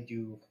probably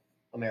do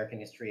American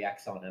History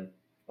X on him,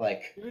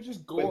 like You would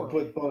just gore.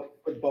 put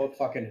both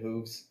fucking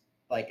hooves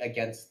like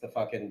against the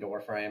fucking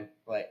door frame,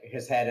 like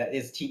his head,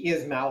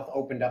 his mouth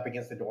opened up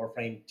against the door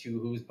frame, 2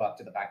 hooves butt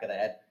to the back of the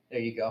head. There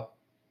you go.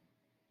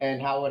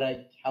 And how would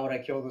I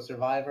kill the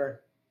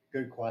survivor?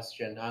 Good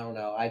question. I don't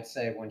know. I'd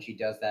say when she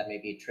does that,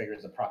 maybe it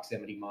triggers a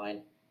proximity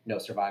mine. No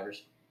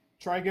survivors.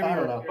 Try giving I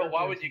her. don't know. But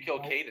why would you kill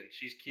Cadence?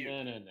 She's cute.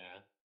 No.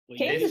 Well,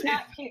 Cadence you- is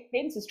not cute.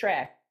 Cadence is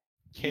trash.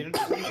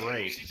 Cadence is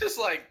great. She's just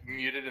like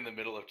muted in the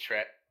middle of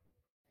trap.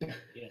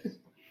 Yes.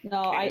 No,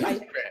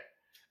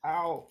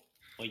 Ow.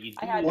 Well, you do.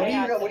 I had- What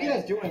I are you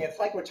guys doing? It's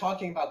like we're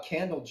talking about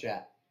candle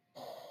chat.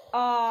 no,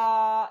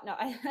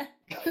 I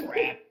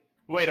Crap.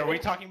 Wait, are we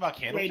talking about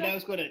Candle? Wait, I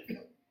was gonna.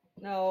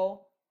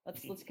 no.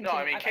 Let's continue. No,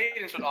 I mean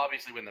Cadence would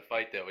obviously win the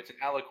fight though. It's an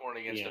alicorn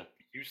against Yeah. a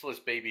useless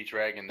baby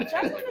dragon that's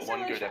That's had like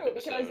one necessarily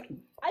good true, because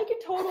episode. I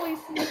could totally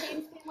see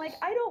Cadence being like,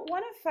 I don't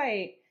want to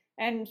fight,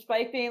 and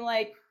Spike being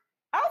like,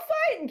 I'll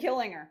fight, and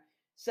killing her.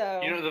 So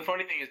You know, the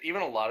funny thing is,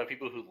 even a lot of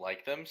people who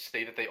like them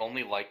say that they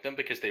only like them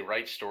because they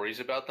write stories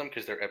about them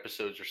because their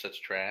episodes are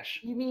such trash.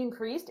 you mean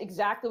Priest?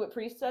 Exactly what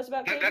Priest says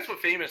about Cadence? That's what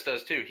Famous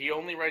does too. He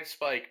only writes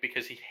Spike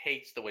because he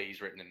hates the way he's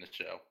written in the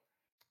show.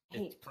 I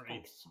hate It's pretty-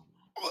 Spike so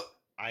much.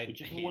 I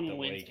Which is hate one the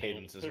way wins,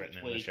 Cadence is third written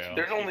in the place. show.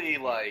 There's only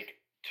like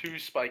 2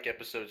 Spike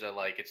episodes I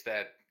like. It's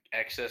that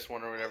Excess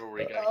one or whatever where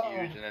he got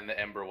huge, and then the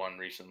Ember one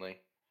recently.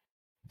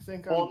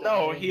 Think Well, I'm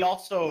no, dying. he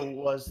also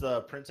was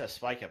the Princess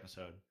Spike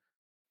episode.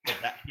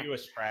 He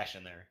was trash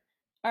in there.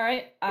 All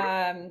right.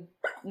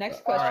 Next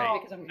All question right,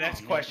 because I'm next I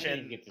didn't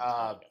question. get this.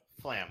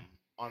 Flam,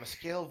 on a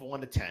scale of 1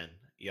 to 10,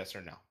 yes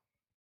or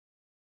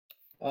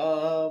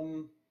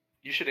no?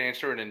 You should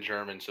answer it in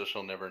German so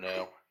she'll never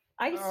know.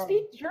 I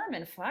speak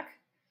German. Fuck.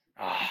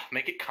 Ah,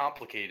 make it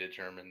complicated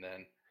German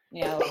then.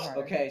 Yeah. a little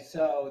harder. Okay,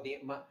 so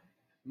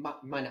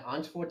meine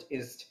Antwort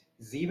ist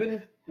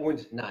 7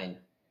 und nein.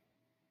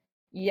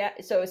 Yeah.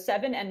 So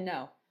 7 and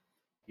no.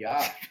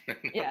 Ja.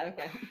 Yeah.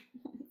 Okay.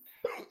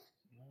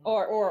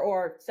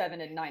 or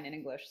 7 and 9 in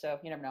English. So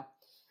you never know.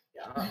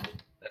 Ja.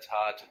 That's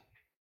hot.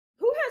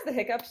 Who has the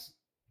hiccups?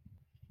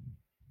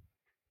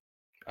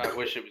 I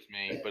wish it was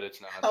me, but it's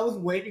I not. was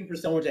waiting for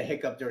someone to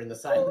hiccup during the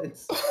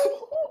silence. Who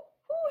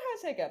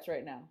has hiccups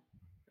right now?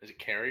 Is it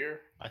Carrier?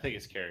 I think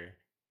it's Carrier.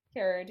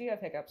 Carrier, do you have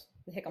hiccups?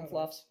 The hiccum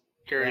fluffs.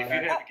 Carrie,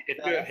 No,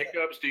 if you have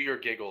hiccups, do your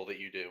giggle that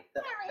you do.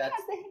 That's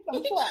the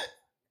hiccum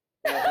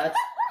fluff.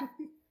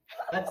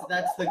 no,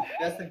 that's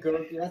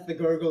the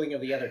gurgling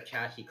of the other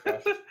cat he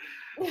crushed. So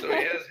he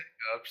has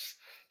hiccups.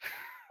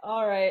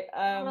 All right.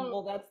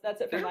 Well, that's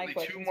it for There's my only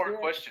questions. 2 more We're-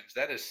 questions.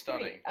 That is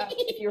stunning.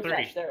 If you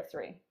refresh, Three. there are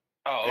 3.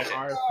 Oh, There okay.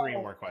 are 3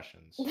 more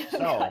questions. So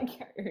God,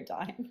 Carrier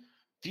dying.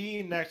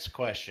 the next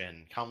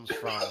question comes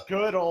from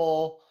good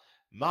old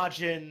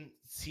Majin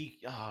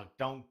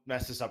don't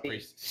mess this up,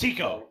 priest.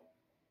 Seiko.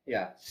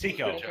 Yeah.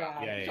 Seiko. Good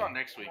job. Yeah, He's yeah. on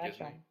next week,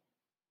 isn't he?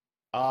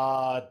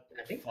 I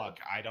think so. Fuck,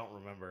 I don't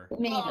remember.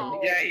 Maybe.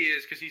 Yeah, he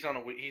is because he's on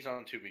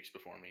 2 weeks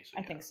before me. So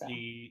I yeah. think so.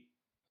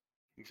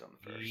 He's on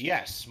the first.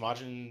 Yes,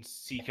 Majin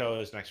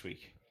Seiko is next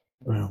week.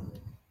 Well,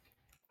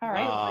 All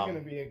right. I'm Um,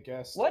 gonna be a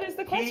guest. What is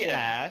the He question?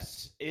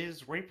 asks,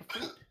 is rape a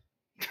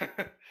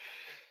fruit?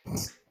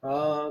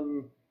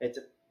 It's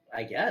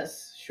I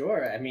guess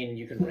sure. I mean,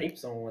 you can rape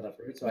someone with a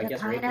fruit, so I With a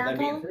guess rape would then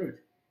be a pineapple? fruit.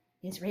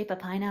 Is rape a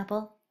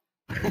pineapple?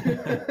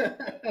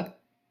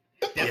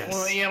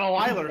 Definitely an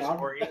Weiler Prob-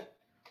 story.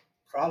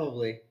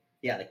 Probably.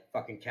 Yeah, the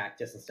fucking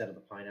cactus instead of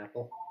the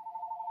pineapple.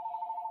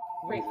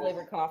 Grape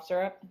flavored cough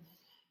syrup.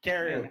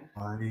 Carry.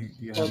 why do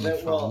you Well, have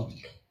that- my well- phone?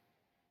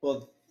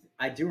 Well,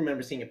 I do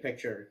remember seeing a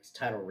picture. It's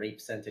titled "Rape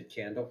Scented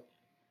Candle."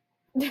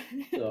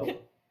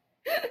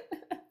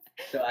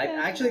 So, I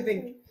actually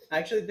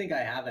think I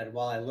have it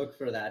while I look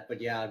for that. But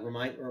yeah,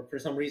 or for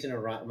some reason it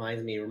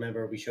reminds me.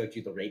 Remember we showed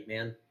you the Rape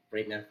Man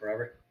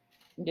Forever.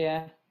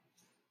 Yeah.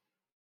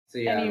 So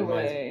yeah, it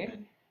reminds me. Anyway.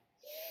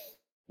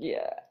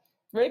 Yeah.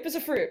 Rape is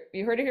a fruit.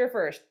 You heard it here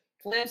first.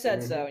 Flam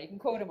said so. You can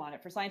quote him on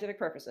it for scientific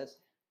purposes.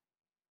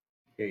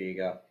 Here you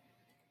go.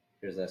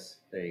 Here's this.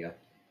 There you go.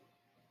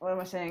 What am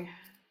I saying?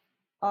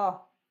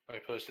 Oh, I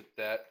posted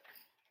that.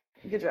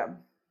 good job.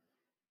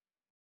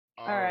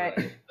 All right.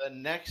 The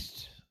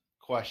next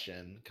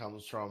question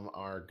comes from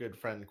our good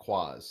friend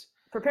Quaz.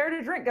 Prepare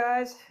to drink,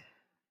 guys.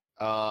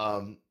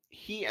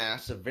 He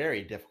asks a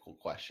very difficult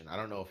question. I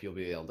don't know if you'll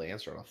be able to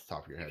answer it off the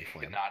top of your head, You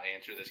Flam. cannot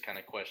answer this kind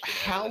of question.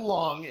 How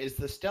long is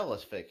the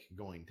Stella's fic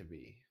going to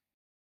be?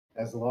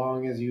 As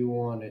long as you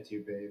want it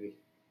to, baby.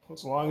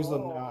 As long as the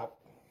Oh. knot.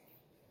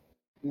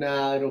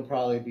 Nah, it'll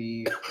probably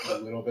be a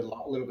little bit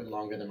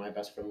longer than my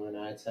best friend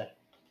Luna, I'd say.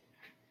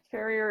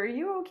 Carrier, are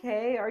you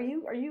okay? Are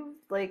you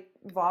like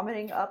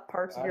vomiting up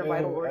parts of your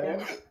vital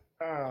organs?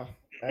 Are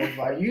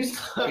you?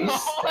 Oh my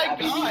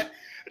stabbing me? god!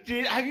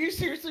 Dude, have you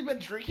seriously been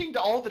drinking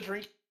to all the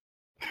drink?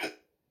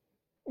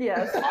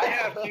 Yes. I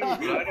have too,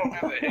 but I don't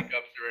have the hiccups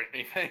or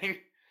anything.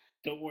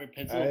 Don't worry,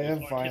 Pencil. I have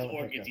His violent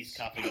organs he's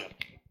hiccups. coughing up.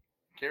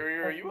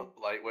 Carrier, are you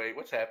a lightweight?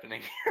 What's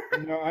happening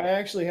here? No, I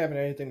actually haven't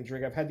had anything to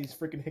drink. I've had these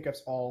freaking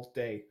hiccups all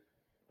day.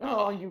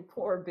 Oh, you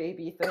poor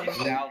baby thing. You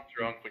sound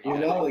drunk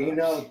when You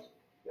know.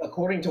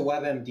 According to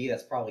WebMD,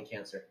 that's probably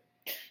cancer.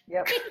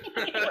 Yep.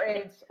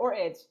 Or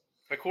AIDS.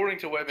 According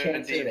to WebMD,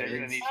 Can't say they're that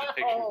going to it's- need some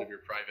pictures of your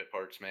private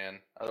parts, man.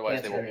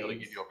 Otherwise, they won't be able to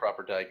give you a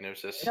proper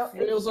diagnosis. No,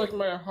 Feels like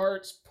my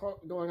heart's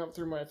going up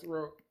through my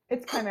throat.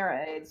 it's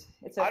chimera AIDS.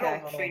 It's I okay.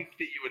 don't think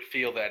that you would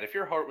feel that. If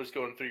your heart was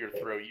going through your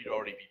throat, you'd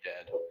already be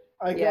dead.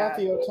 I Yeah. got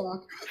the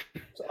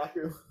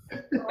otaku.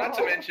 Not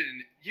to mention,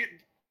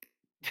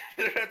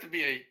 there'd have to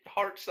be a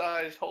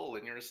heart-sized hole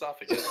in your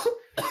esophagus.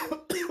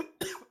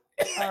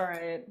 All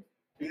right.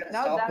 You gotta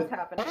Now stop that's with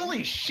happening.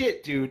 Holy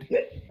shit, dude!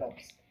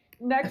 hiccups.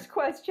 Next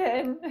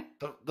question.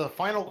 The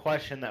final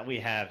question that we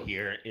have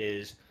here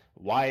is,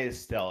 why is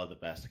Stella the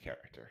best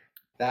character?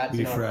 That's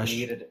Be not fresh. for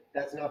me to.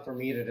 That's not for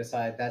me to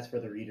decide. That's for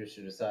the readers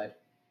to decide.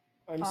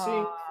 I'm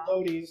seeing Aw.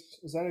 floaties.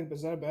 Is that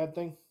a bad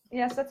thing?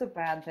 Yes, that's a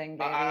bad thing,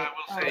 baby. I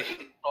will say, Oh.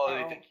 she's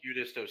probably Oh. the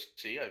cutest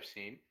OC I've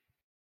seen.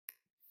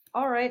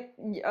 All right.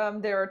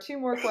 There are 2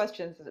 more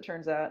questions, as it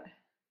turns out.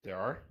 There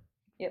are?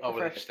 Yep. Oh, the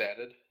were they first- just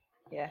added?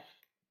 Yeah.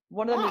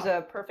 One of them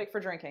is perfect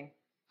for drinking.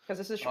 Because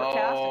this is short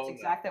cast, Oh, it's no.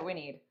 exact that we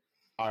need.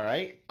 All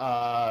right.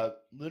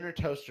 Lunar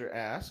Toaster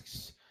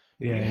asks,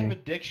 do you Yeah. have a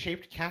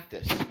dick-shaped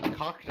cactus?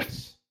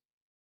 Cactus.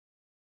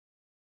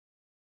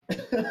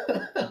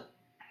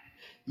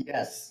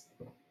 Yes,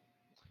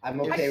 I'm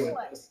okay with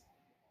Excellent. this.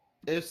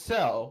 If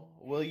so,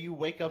 will you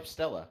wake up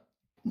Stella?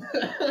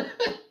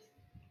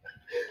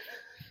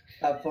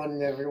 Have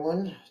fun,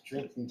 everyone.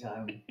 Drinking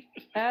time.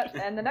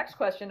 And the next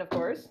question, of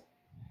course.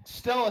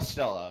 Stella,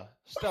 Stella.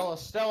 Stella,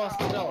 Stella,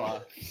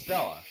 Stella,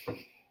 Stella.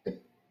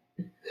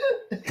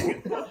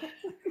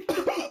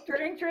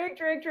 Drink, drink,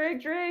 drink,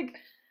 drink, drink.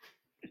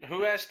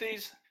 Who asked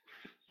these?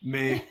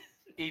 Me.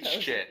 Eat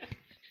shit.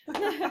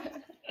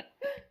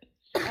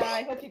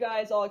 I hope you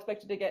guys all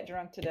expected to get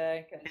drunk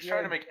today. 'cause He's you're-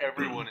 trying to make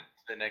everyone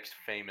the next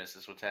famous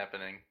is what's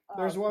happening.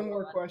 There's Oh, one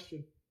more God.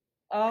 question.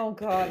 Oh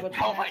God! What's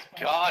the Oh my next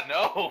question? god,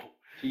 no! What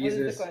is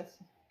Jesus. the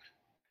question?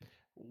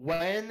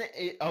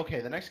 Okay,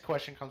 the next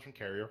question comes from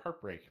Carrier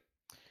Heartbreak.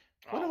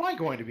 When am I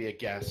going to be a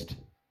guest?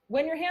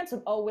 When you're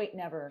handsome. Oh wait,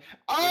 never.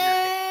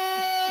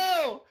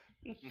 Oh!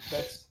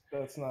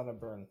 That's not a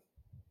burn.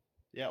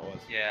 Yeah, it was.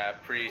 Yeah,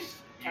 priest,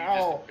 you Ow.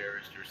 just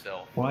embarrassed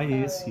yourself. Why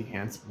is he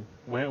handsome?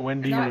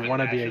 When do you Not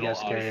want to be a national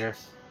guest carrier?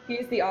 audience.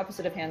 He's the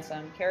opposite of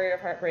handsome. Carrier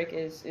of heartbreak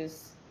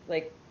is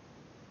like,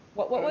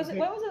 what was it?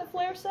 What was it that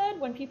Flair said?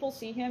 When people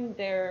see him,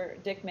 their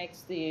dick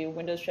makes the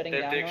windows shutting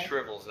Their down dick noise.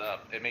 shrivels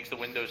up. It makes the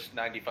Windows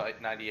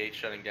 95, 98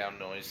 shutting down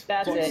noise.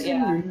 That's it.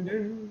 Yeah.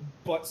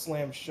 Butt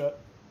slam shut.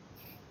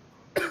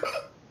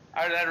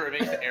 Either that or it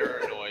makes the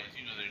error noise,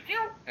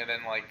 and then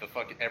like the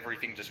fucking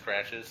everything just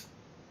crashes.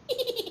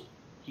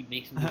 He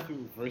makes me go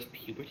through reverse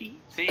puberty?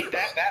 See,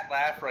 that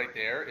laugh right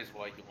there is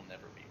why you will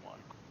never be one.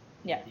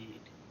 Yeah. Indeed.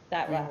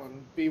 That laugh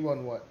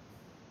B1 what?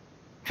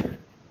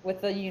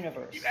 with the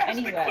universe. You asked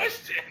Anyway. the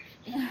question.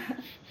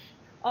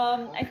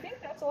 I think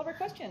that's all of our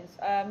questions.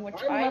 Which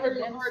I'm I having would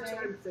a then hard say,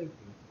 time thinking.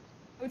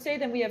 I would say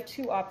then we have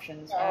two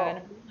options. Oh.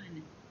 Number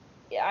one,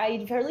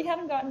 I really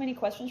haven't gotten many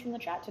questions from the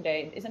chat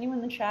today. Is anyone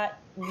in the chat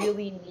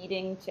really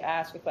needing to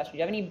ask a question? Do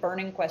you have any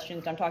burning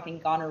questions? I'm talking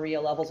gonorrhea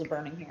levels of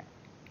burning here.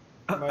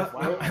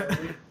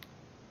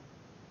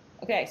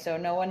 Okay, so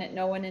no one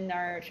in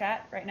our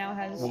chat right now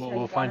has.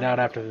 We'll find out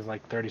after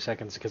like 30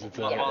 seconds because it's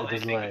While a they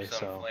think delay. of some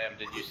So Flam,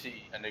 did you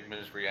see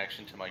Enigma's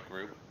reaction to my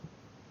group?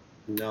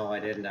 No, I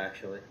didn't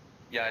actually.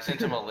 Yeah, I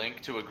sent him a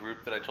link to a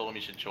group that I told him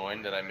he should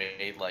join that I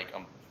made like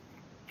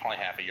probably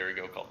half a year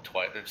ago called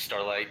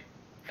Starlight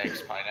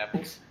X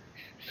Pineapples.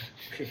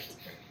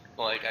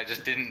 Like I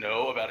just didn't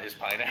know about his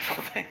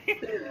pineapple thing.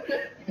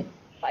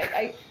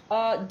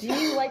 Do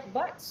you like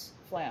butts,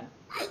 Flam?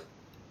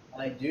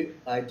 I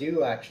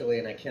do actually,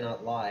 and I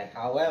cannot lie.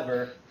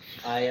 However,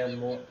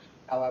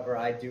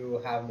 I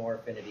do have more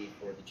affinity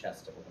for the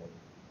chest of a woman.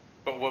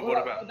 But what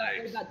about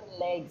legs? What about the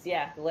legs?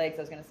 Yeah, the legs.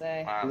 I was gonna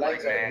say.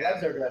 Legs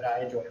are good.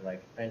 I enjoy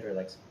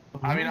legs.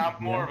 I mean, I'm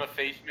more of a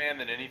face man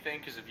than anything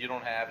because if you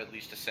don't have at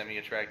least a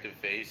semi-attractive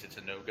face, it's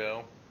a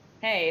no-go.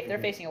 Hey, if they're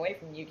facing away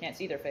from you, you can't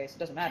see their face. It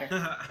doesn't matter.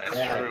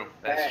 That's true.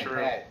 That's true.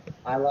 Hey,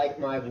 I like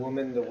my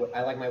women the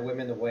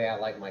way I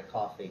like my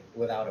coffee,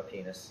 without a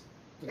penis.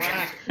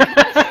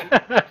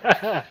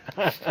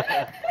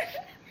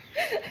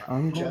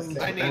 I'm Just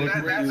going saying.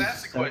 to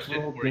That's the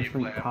question for you,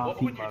 different Flam. What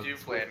coffee would you do,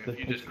 mugs Flam, with if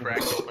you the just picture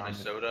cracked of open a it.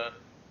 soda,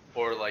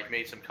 or like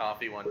made some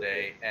coffee one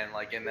day, and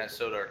like in that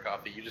soda or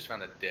coffee, you just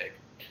found a dick?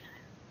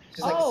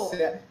 Just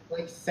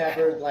like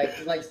severed,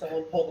 like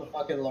someone pulled a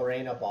fucking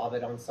Lorena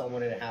Bobbitt on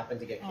someone and it happened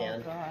to get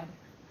canned. Oh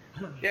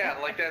God. Yeah,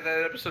 like that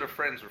episode of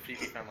Friends where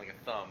Phoebe found like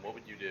a thumb. What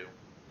would you do?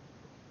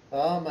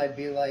 I'd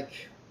be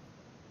like,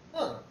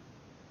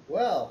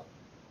 well,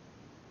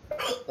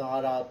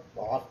 not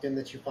often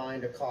that you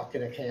find a cock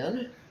in a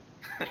can.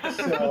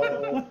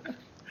 So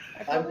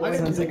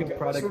Sounds like a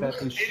product that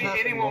we should.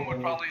 Anyone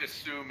would probably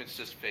assume it's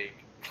just fake.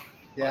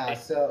 Yeah,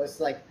 so it's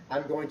like,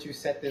 I'm going to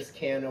set this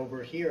can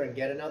over here and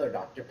get another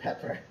Dr.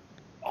 Pepper.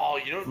 Oh,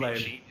 you know what would Like,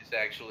 be cheap is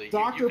actually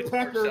Dr. you could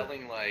start Pepper.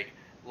 selling like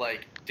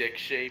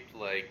dick-shaped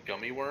like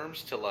gummy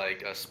worms to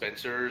like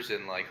Spencer's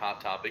and like Hot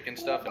Topic and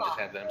stuff, and just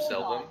have them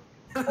sell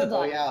them. Hold Oh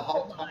on. yeah,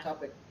 hot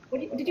topic.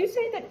 Did you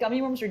say that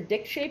gummy worms are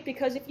dick shaped?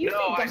 Because if you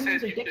No, think I gummy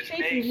worms said are you dick should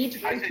shaped, you make- need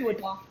to I go said- to a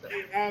doctor.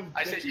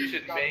 I said you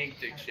should make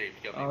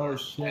dick-shaped gummy Oh,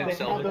 worms shit. and They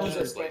sell have them those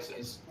to at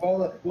places.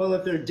 Well,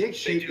 if they're dick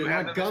shaped, do they're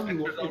have not them at gummy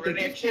worms. Spencer's If they're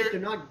already. dick shaped,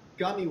 they're not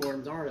gummy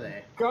worms, are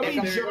they? Gummy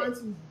If they're-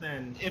 Johnsons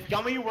then. If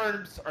gummy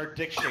worms are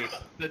dick shaped,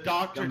 the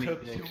doctor Gummy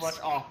took too dicks. much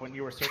off when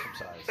you were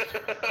circumcised.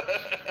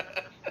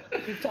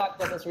 We've talked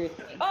about this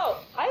recently.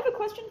 Oh, I have a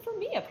question for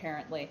me,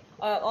 apparently.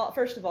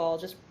 First of all,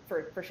 just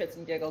for shits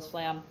and giggles,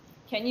 Flam,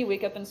 can you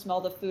wake up and smell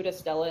the food of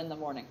Stella in the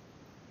morning?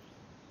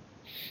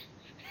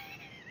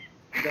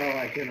 No,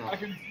 I I cannot.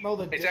 can smell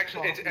the. It's dick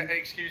actually, coffee.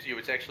 excuse you,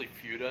 it's actually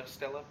Fuda,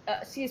 Stella.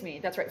 Excuse me,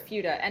 that's right,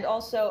 Fuda. And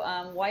also,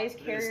 why is It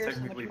is Carrier so much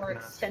technically more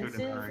pronounced Fuda,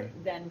 expensive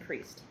right? than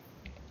Priest?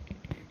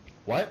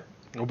 What?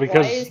 well, Why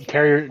because is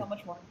Carrier. so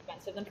much more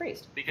expensive than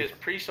Priest? Because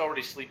Priest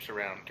already sleeps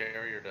around,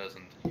 Carrier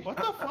doesn't. What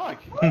the fuck?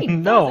 Wait,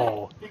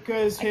 No.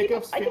 Because I think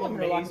Hiccup's I feel think I'm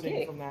gonna amazing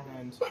lock from that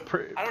end.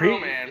 I don't know,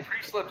 man.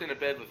 Priest slept in a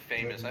bed with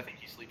Famous. I think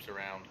he sleeps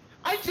around.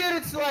 I did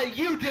it so that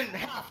you didn't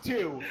have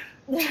to.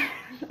 And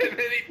then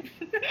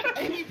he...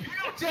 And he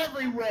puked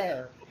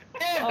everywhere.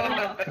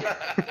 Oh.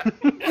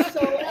 Everywhere.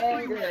 So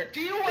angry.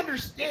 Do you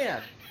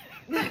understand?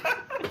 There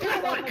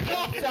were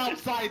cops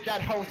outside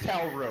that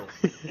hotel room.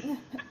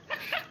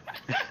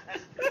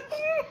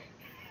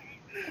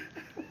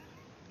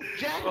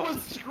 Jack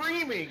was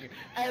screaming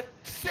at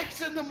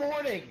 6 in the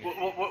morning.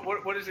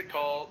 What is it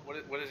called?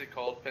 What is it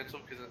called, Pencil?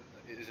 Because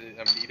is it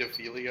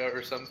metaphilia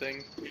or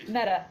something?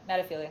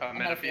 Metaphilia.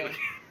 Metaphilia.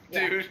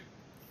 Yeah. Dude,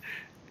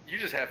 you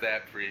just have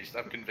that, Priest.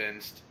 I'm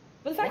convinced.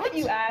 But the fact that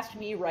you asked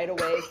me right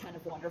away is kind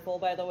of wonderful,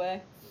 by the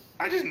way.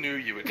 I just knew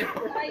you would know.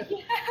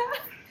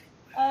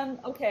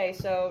 Okay,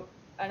 so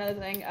another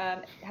thing.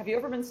 Have you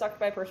ever been sucked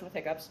by a person with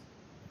hiccups?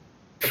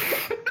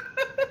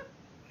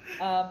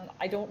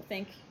 I don't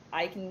think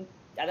I can.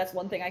 That's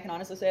one thing I can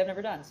honestly say I've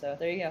never done. So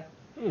there you go.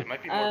 It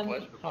might be more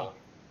pleasurable.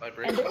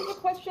 And there's a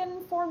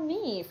question for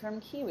me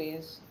from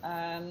Kiwis.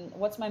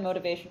 What's my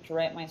motivation to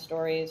write my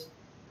stories?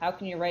 How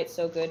can you write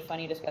so good,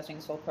 funny, disgusting,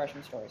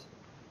 soul-crushing stories?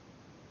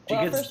 She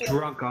Well, gets first of all,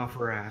 drunk off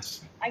her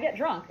ass. I get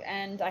drunk,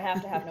 and I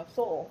have to have no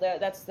soul.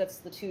 That's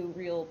the two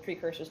real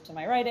precursors to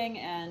my writing.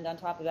 And on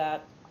top of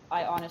that,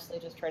 I honestly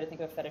just try to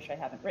think of a fetish I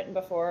haven't written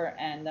before,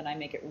 and then I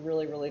make it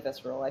really, really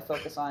visceral. I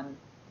focus on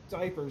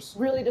Diapers.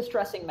 really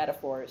distressing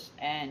metaphors,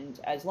 and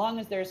as long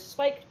as there's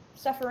spike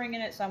suffering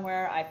in it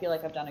somewhere, I feel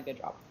like I've done a good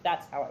job.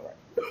 That's how I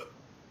work.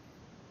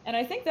 And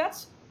I think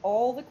that's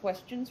all the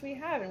questions we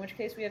have, in which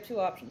case we have two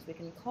options. We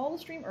can call the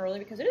stream early,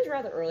 because it is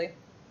rather early,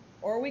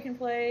 or we can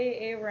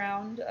play a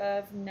round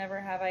of Never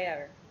Have I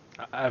Ever.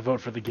 I vote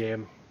for the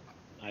game.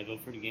 I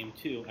vote for the game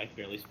too. I've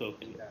barely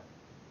spoken.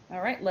 All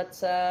right,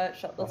 let's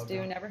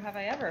do Never Have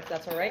I Ever, if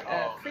that's all right.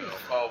 Priest.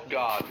 Oh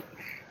God.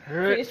 All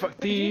right, Priest, fuck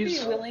would you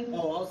these. be willing?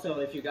 Oh, also,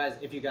 if you guys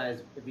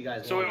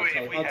So want,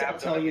 wait, we I'll have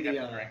tell done you it, we the.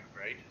 have to rank,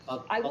 right?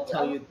 I'll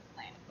tell you.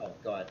 Oh,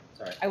 go ahead.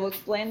 Sorry. I will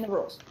explain the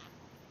rules.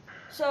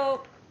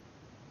 So,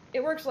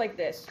 it works like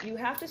this. You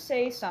have to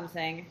say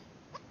something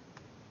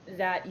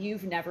that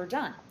you've never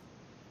done.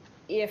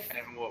 If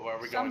And what are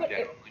we going down,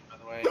 like, by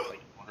the way?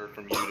 Like, order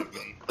from you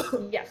to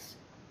me? yes.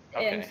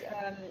 Okay.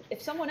 And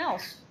if someone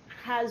else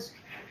has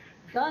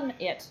done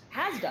it,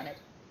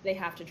 they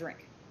have to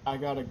drink. I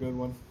got a good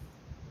one.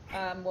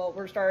 Well,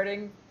 we're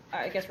starting.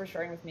 I guess we're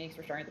starting with me because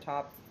we're starting at the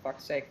top. For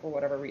fuck's sake, for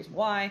whatever reason.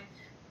 Why?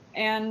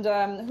 And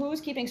who's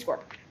keeping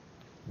score?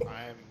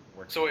 I'm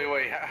working. So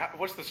wait,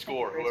 what's the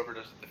score? Whoever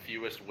does the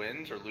fewest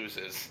wins or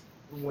loses?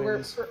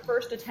 Wins.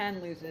 First to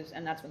 10 loses,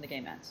 and that's when the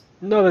game ends.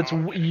 No, that's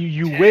Okay.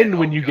 you 10, win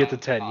when oh you get to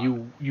God.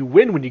 10. You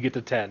win when you get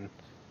to 10.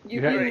 You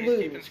have- Right, he's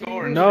keeping lose.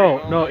 score in No,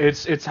 stream no, only.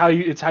 it's how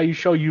you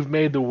show you've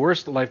made the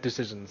worst life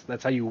decisions.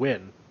 That's how you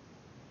win.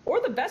 Or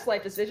the best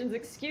life decisions.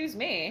 Excuse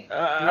me. It's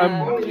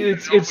No, we drink.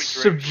 We just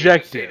say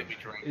subjective. that we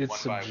drink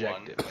It's one by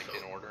subjective. one, like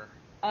in order.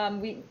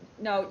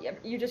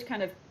 You just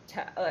kind of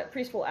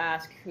Priest will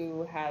ask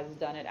who has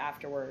done it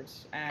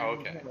afterwards, and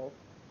Okay.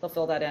 he'll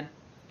fill that in.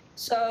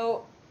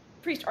 So,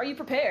 Priest, are you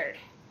prepared?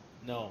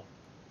 No.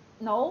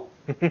 No.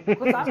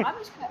 Because I'm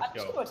just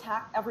Go. going to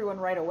attack everyone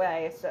right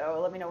away. So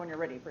let me know when you're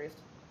ready, Priest.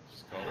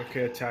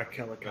 Okay, attack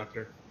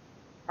helicopter.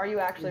 Are you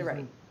actually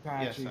ready?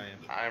 Yes, Patchy. I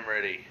am. I'm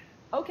ready.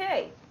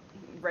 Okay.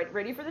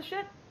 Ready for this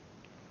shit?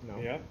 No.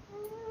 Yep.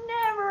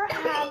 Never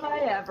have I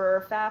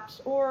ever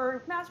fapped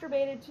or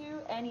masturbated to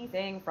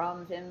anything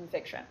from film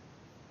fiction.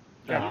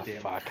 Oh,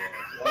 fuck.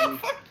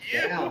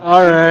 Down.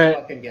 All right.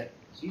 Fucking get.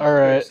 Jesus, All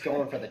right. you're just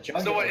going for the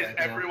jugular So what, is right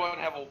now. everyone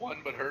have a one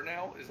but her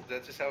now? Is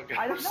that just how it goes?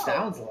 I don't know.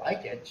 Sounds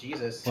like it.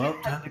 Jesus. Well,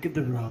 time to get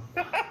the rum.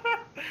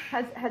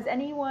 Has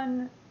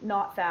anyone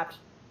not fapped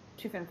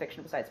to film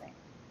fiction besides me?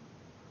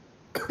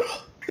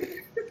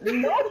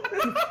 Nope.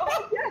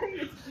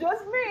 Okay, it's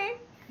just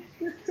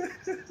me.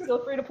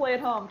 Feel free to play at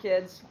home,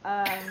 kids.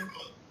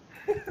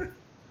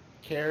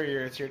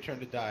 Carrier, it's your turn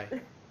to die.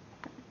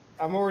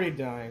 I'm already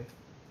dying.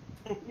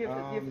 You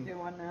have to do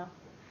one now.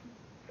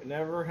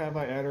 Never have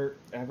I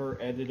ever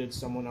edited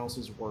someone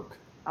else's work.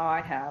 Oh,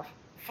 I have.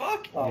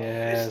 Fuck. Oh,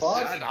 Yes.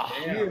 fuck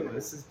Damn, you.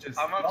 this is just.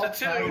 I'm up Don't to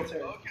 2. faggots are-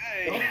 Don't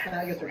Okay.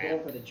 faggots are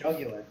going for the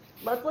jugular.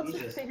 Let's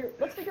Jesus.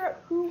 figure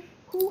out who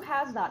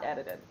has not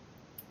edited.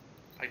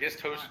 I guess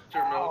Toaster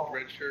Milk,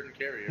 Red Shirt, and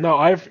Carrier. No,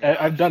 I've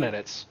done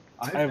edits.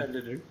 I've I've-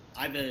 edited.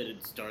 I've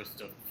edited Star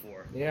stuff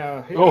before.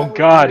 Yeah. Oh,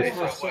 God. Okay,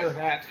 For so Sir what,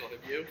 Hat. Hansel,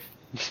 have you?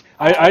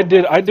 I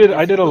did a If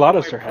you lot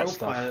look of at Sir my Hat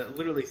profile, stuff. It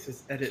literally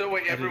says edit. So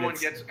wait, everyone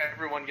edited.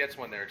 gets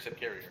one there except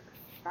Carrier.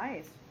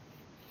 Nice.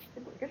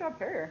 Good job,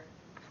 Carrier.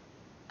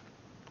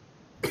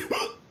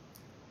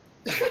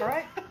 All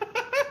right.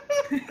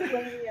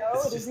 Leo,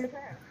 it is your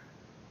turn.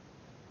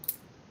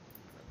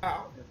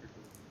 Ow.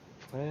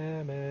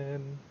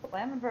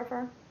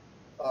 Flammenwerfer.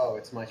 Oh,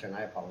 it's my turn.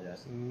 I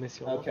apologize.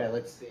 Monsieur. Okay,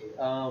 let's see.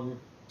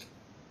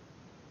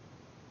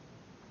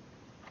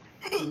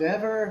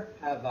 Never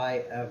have I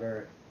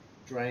ever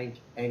drank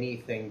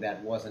anything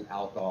that wasn't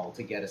alcohol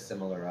to get a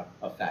similar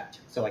effect.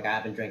 So, like, I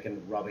haven't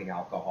drinking rubbing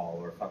alcohol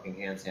or fucking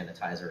hand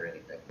sanitizer or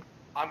anything.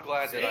 I'm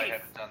glad that I Safe.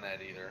 haven't done that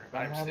either. I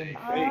I'm haven't.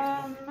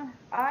 safe.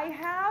 I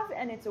have,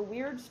 and it's a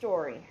weird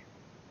story.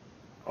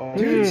 Oh,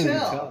 Do Hmm.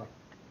 tell.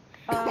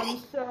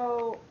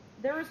 So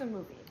there is a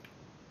movie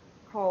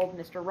called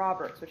Mr.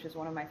 Roberts, which is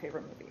one of my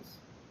favorite movies.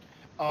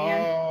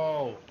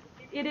 Oh.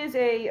 It is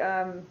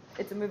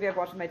it's a movie I've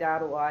watched with my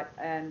dad a lot,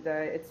 and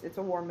it's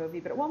a war movie.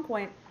 But at one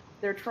point,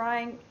 they're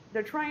trying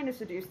to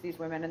seduce these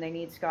women, and they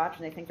need scotch,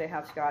 and they think they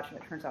have scotch, and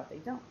it turns out they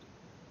don't.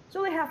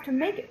 So they have to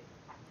make it.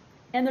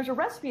 And there's a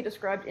recipe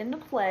described in the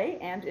play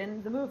and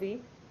in the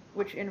movie,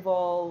 which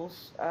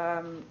involves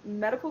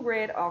medical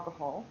grade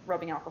alcohol,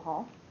 rubbing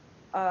alcohol,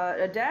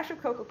 a dash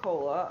of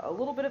Coca-Cola, a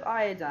little bit of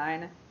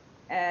iodine,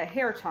 a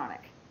hair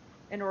tonic,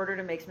 in order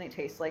to make something that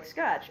tastes like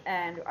scotch.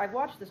 And I've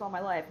watched this all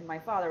my life, and my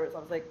father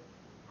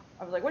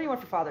I was like, what do you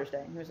want for Father's Day?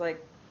 And he was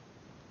like,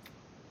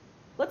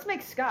 let's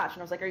make scotch.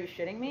 And I was like, are you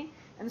shitting me?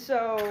 And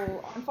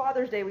so on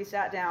Father's Day, we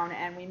sat down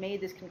and we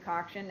made this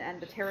concoction, and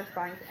the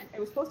terrifying, and it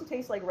was supposed to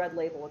taste like Red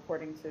Label,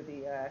 according to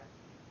the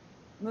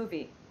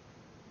movie.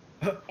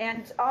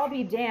 And I'll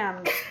be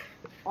damned,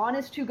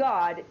 honest to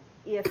God,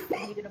 if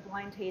we did a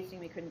blind tasting,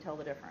 we couldn't tell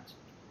the difference.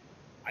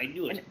 I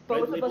knew it. And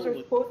both Red of us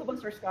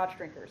Label are scotch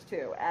drinkers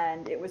too,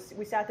 and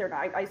we sat there and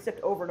I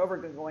sipped over and over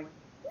again, going,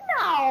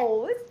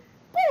 no,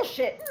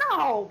 bullshit.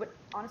 No, but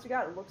honest to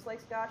God, it looks like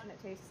scotch and it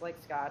tastes like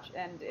scotch,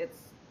 and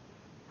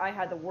I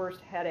had the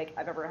worst headache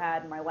I've ever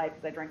had in my life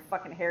because I drank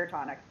fucking hair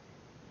tonic.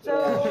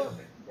 So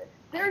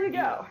there you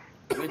go.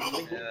 Red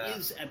Label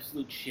is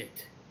absolute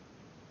shit.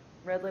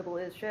 Red Label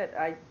is shit.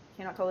 I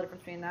cannot tell the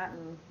difference between that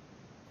and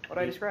what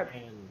I described.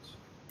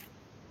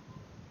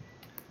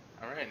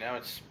 All right, now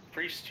it's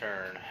Priest's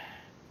turn.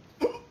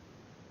 Fuck.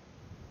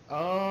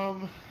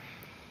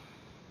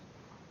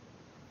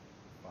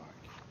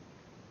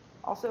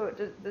 Also,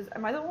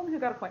 am I the one who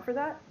got a point for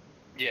that?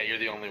 Yeah, you're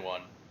the only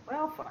one.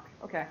 Well, fuck.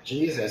 Okay.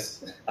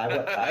 Jesus, I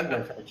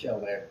went for the chill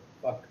there.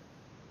 Fuck.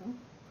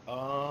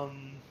 Oh.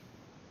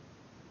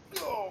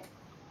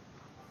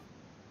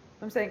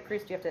 I'm saying,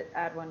 Priest, you have to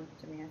add one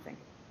to me, I think.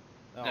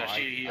 No, No,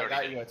 I already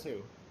got did. you at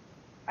 2.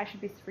 I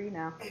should be 3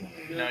 now.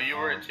 No, you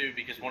were at 2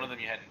 because one of them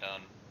you hadn't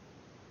done.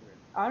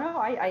 Oh no,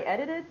 I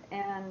edited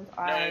and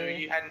No,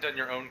 you hadn't done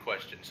your own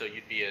question, so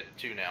you'd be at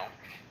 2 now.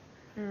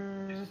 Yeah,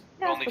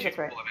 Only 2 that's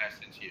people right. have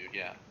asked since you,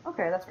 yeah.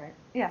 Okay, that's right.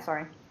 Yeah,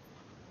 sorry.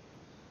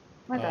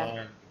 My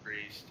bad.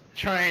 Priest.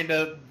 Trying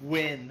to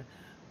win.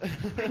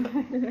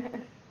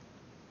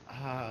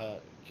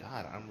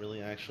 God, I'm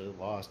really actually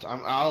lost.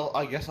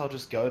 I guess I'll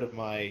just go to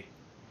my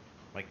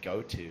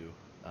go-to.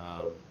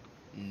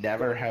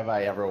 Never have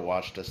I ever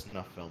watched a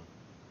snuff film.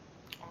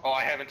 Oh,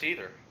 I haven't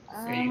either.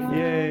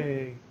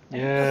 Yay.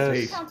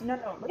 Yes.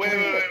 No, Wait,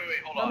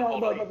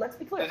 hold on. Let's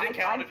be clear. Does it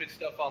count if it's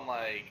stuff on,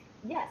 like,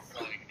 Yes.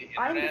 like the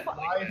I'm internet?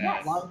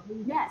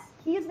 Yes.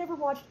 He has never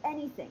watched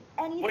anything.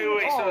 Anything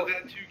Wait, at all. so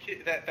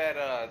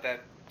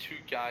that 2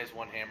 guys,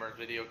 1 hammer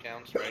video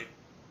counts, right?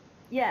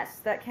 Yes,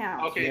 that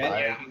counts. Okay, then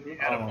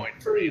yeah, at a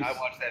point for me. I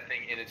watched that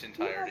thing in its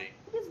entirety.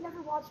 He has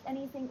never watched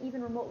anything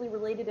even remotely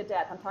related to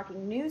death. I'm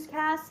talking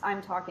newscasts.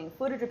 I'm talking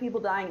footage of people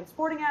dying in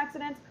sporting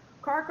accidents,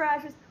 car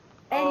crashes,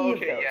 any of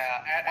those.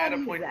 Yeah, at a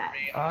Any point of for that.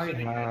 me, I'm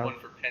sitting in one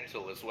for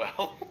pencil as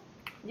well.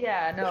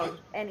 Yeah, no,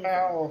 anything.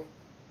 Ow.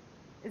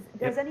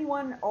 Has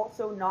anyone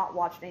also not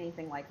watched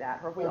anything like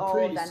that, or have we all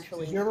Priest,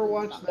 eventually? did you ever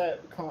watch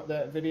that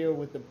video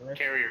with the brick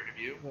Carrier, have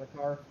you? in the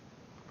car?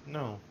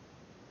 No.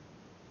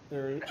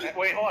 Wait,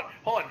 hold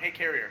on. Hey,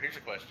 Carrier, here's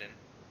a question.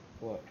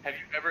 What? Have you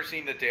ever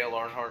seen the Dale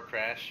Earnhardt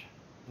crash?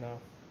 No.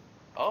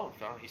 Oh,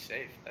 no, he's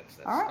safe. That's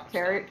All right, I'm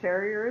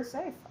Carrier is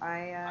safe.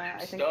 I'm I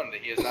think stunned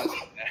that he has not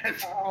seen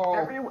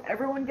that.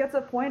 everyone gets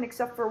a point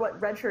except for what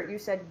Red Shirt you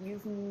said.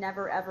 You've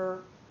never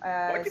ever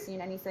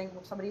seen anything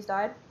where somebody's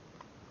died.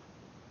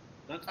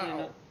 Not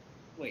no.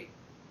 Wait.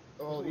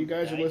 Oh, you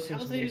guys are listening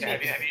to me.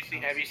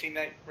 Have you seen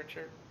that,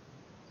 Richard?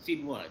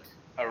 Seen what?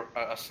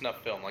 A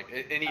snuff film, like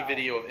any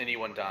video of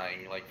anyone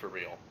dying, like for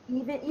real.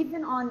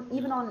 Even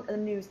on a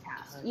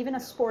newscast, even a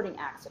sporting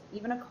accident,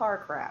 even a car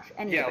crash,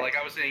 anything. Yeah, like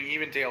I was saying,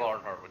 even Dale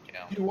Earnhardt would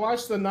count. You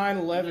watched the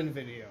 9/11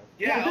 video.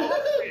 Yeah.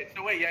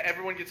 So wait, yeah,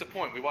 everyone gets a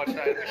point. We watched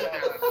that.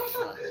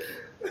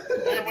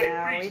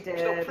 We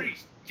did.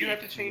 Priest, you have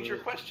to change your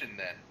question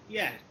then.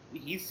 Yeah,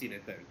 he's seen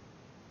it then.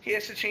 He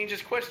has to change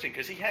his question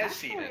because he has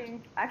seen it.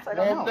 Actually, I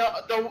don't know.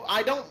 No,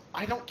 I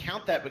don't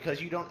count that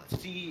because you don't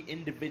see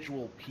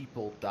individual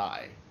people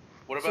die.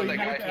 What So about you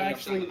that have guy to who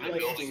actually lives in the like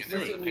building and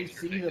explicitly takes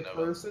pictures see the taken of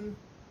him? person.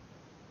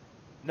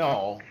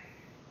 No.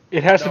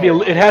 It has to be.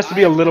 It has to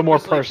be a little more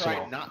purposely personal.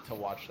 tried not to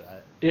watch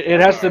that. It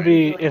has to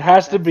be. It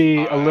has to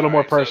be a little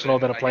more personal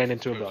than a plane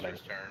into a building.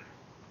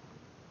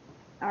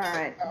 All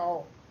right.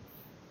 Oh.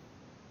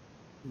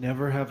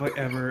 Never have I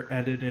ever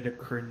edited a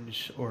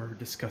cringe or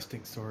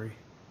disgusting story.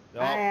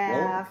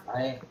 I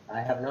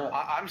have not.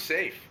 I'm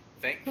safe.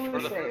 Thank Who for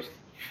is the safe?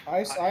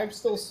 first. I'm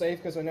still safe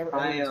because I never.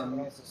 I edited am.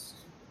 someone else's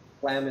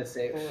Flam is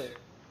safe. story.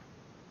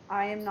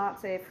 I am not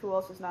safe. Who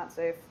else is not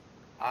safe?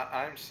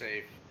 I'm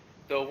safe.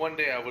 Though one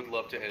day I would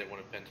love to edit one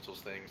of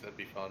Pencil's things. That'd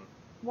be fun.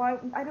 Why?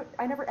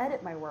 I never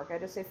edit my work. I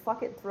just say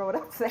fuck it and throw it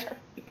up there.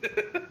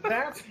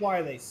 That's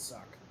why they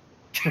suck.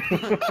 Yeah,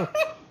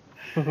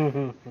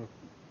 I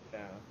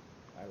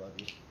love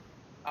you.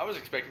 I was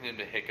expecting him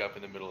to hiccup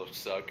in the middle of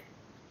suck.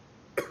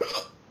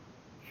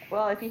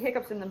 Well, if he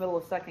hiccups in the middle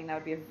of sucking, that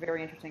would be a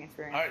very interesting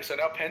experience. All right, so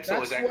now Pencil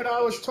That's is what I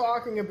was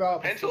talking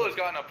about. Pencil before. has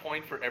gotten a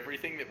point for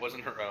everything that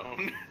wasn't her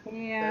own.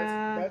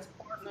 Yeah. That's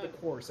part of the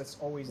course. That's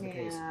always the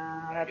case.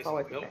 Yeah, I that's guess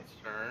always it's the Milt's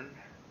case.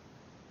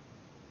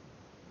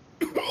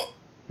 turn.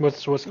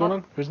 What's going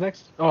on? Who's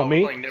next? Oh,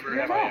 me. Playing Never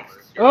Have I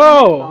Ever.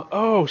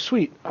 Oh,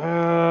 sweet.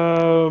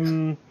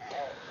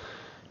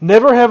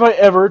 Never have I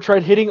ever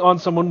tried hitting on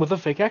someone with a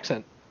fake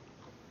accent.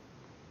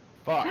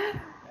 Fuck.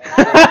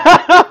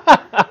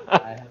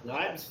 I have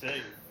not. I'm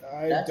safe.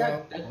 That's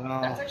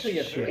Wow. actually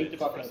a Shit. great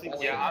fucking question.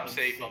 Yeah, I'm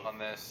safe on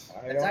this.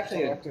 That's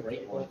actually a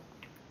great one.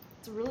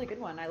 It's a really good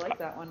one. I like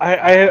that one.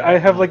 I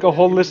have like a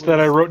whole list that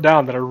I wrote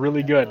down that are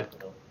really good.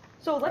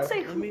 So let's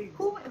say Let me-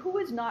 who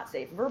is not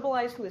safe.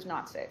 Verbalize who is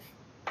not safe.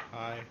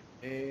 Hi.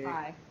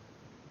 Hi.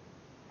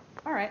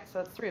 All right, so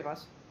that's 3 of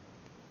us.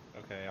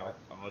 Okay, I'll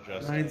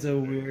adjust. Mine's a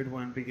weird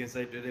one because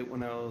I did it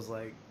when I was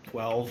like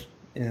 12,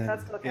 and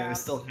That's still I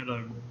counts. still had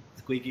a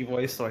squeaky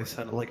voice, so I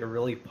sounded like a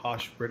really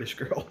posh British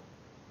girl.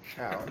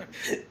 Ow.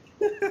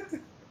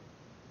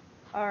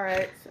 All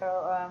right,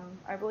 so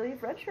I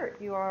believe Red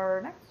Shirt, you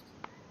are next.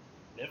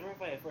 Never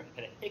have I ever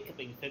had a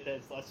hiccuping fit that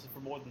has lasted for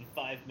more than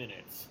 5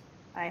 minutes.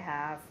 I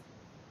have.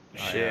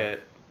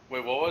 Shit.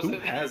 Wait, what was Who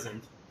it?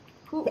 hasn't?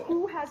 Who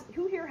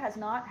here has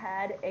not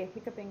had a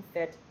hiccuping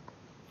fit?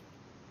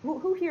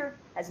 Who here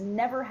has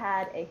never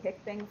had a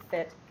hiccuping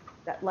fit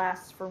that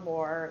lasts for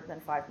more than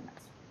 5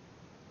 minutes?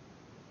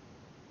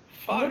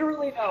 Fuck.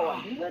 Literally no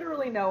one.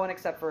 Literally no one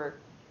except for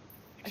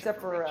Red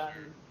Red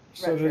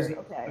So does Shirt.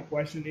 Okay. the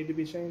question need to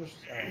be changed?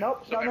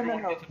 Nope. So No.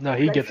 everyone gets No,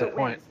 he Red gets a Shirt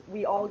point. wins.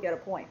 We all get a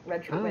point.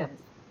 Red Shirt Oh. wins.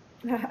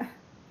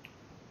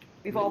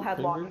 We've all had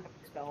long Really?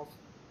 hiccuping spells.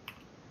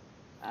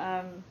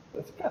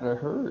 That's gotta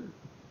hurt.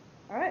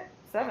 All right,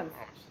 7th.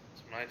 Oh,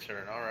 it's my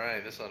turn. All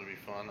right, this ought to be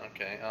fun.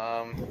 Okay.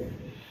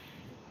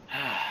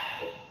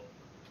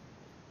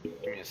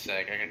 Give me a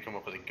sec. I can come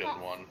up with a good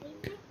one.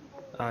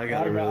 I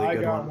got a really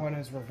good one. one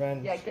as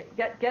revenge. Yeah,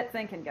 get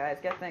thinking, guys.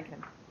 Get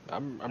thinking.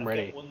 I'm I've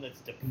ready. got one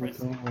that's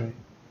depressing.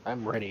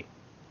 I'm ready.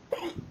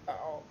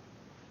 Oh.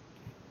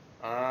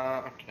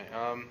 Okay.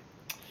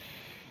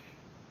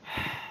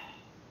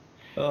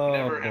 Oh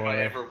Never have I boy.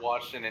 ever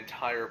watched an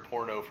entire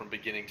porno from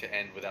beginning to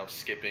end without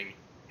skipping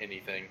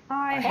anything.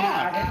 I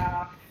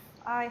have.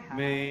 I have.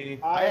 Me.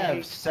 I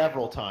have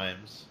several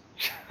times.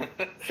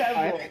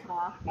 Several, I-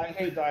 huh? I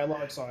hate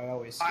dialogue, so I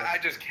always skip. I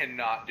just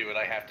cannot do it.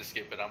 I have to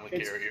skip it. I'm with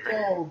It's Carrier.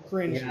 so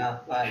cringy.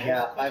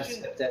 Yeah, I've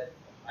skipped it.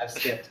 I've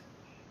skipped.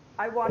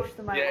 I watched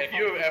the My Yeah, Little if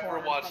you Pony have ever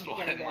porn watched from one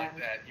beginning to like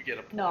end. that, you get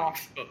a point. No.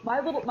 So, My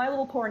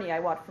Little Pony I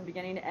watched from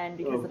beginning to end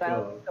because Oh, the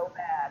dialogue was so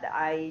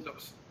bad.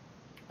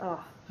 Ugh.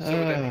 so the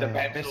Did I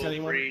miss pencil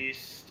anyone?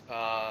 Priest.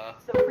 So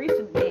Priest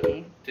and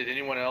me. Did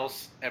anyone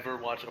else ever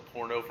watch a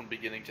porno from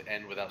beginning to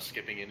end without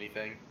skipping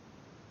anything?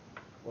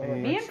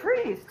 Me and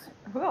Priest.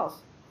 Who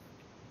else?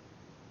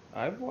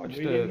 I've watched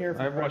We didn't hear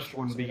from I've watched Red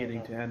one Shirt, so we don't beginning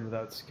know. to end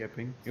without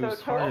skipping. It So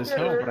was hard as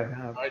hell, Toaster- but I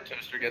have. All right,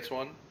 Toaster gets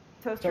one.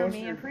 Toaster,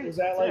 me, and Priest. Was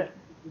that That's like it.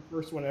 the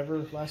first one ever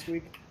last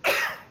week?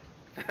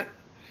 All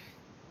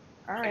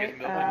I right. guess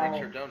Milton and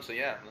Richard don't. So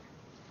yeah,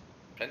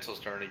 pencil's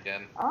turn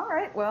again. All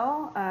right.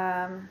 Well,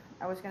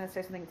 I was gonna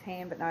say something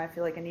tame, but now I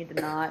feel like I need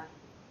to not.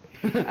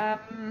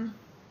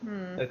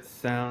 That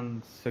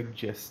sounds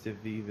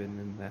suggestive even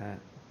in that.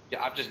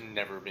 Yeah, I've just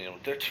never been able.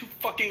 They're too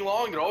fucking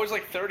long. They're always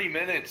like 30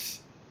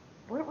 minutes.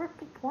 What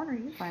porn are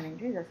you finding?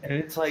 Jesus. And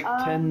it's like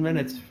 10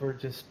 minutes for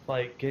just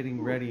like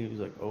getting ready. He's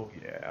like, oh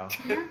yeah.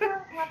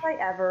 Never have I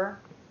ever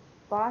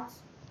bought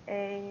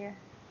a.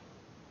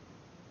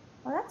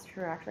 Well, that's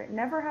true, actually.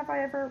 Never have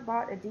I ever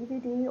bought a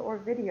DVD or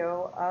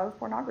video of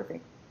pornography.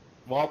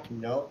 Well,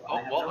 Nope.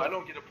 Oh, well, not. I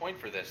don't get a point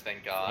for this,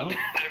 thank God. No.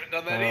 I haven't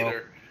done that No.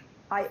 either.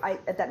 I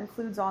that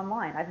includes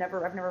online. I've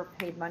never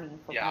paid money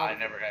for Yeah, I pornography.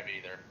 never have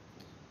either.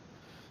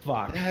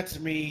 Fuck. that's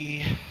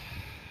me.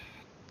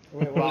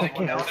 Wait, Well, what?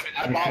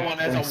 I bought one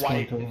as a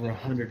white. Over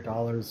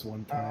 $100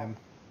 one time.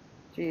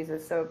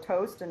 Jesus. So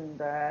Toast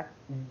and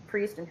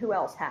Priest and who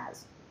else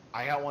has?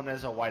 I got one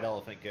as a white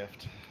elephant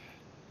gift.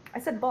 I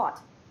said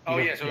bought. Oh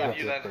You yeah, have- so you have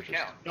you to that purchase.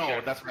 count. No,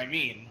 Yeah. that's what I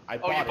mean. I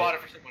Oh, you bought bought it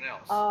it for someone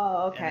else.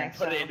 Oh, and okay. then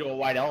put it so- into a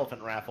white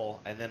elephant raffle,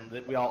 and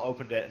then we all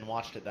opened it and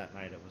watched it that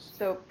night. It was.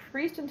 So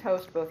Priest and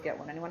Toast both get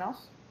one. Anyone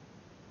else?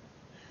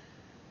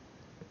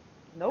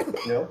 Nope.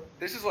 Nope.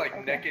 This is like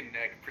Okay. neck and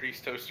neck.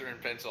 Priest, Toaster,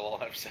 and Pencil all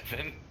have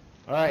 7.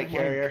 All right, Oh my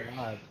Carrier.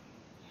 God.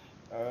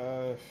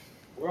 Uh,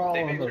 We're all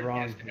They on made the their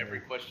wrong guess to every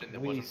here. question that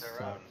We wasn't their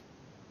suck. own.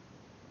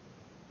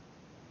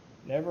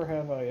 never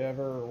have I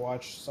ever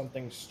watched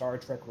something Star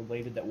Trek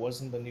related that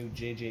wasn't the new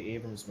J.J.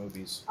 Abrams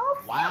movies. Oh,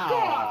 fuck Wow.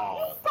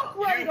 off. You fuck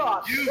right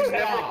off. You've Go to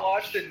never hell.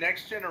 watched The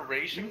Next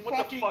Generation? You What the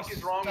fucking fuck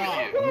is wrong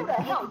stop. with Go to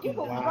hell. You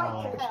go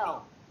Wow. right to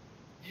hell.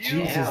 you?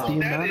 Jesus, You, the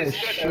that amount is of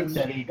such shit a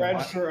that he Red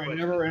watched. Shirt, I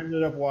never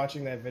ended up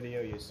watching that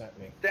video you sent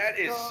me. That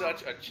is Oh,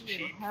 such a you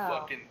cheap hell.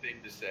 fucking thing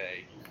to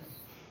say.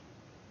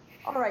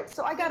 All right,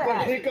 so I gotta But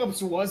ask: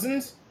 Hiccups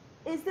wasn't?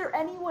 is there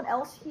anyone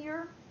else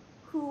here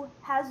who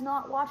has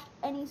not watched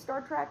any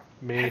Star Trek?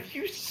 Me. Have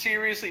you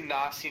seriously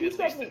not seen Who at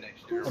said least The me?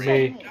 Next Who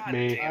Generation? said God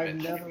me? damn it. I've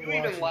never If you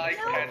even watched like it.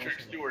 Patrick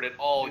Stewart at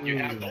all, you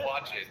have to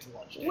watch it.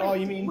 Oh,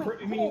 you mean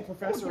hold-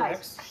 Professor guys.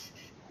 X?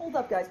 Hold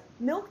up, guys.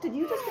 Milk, did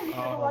you just say you've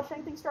never Oh. watched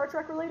anything Star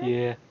Trek related?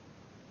 Yeah.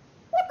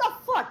 What the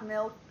fuck,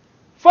 Milk?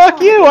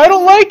 Fuck you! I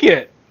don't like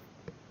it.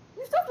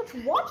 You still have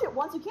to watch it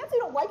once. You can't say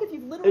you don't like it if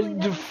you've literally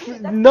never seen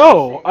it. That's No,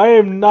 bullshit. I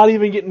am not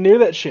even getting near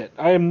that shit.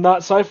 I am not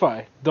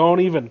sci-fi. Don't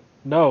even.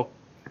 No,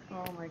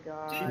 Oh my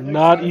god.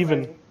 not Sci-fi,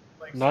 even.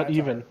 like Not satire.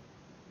 even.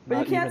 But you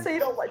Not can't even. say you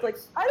don't like. Like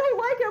I don't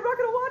like it. I'm not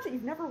gonna watch it.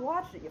 You've never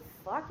watched it. You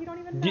fuck. You don't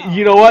even know.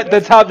 You know what?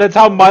 That's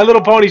how My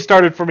Little Pony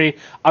started for me.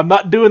 I'm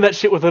not doing that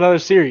shit with another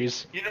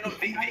series. You know, How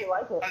do you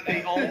like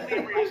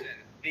it?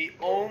 the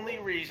only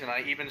reason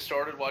I even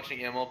started watching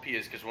MLP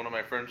is because one of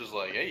my friends was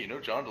like, "Hey, you know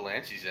John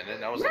Delancey's in it,"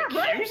 and I was Yeah, like,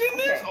 right? "Q's in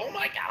this? Okay. Oh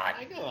my god!"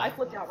 I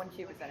flipped out when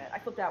she was in it. I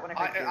flipped out when I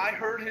heard. she was I in it,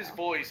 heard his so.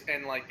 voice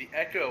and like the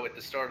echo at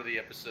the start of the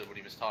episode when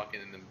he was talking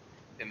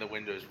in the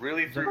windows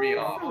really threw me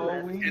off.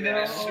 And then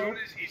as soon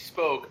as he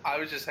spoke, I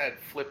was just had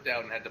flipped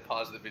out and had to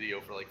pause the video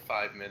for like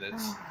 5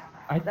 minutes.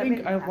 I That made think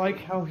me I happy.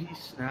 like how he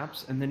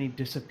snaps and then he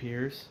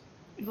disappears.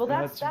 Well,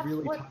 that's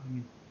really what.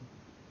 tiny.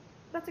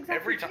 That's exactly.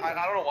 Every time I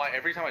don't know why.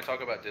 Every time I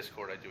talk about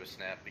Discord, I do a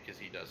snap because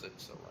he does it.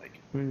 So like.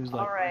 He was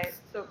like, All right.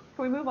 So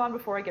can we move on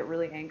before I get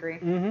really angry?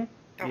 Mm-hmm.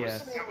 That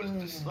Yes. was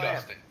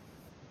disgusting.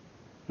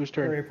 Whose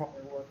turn? Harry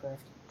Potter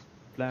Warcraft.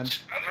 Flam.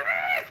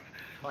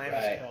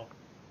 Right. Kill.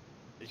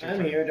 It's your I'm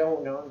turn. here.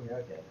 Don't know. I'm here.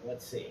 Okay.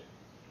 Let's see.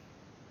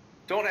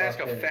 Don't ask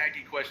a Okay.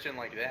 faggy question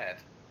like that.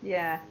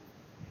 Yeah.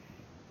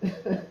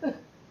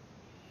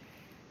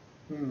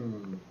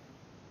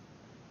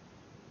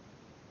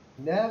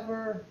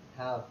 Never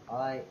have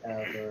I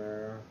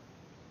ever.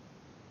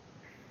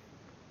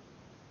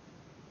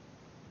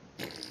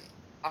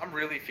 I'm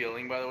really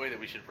feeling, by the way, that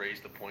we should raise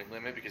the point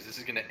limit because this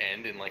is going to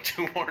end in like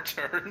 2 more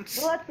turns.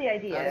 Well, that's the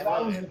idea. That's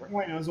That was the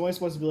point. It was only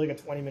supposed to be like a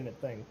 20-minute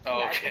thing. Oh,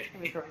 Yeah, okay. it's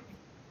gonna be great.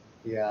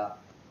 Yeah.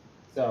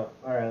 So,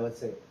 all right. Let's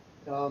see.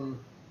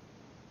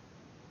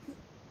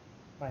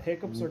 My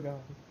hiccups are gone.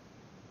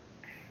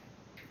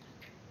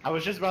 I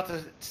was just about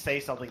to say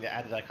something to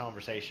add to that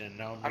conversation.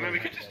 No, I mean, we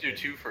could just do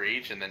 2 for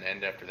each and then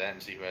end after that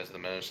and see who has the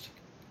most.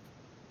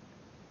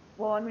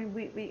 Well, I mean,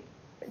 we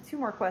 2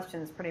 more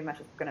questions pretty much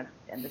is gonna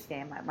end this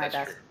game. My That's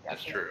best. true.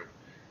 That's guess. true.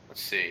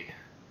 Let's see.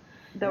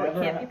 Though Never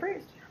it can't ha- be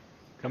priest.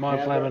 Come on,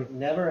 Flamin.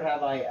 Never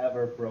have I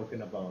ever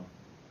broken a bone.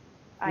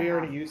 I We have.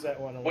 already used that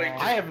one a Wait,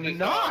 lot. I have does,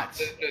 not.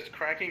 Does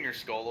cracking your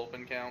skull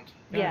open count?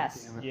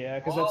 Yes. Damn it. Yeah,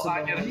 because Well, that's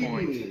I get a about.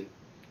 point. Really?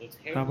 It's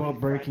How about Harry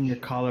breaking your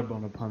French.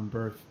 collarbone upon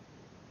birth?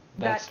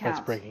 That's counts.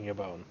 breaking a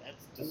bone.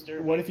 That's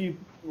disturbing. What if you?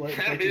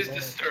 That is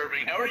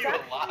disturbing. How are you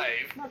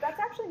alive? No, that's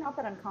actually not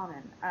that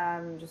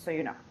uncommon. Just so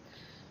you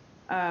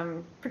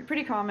know.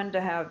 Pretty common to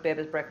have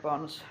babies break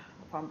bones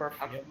upon birth.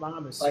 Yeah,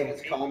 mom is. Like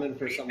it's common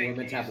for some Me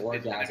women to have thinks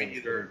it's gonna be orgasms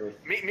either- during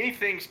birth. Me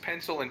thinks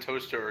Pencil and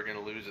Toaster are going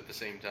to lose at the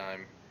same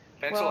time.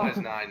 Pencil Well- has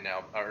 9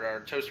 now,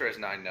 or Toaster has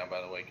 9 now,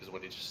 by the way, because of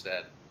what he just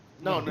said.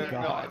 No, Oh, no, no,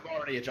 God. I've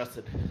already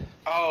adjusted.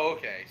 Oh,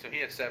 okay. So he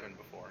had 7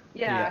 before.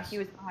 Yeah, Yes. he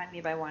was behind me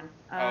by 1.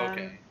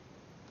 Okay.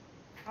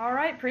 All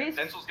right, priest.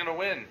 Pencil's going to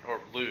win, or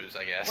lose,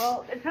 I guess.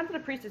 Well, it depends if the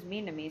priest is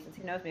mean to me, since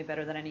he knows me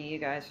better than any of you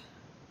guys.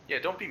 Yeah,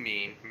 don't be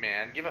mean,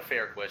 man. Give a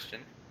fair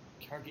question.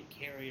 Target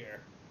carrier.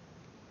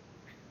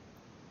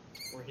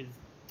 For his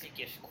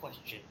dickish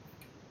question.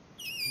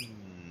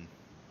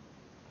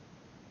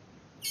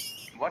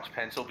 Watch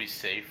Pencil be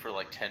safe for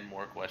like 10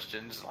 more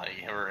questions, like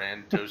her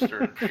and Toaster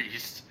and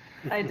Priest.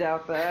 I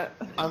doubt that.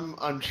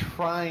 I'm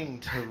trying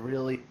to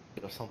really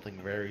do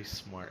something very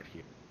smart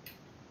here.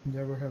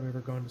 Never have ever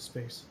gone to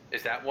space.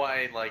 Is that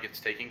why like it's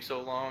taking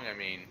so long? I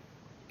mean,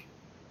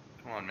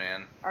 come on,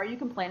 man. Are you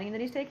complaining that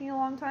he's taking a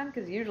long time?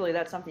 Because usually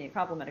that's something you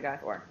compliment a guy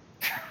for.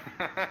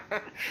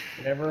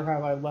 Never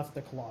have I left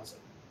the closet.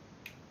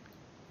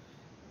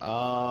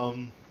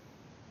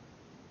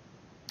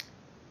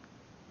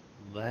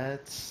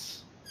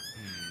 Let's.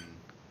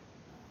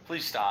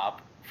 Please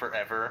stop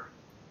forever.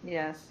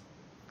 Yes.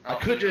 I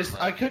could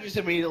just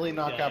immediately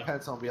knock out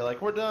Pencil and be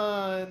like, we're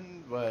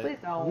done. But Please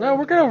don't. No,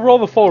 we're gonna roll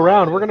the full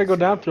round. We're gonna go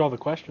down through all the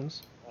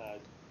questions.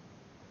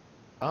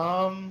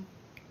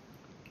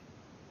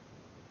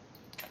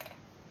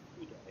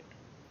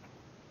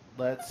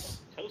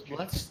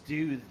 let's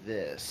do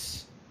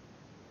this.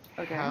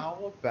 Okay.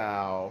 How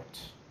about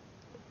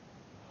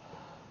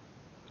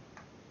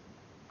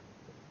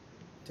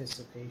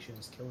Anticipation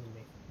is killing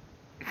me.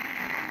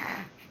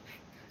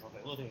 Well, the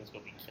little thing is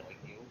going to be killing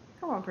you.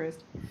 Come on,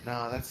 priest.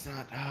 no? That's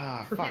not.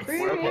 Fuck.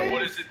 Priest.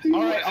 What is it?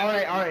 All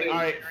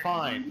right.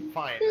 Fine.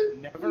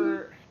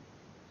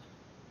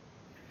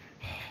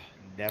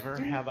 Never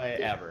have I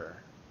ever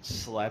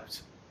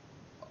slept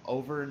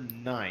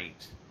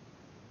overnight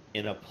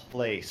in a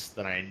place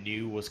that I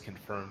knew was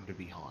confirmed to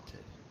be haunted.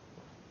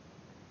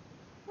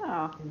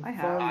 Oh, I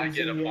have. I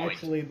get a You point.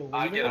 actually believe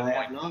I get a I have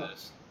point for not.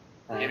 this.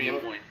 Give me a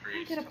point, I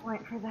Priest. get a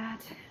point for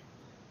that.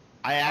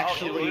 I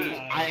lose.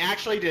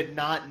 actually did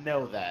not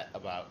know that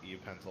about you,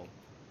 Pencil.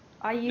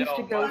 I used No,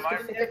 to go my-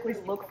 specifically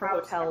look for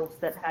hotels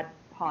that had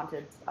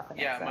haunted stuff in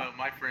it. Yeah, so.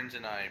 my friends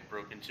and I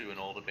broke into an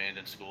old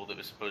abandoned school that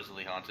was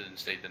supposedly haunted and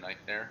stayed the night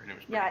there, and it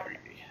was pretty Yeah,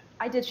 creepy.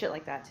 I did shit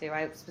like that too.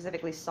 I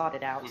specifically sought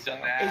it out. We've so.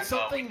 done that. It's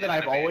something we that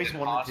did an I've always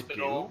abandoned wanted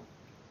hospital.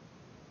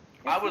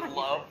 It's I would not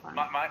love usually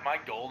fun. my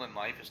goal in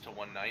life is to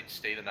one night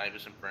stay the night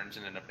with some friends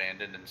in an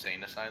abandoned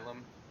insane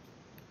asylum.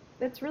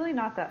 It's really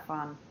not that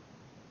fun.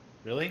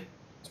 Really?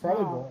 It's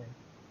probably No. boring.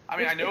 I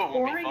mean, I It's know it won't be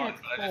boring fun, and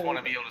it's but I just want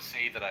to cold. be able to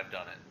say that I've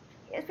done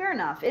it. Yeah, fair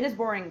enough. It is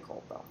boring and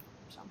cold though.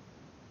 So.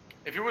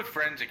 If you're with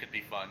friends, it could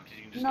be fun because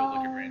you can just go look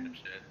at No. random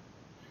shit.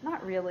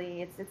 Not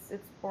really. It's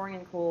boring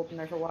and cold, and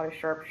there's a lot of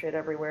sharp shit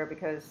everywhere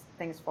because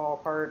things fall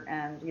apart,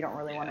 and you don't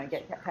really want to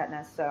get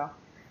tetanus. So,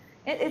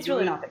 it's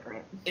really not that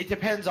great. It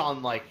depends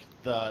on like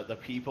the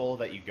people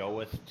that you go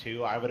with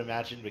too. I would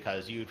imagine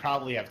because you would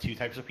probably have 2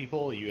 types of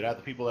people. You would have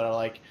the people that are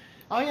like,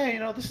 oh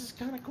yeah, this is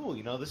kind of cool.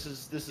 This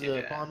is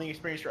a bonding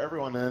experience for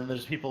everyone. And then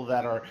there's people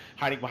that are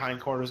hiding behind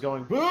corners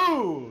going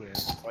boo, and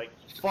it's like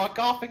fuck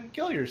off and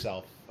kill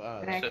yourself.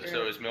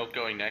 So is Milk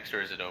going next,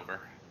 or is it over?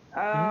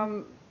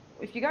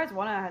 If you guys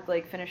want to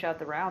like finish out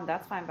the round,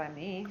 that's fine by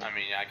me. I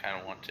mean, I kind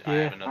of want to. I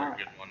Yeah. have another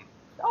good one.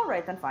 All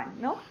right, then fine.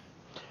 Milk.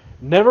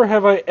 Never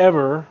have I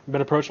ever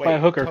been approached by a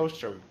hooker.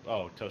 Toaster.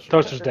 Oh, Toaster.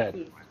 Toaster's dead.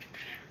 Toaster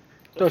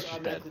Toaster's dead.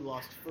 automatically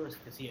lost first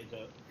because he had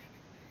to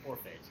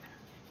forfeit.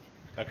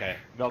 Okay.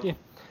 Milk. Yeah.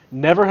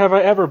 Never have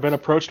I ever been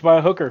approached by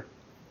a hooker.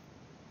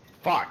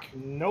 Fuck.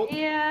 Nope.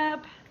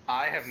 Yep.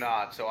 I have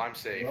not, so I'm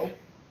safe. Nope.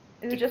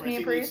 Is it just me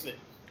and Priest?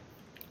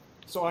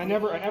 So I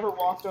never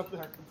walked up. The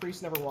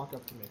priest never walked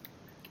up to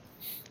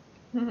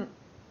me.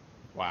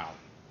 Wow.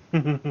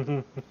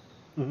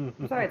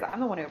 Besides, I'm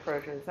the one who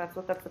approaches. That's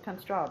the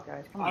pimp's job,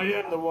 guys. Come on. I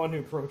am the one who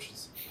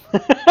approaches.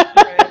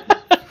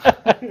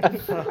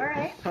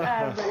 Alright.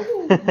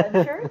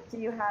 Adventure, do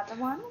you have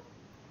one?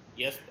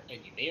 Yes, and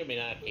you may or may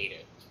not hate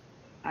it.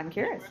 I'm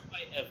curious. Never have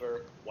I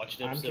ever watched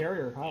an I'm episode.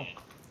 Carrier. How? Wait,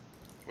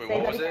 Say what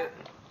that was again.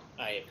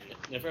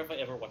 it? Never have I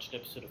ever watched an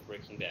episode of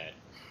Breaking Bad.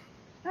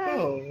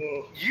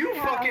 Oh. You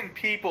fucking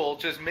people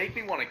just make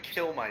me want to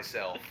kill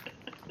myself.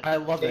 I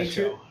love Stay that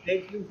show. tuned,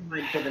 stay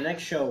tuned for the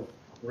next show,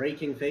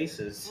 Breaking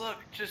Faces. Look,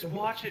 just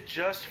watch it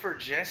just for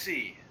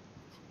Jesse.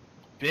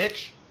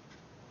 Bitch.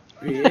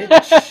 Bitch.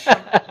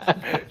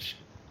 Bitch.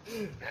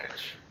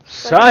 Bitch.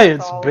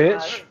 Science, all of bitch.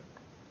 us.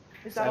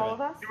 Is that all of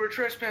us? You were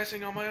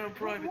trespassing on my own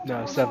private No,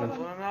 time. 7. I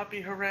will not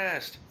be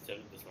harassed.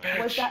 Seven is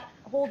my Was that?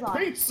 Hold on.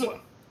 Pizza.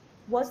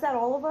 Was that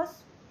all of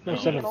us? No,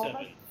 Was 7. that all of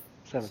us?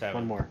 7. Seven.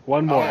 One more.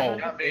 One more. Oh,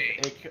 not me.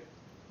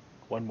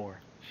 One more.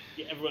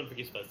 Yeah, everyone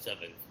forgets about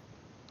 7.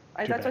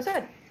 That's Too what I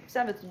said.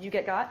 7th, did you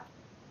get got?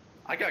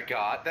 I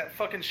got. That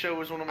fucking show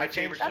was one of my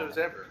favorite shows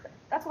ever.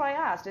 That's what I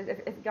asked. If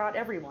it got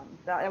everyone.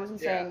 I wasn't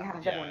saying Yeah.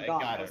 has Yeah, everyone it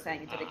gone. got I was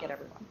saying did it get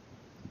everyone.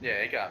 Yeah,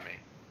 it got me.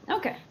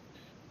 Okay.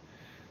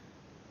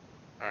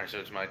 All right, so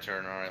it's my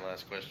turn. All right,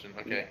 last question.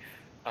 Okay.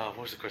 What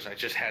was the question? I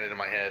just had it in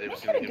my head. It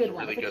was, Make it a it was good a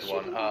one. really If it's good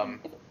one.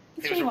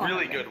 shitty, It was a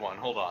really good one.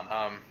 Hold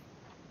on.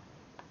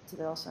 See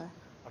what I'll say.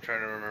 I'm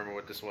trying to remember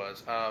what this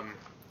was.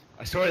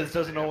 I swear this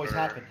doesn't always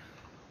happen.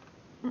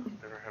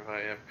 Never have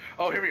I ever.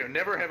 Oh, here we go.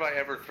 Never have I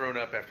ever thrown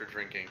up after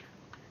drinking.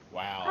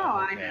 Wow.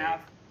 Oh, okay. I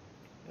have.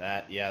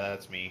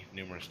 That's me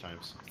numerous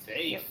times.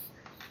 Safe.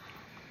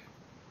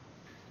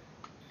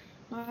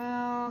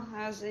 Well,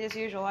 as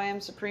usual, I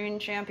am supreme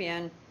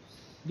champion.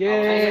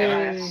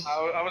 Yay!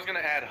 I was gonna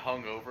add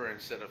hungover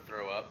instead of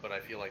throw up, but I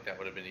feel like that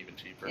would have been even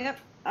cheaper. Yep,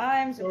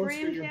 I'm Toast,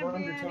 supreme you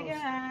burned your champion toast.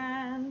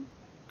 again.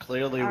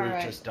 Clearly, All we've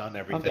right. just done The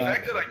everything.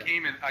 fact that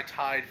I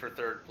tied for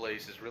third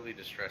place is really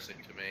distressing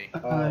to me.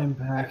 I'm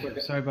back. I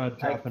forgot- Sorry about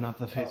dropping off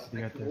the face of the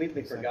I earth there.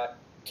 completely for a sec. forgot. I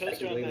Toaster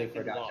completely automatically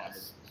forgot, lost.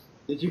 guys.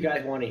 Did you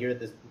guys want to hear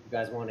this? You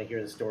guys want to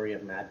hear the story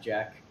of Mad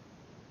Jack?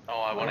 Oh,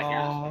 I want to hear.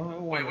 Oh, I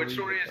Wait, wanna what read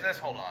story it. is this?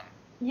 Hold on.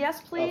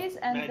 Yes, please,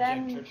 and Mad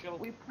then Jack Churchill?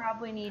 we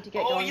probably need to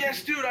get Oh going.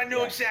 yes, dude! I know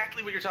Yeah.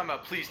 exactly what you're talking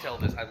about. Please tell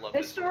this. I love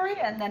This this story,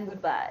 and then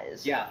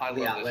goodbyes. Yeah, I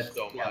love this let's,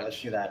 so Yeah, much.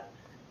 let's do that.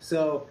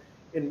 So,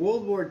 in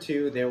World War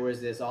II, there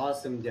was this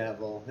awesome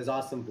devil, this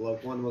awesome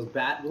bloke. One was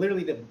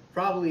literally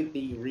probably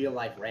the real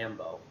life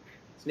Rambo.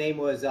 His name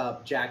was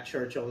Jack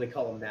Churchill. They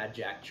call him Mad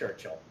Jack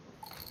Churchill,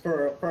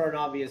 for an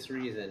obvious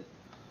reason.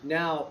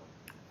 Now,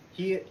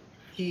 he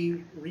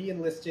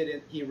re-enlisted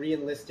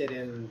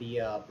in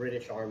the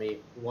British Army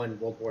when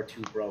World War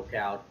II broke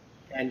out,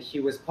 and he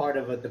was part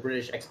of the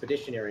British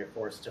Expeditionary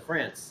Force to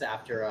France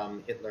after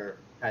Hitler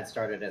had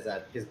started as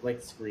his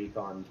blitzkrieg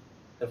on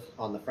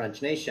the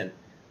French nation.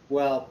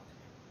 Well,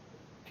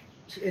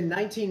 in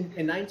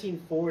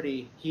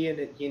 1940, he and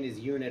his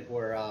unit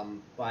were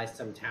by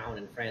some town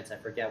in France. I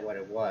forget what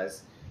it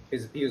was.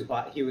 He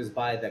was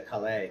by the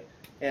Calais,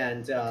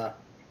 and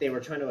they're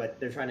trying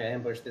to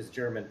ambush this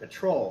German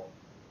patrol.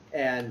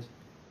 And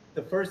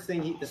the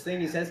thing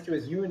he says to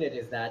his unit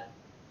is that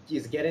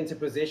he's get into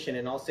position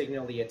and I'll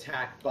signal the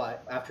attack.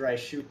 But after I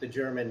shoot the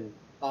German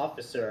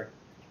officer,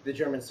 the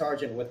German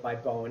sergeant, with my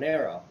bow and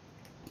arrow,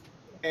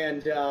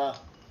 and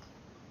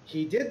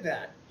he did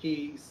that.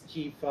 He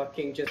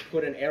fucking just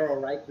put an arrow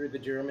right through the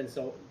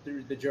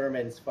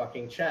German's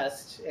fucking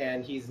chest,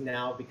 and he's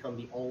now become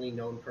the only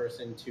known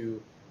person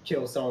to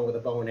kill someone with a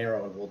bow and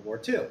arrow in World War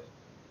II.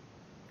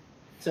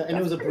 So, and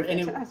it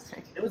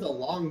was a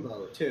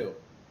longbow too.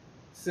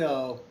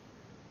 So,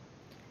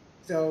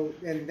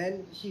 and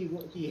then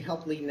he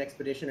helped lead an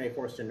expeditionary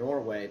force to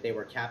Norway. They're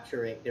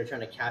trying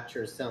to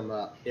capture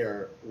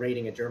they're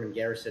raiding a German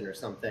garrison or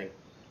something.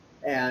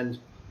 And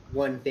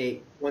when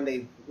he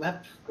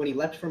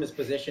left from his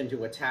position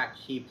to attack,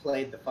 he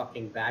played the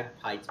fucking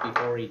bagpipes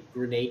before he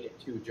grenaded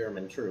 2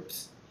 German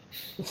troops.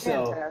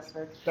 So,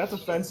 Fantastic. That's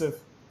offensive.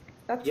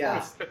 That's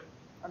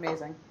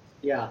amazing.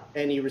 yeah,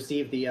 and he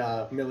received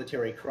the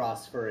military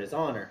cross for his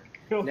honor.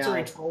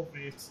 Military Now-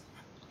 trophies.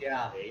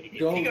 Yeah, He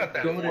got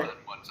that more than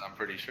once, I'm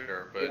pretty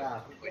sure. But yeah.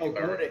 like, Oh, if I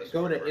remember the go to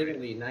story right.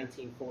 Italy,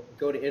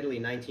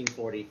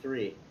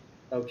 1943.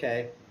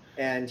 Okay,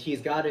 and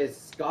he's got his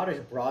Scottish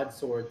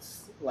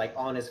broadswords like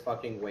on his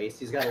fucking waist.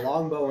 He's got a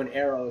longbow and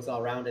arrows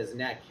around his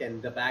neck,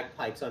 and the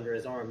bagpipes under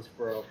his arms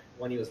for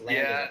when he was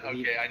landing. Yeah,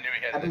 okay, I knew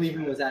he had. I this. believe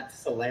he was at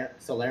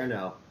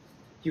Salerno.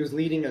 He was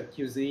leading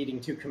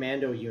 2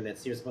 commando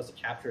units. He was supposed to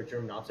capture a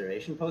German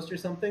observation post or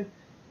something,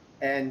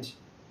 and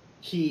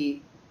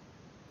he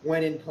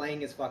went in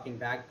playing his fucking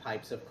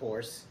bagpipes, of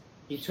course,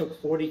 he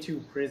took 42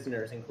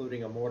 prisoners,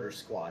 including a mortar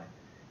squad.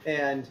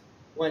 And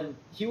when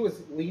he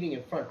was leading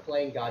in front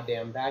playing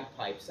goddamn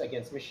bagpipes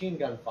against machine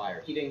gun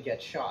fire, he didn't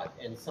get shot.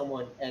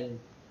 And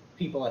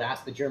people had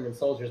asked the German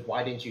soldiers,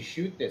 why didn't you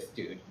shoot this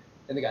dude?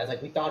 And the guy's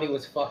like, we thought he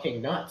was fucking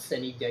nuts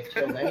and he'd get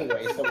killed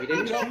anyway, so we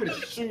didn't shoot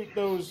him. Shoot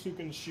those who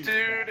can shoot.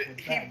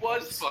 Dude, he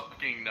was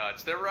fucking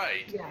nuts. They're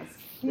right. Yes,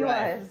 he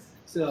Right. was.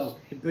 So,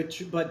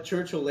 but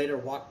Churchill later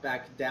walked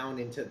back down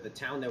into the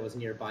town that was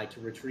nearby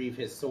to retrieve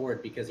his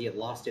sword because he had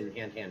lost it in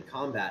hand-to-hand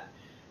combat.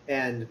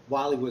 And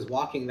while he was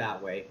walking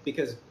that way,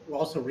 because we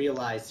also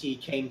realized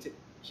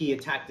he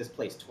attacked this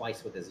place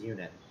twice with his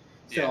unit.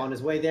 So on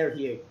his way there,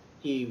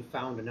 he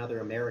found another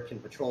American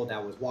patrol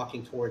that was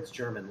walking towards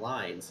German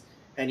lines.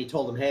 And he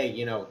told them, hey,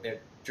 the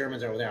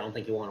Germans are over there. I don't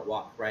think you want to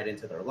walk right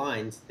into their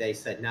lines. They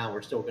said, no,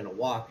 we're still going to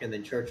walk. And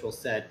then Churchill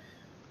said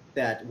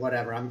that,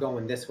 whatever, I'm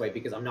going this way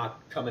because I'm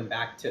not coming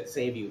back to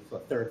save you for a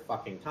third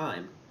fucking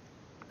time.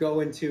 Go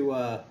into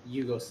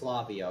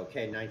Yugoslavia,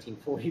 okay,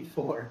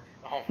 1944.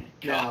 Oh my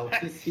Now,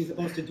 god. he's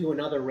supposed to do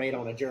another raid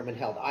on a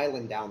German-held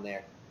island down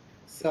there.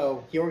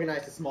 So he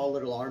organized a small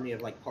little army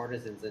of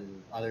partisans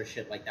and other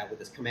shit like that with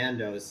his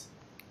commandos.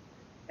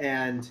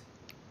 And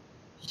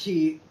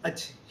he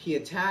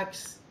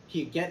attacks.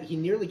 He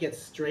nearly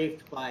gets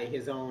strafed by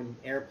his own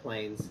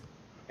airplanes,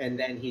 and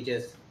then he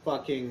just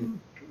fucking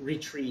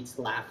retreats,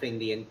 laughing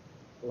the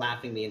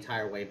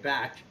entire way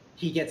back.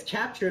 He gets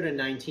captured in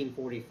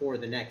 1944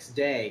 the next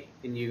day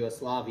in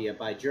Yugoslavia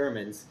by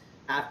Germans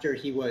after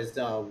he was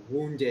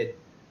wounded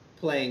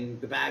playing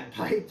the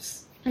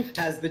bagpipes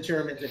as the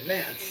Germans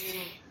advanced.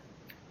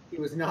 He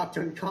was knocked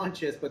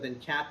unconscious, but then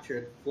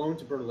captured, flown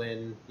to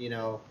Berlin,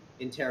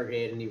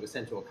 interrogated, and he was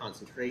sent to a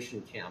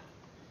concentration camp.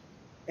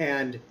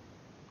 And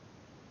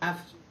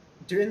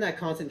during that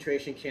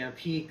concentration camp,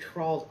 he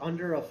crawled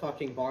under a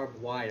fucking barbed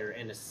wire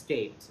and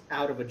escaped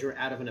out of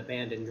an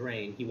abandoned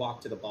drain. He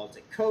walked to the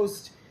Baltic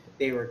coast.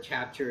 They were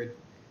captured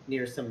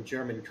near some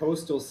German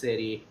coastal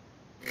city,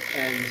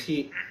 and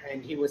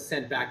he was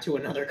sent back to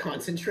another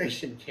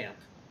concentration camp.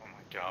 Oh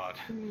my god.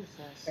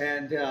 Jesus.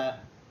 And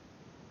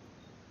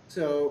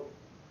so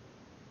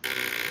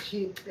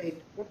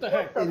What the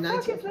heck? What the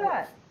fuck is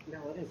that? No,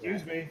 it is.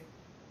 Excuse me.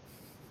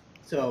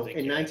 So Take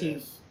in care of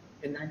this.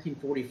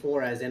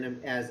 1944,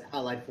 as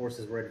Allied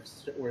forces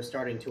were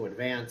starting to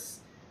advance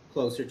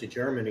closer to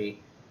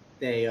Germany,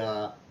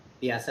 the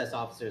SS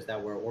officers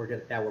that were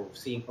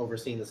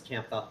overseeing this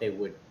camp thought they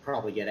would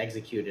probably get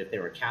executed if they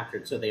were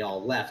captured, so they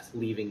all left,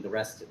 leaving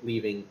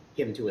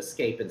him to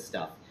escape and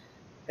stuff.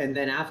 And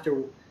then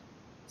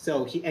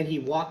he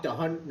walked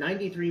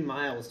 93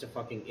 miles to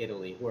fucking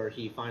Italy, where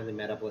he finally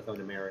met up with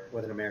an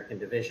American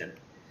division.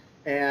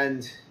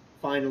 And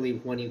finally,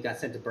 when he got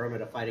sent to Burma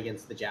to fight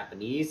against the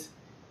Japanese,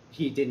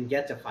 he didn't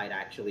get to fight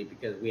actually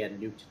because we had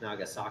nuked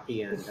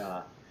Nagasaki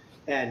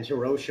and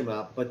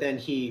Hiroshima. But then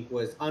he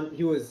was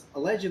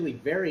allegedly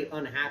very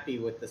unhappy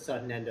with the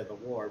sudden end of the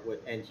war,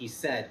 and he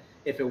said,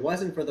 if it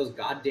wasn't for those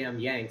goddamn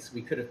Yanks,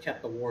 we could have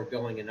kept the war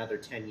going another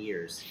 10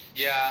 years.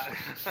 Yeah.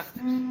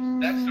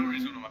 That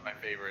story's one of my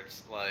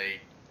favorites.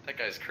 That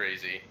guy's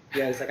crazy.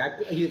 Yeah,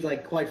 he's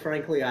like, quite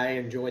frankly, I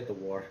enjoyed the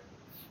war.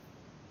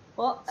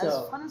 Well,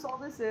 So- as fun as all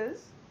this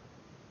is,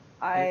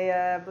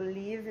 I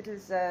believe it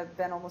has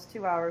been almost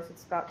 2 hours.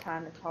 It's about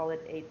time to call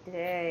it a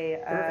day.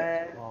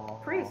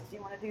 Perfect. Priest, do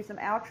you want to do some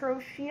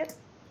outro shit?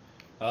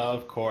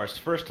 Of course.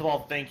 First of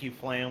all, thank you,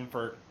 Flam,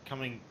 for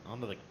coming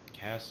onto the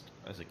cast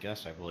as a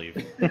guest, I believe.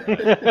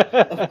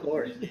 Of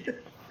course.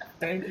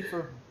 Thank you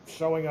for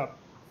showing up.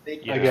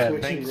 Thank Yeah, you Again. for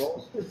switching thanks.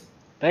 roles.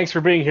 Thanks for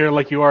being here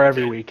like you are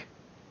every week.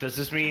 Does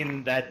this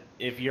mean that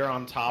if you're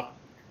on top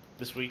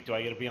this week, do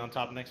I get to be on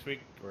top next week?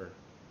 Or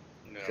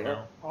No.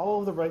 Sure. All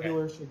of the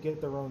regulars should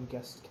get their own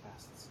guest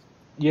casts.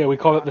 Yeah, we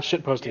call it the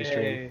shitposting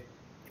stream. Yay.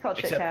 It's called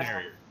except Shitcast.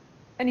 Harry.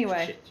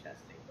 Anyway, Shit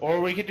testing. Or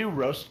we could do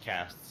roast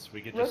casts.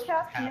 We could just Roast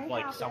casts have may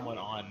like happen. someone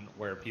on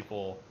where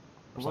people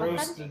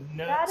Roasted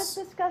that is nuts.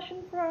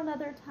 discussion for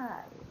another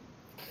time.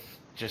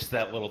 just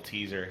that little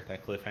teaser,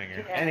 that cliffhanger.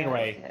 Yes,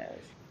 Anyway, yes.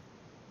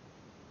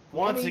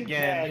 once Bloody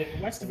dead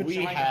again, west of we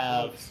Vagina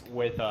have Close.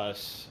 with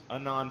us a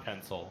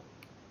non-pencil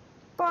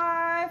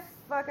Bye,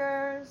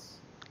 fuckers.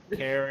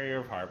 carrier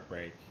of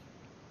heartbreak,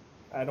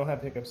 I don't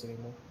have hiccups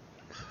anymore.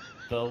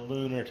 the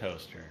lunar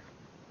toaster,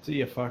 See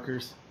ya,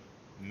 fuckers.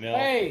 milk,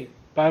 Hey!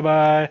 Bye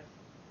bye.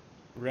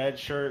 red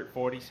shirt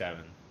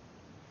 47,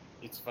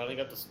 It's finally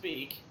got to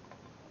speak.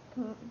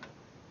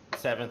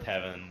 seventh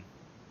heaven,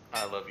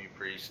 I love you,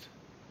 priest.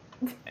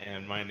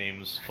 and my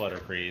name's Flutter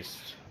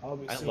Priest. I'll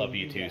be I seeing love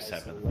you too, guys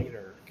Seven.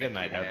 later. Good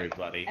night,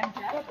 everybody.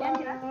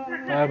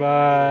 Bye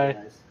bye.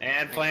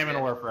 And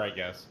Flammenwerfer, I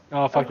guess.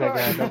 Oh, fuck Of that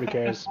guy. course. Nobody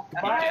cares.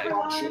 Bye,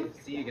 everyone.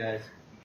 See you guys.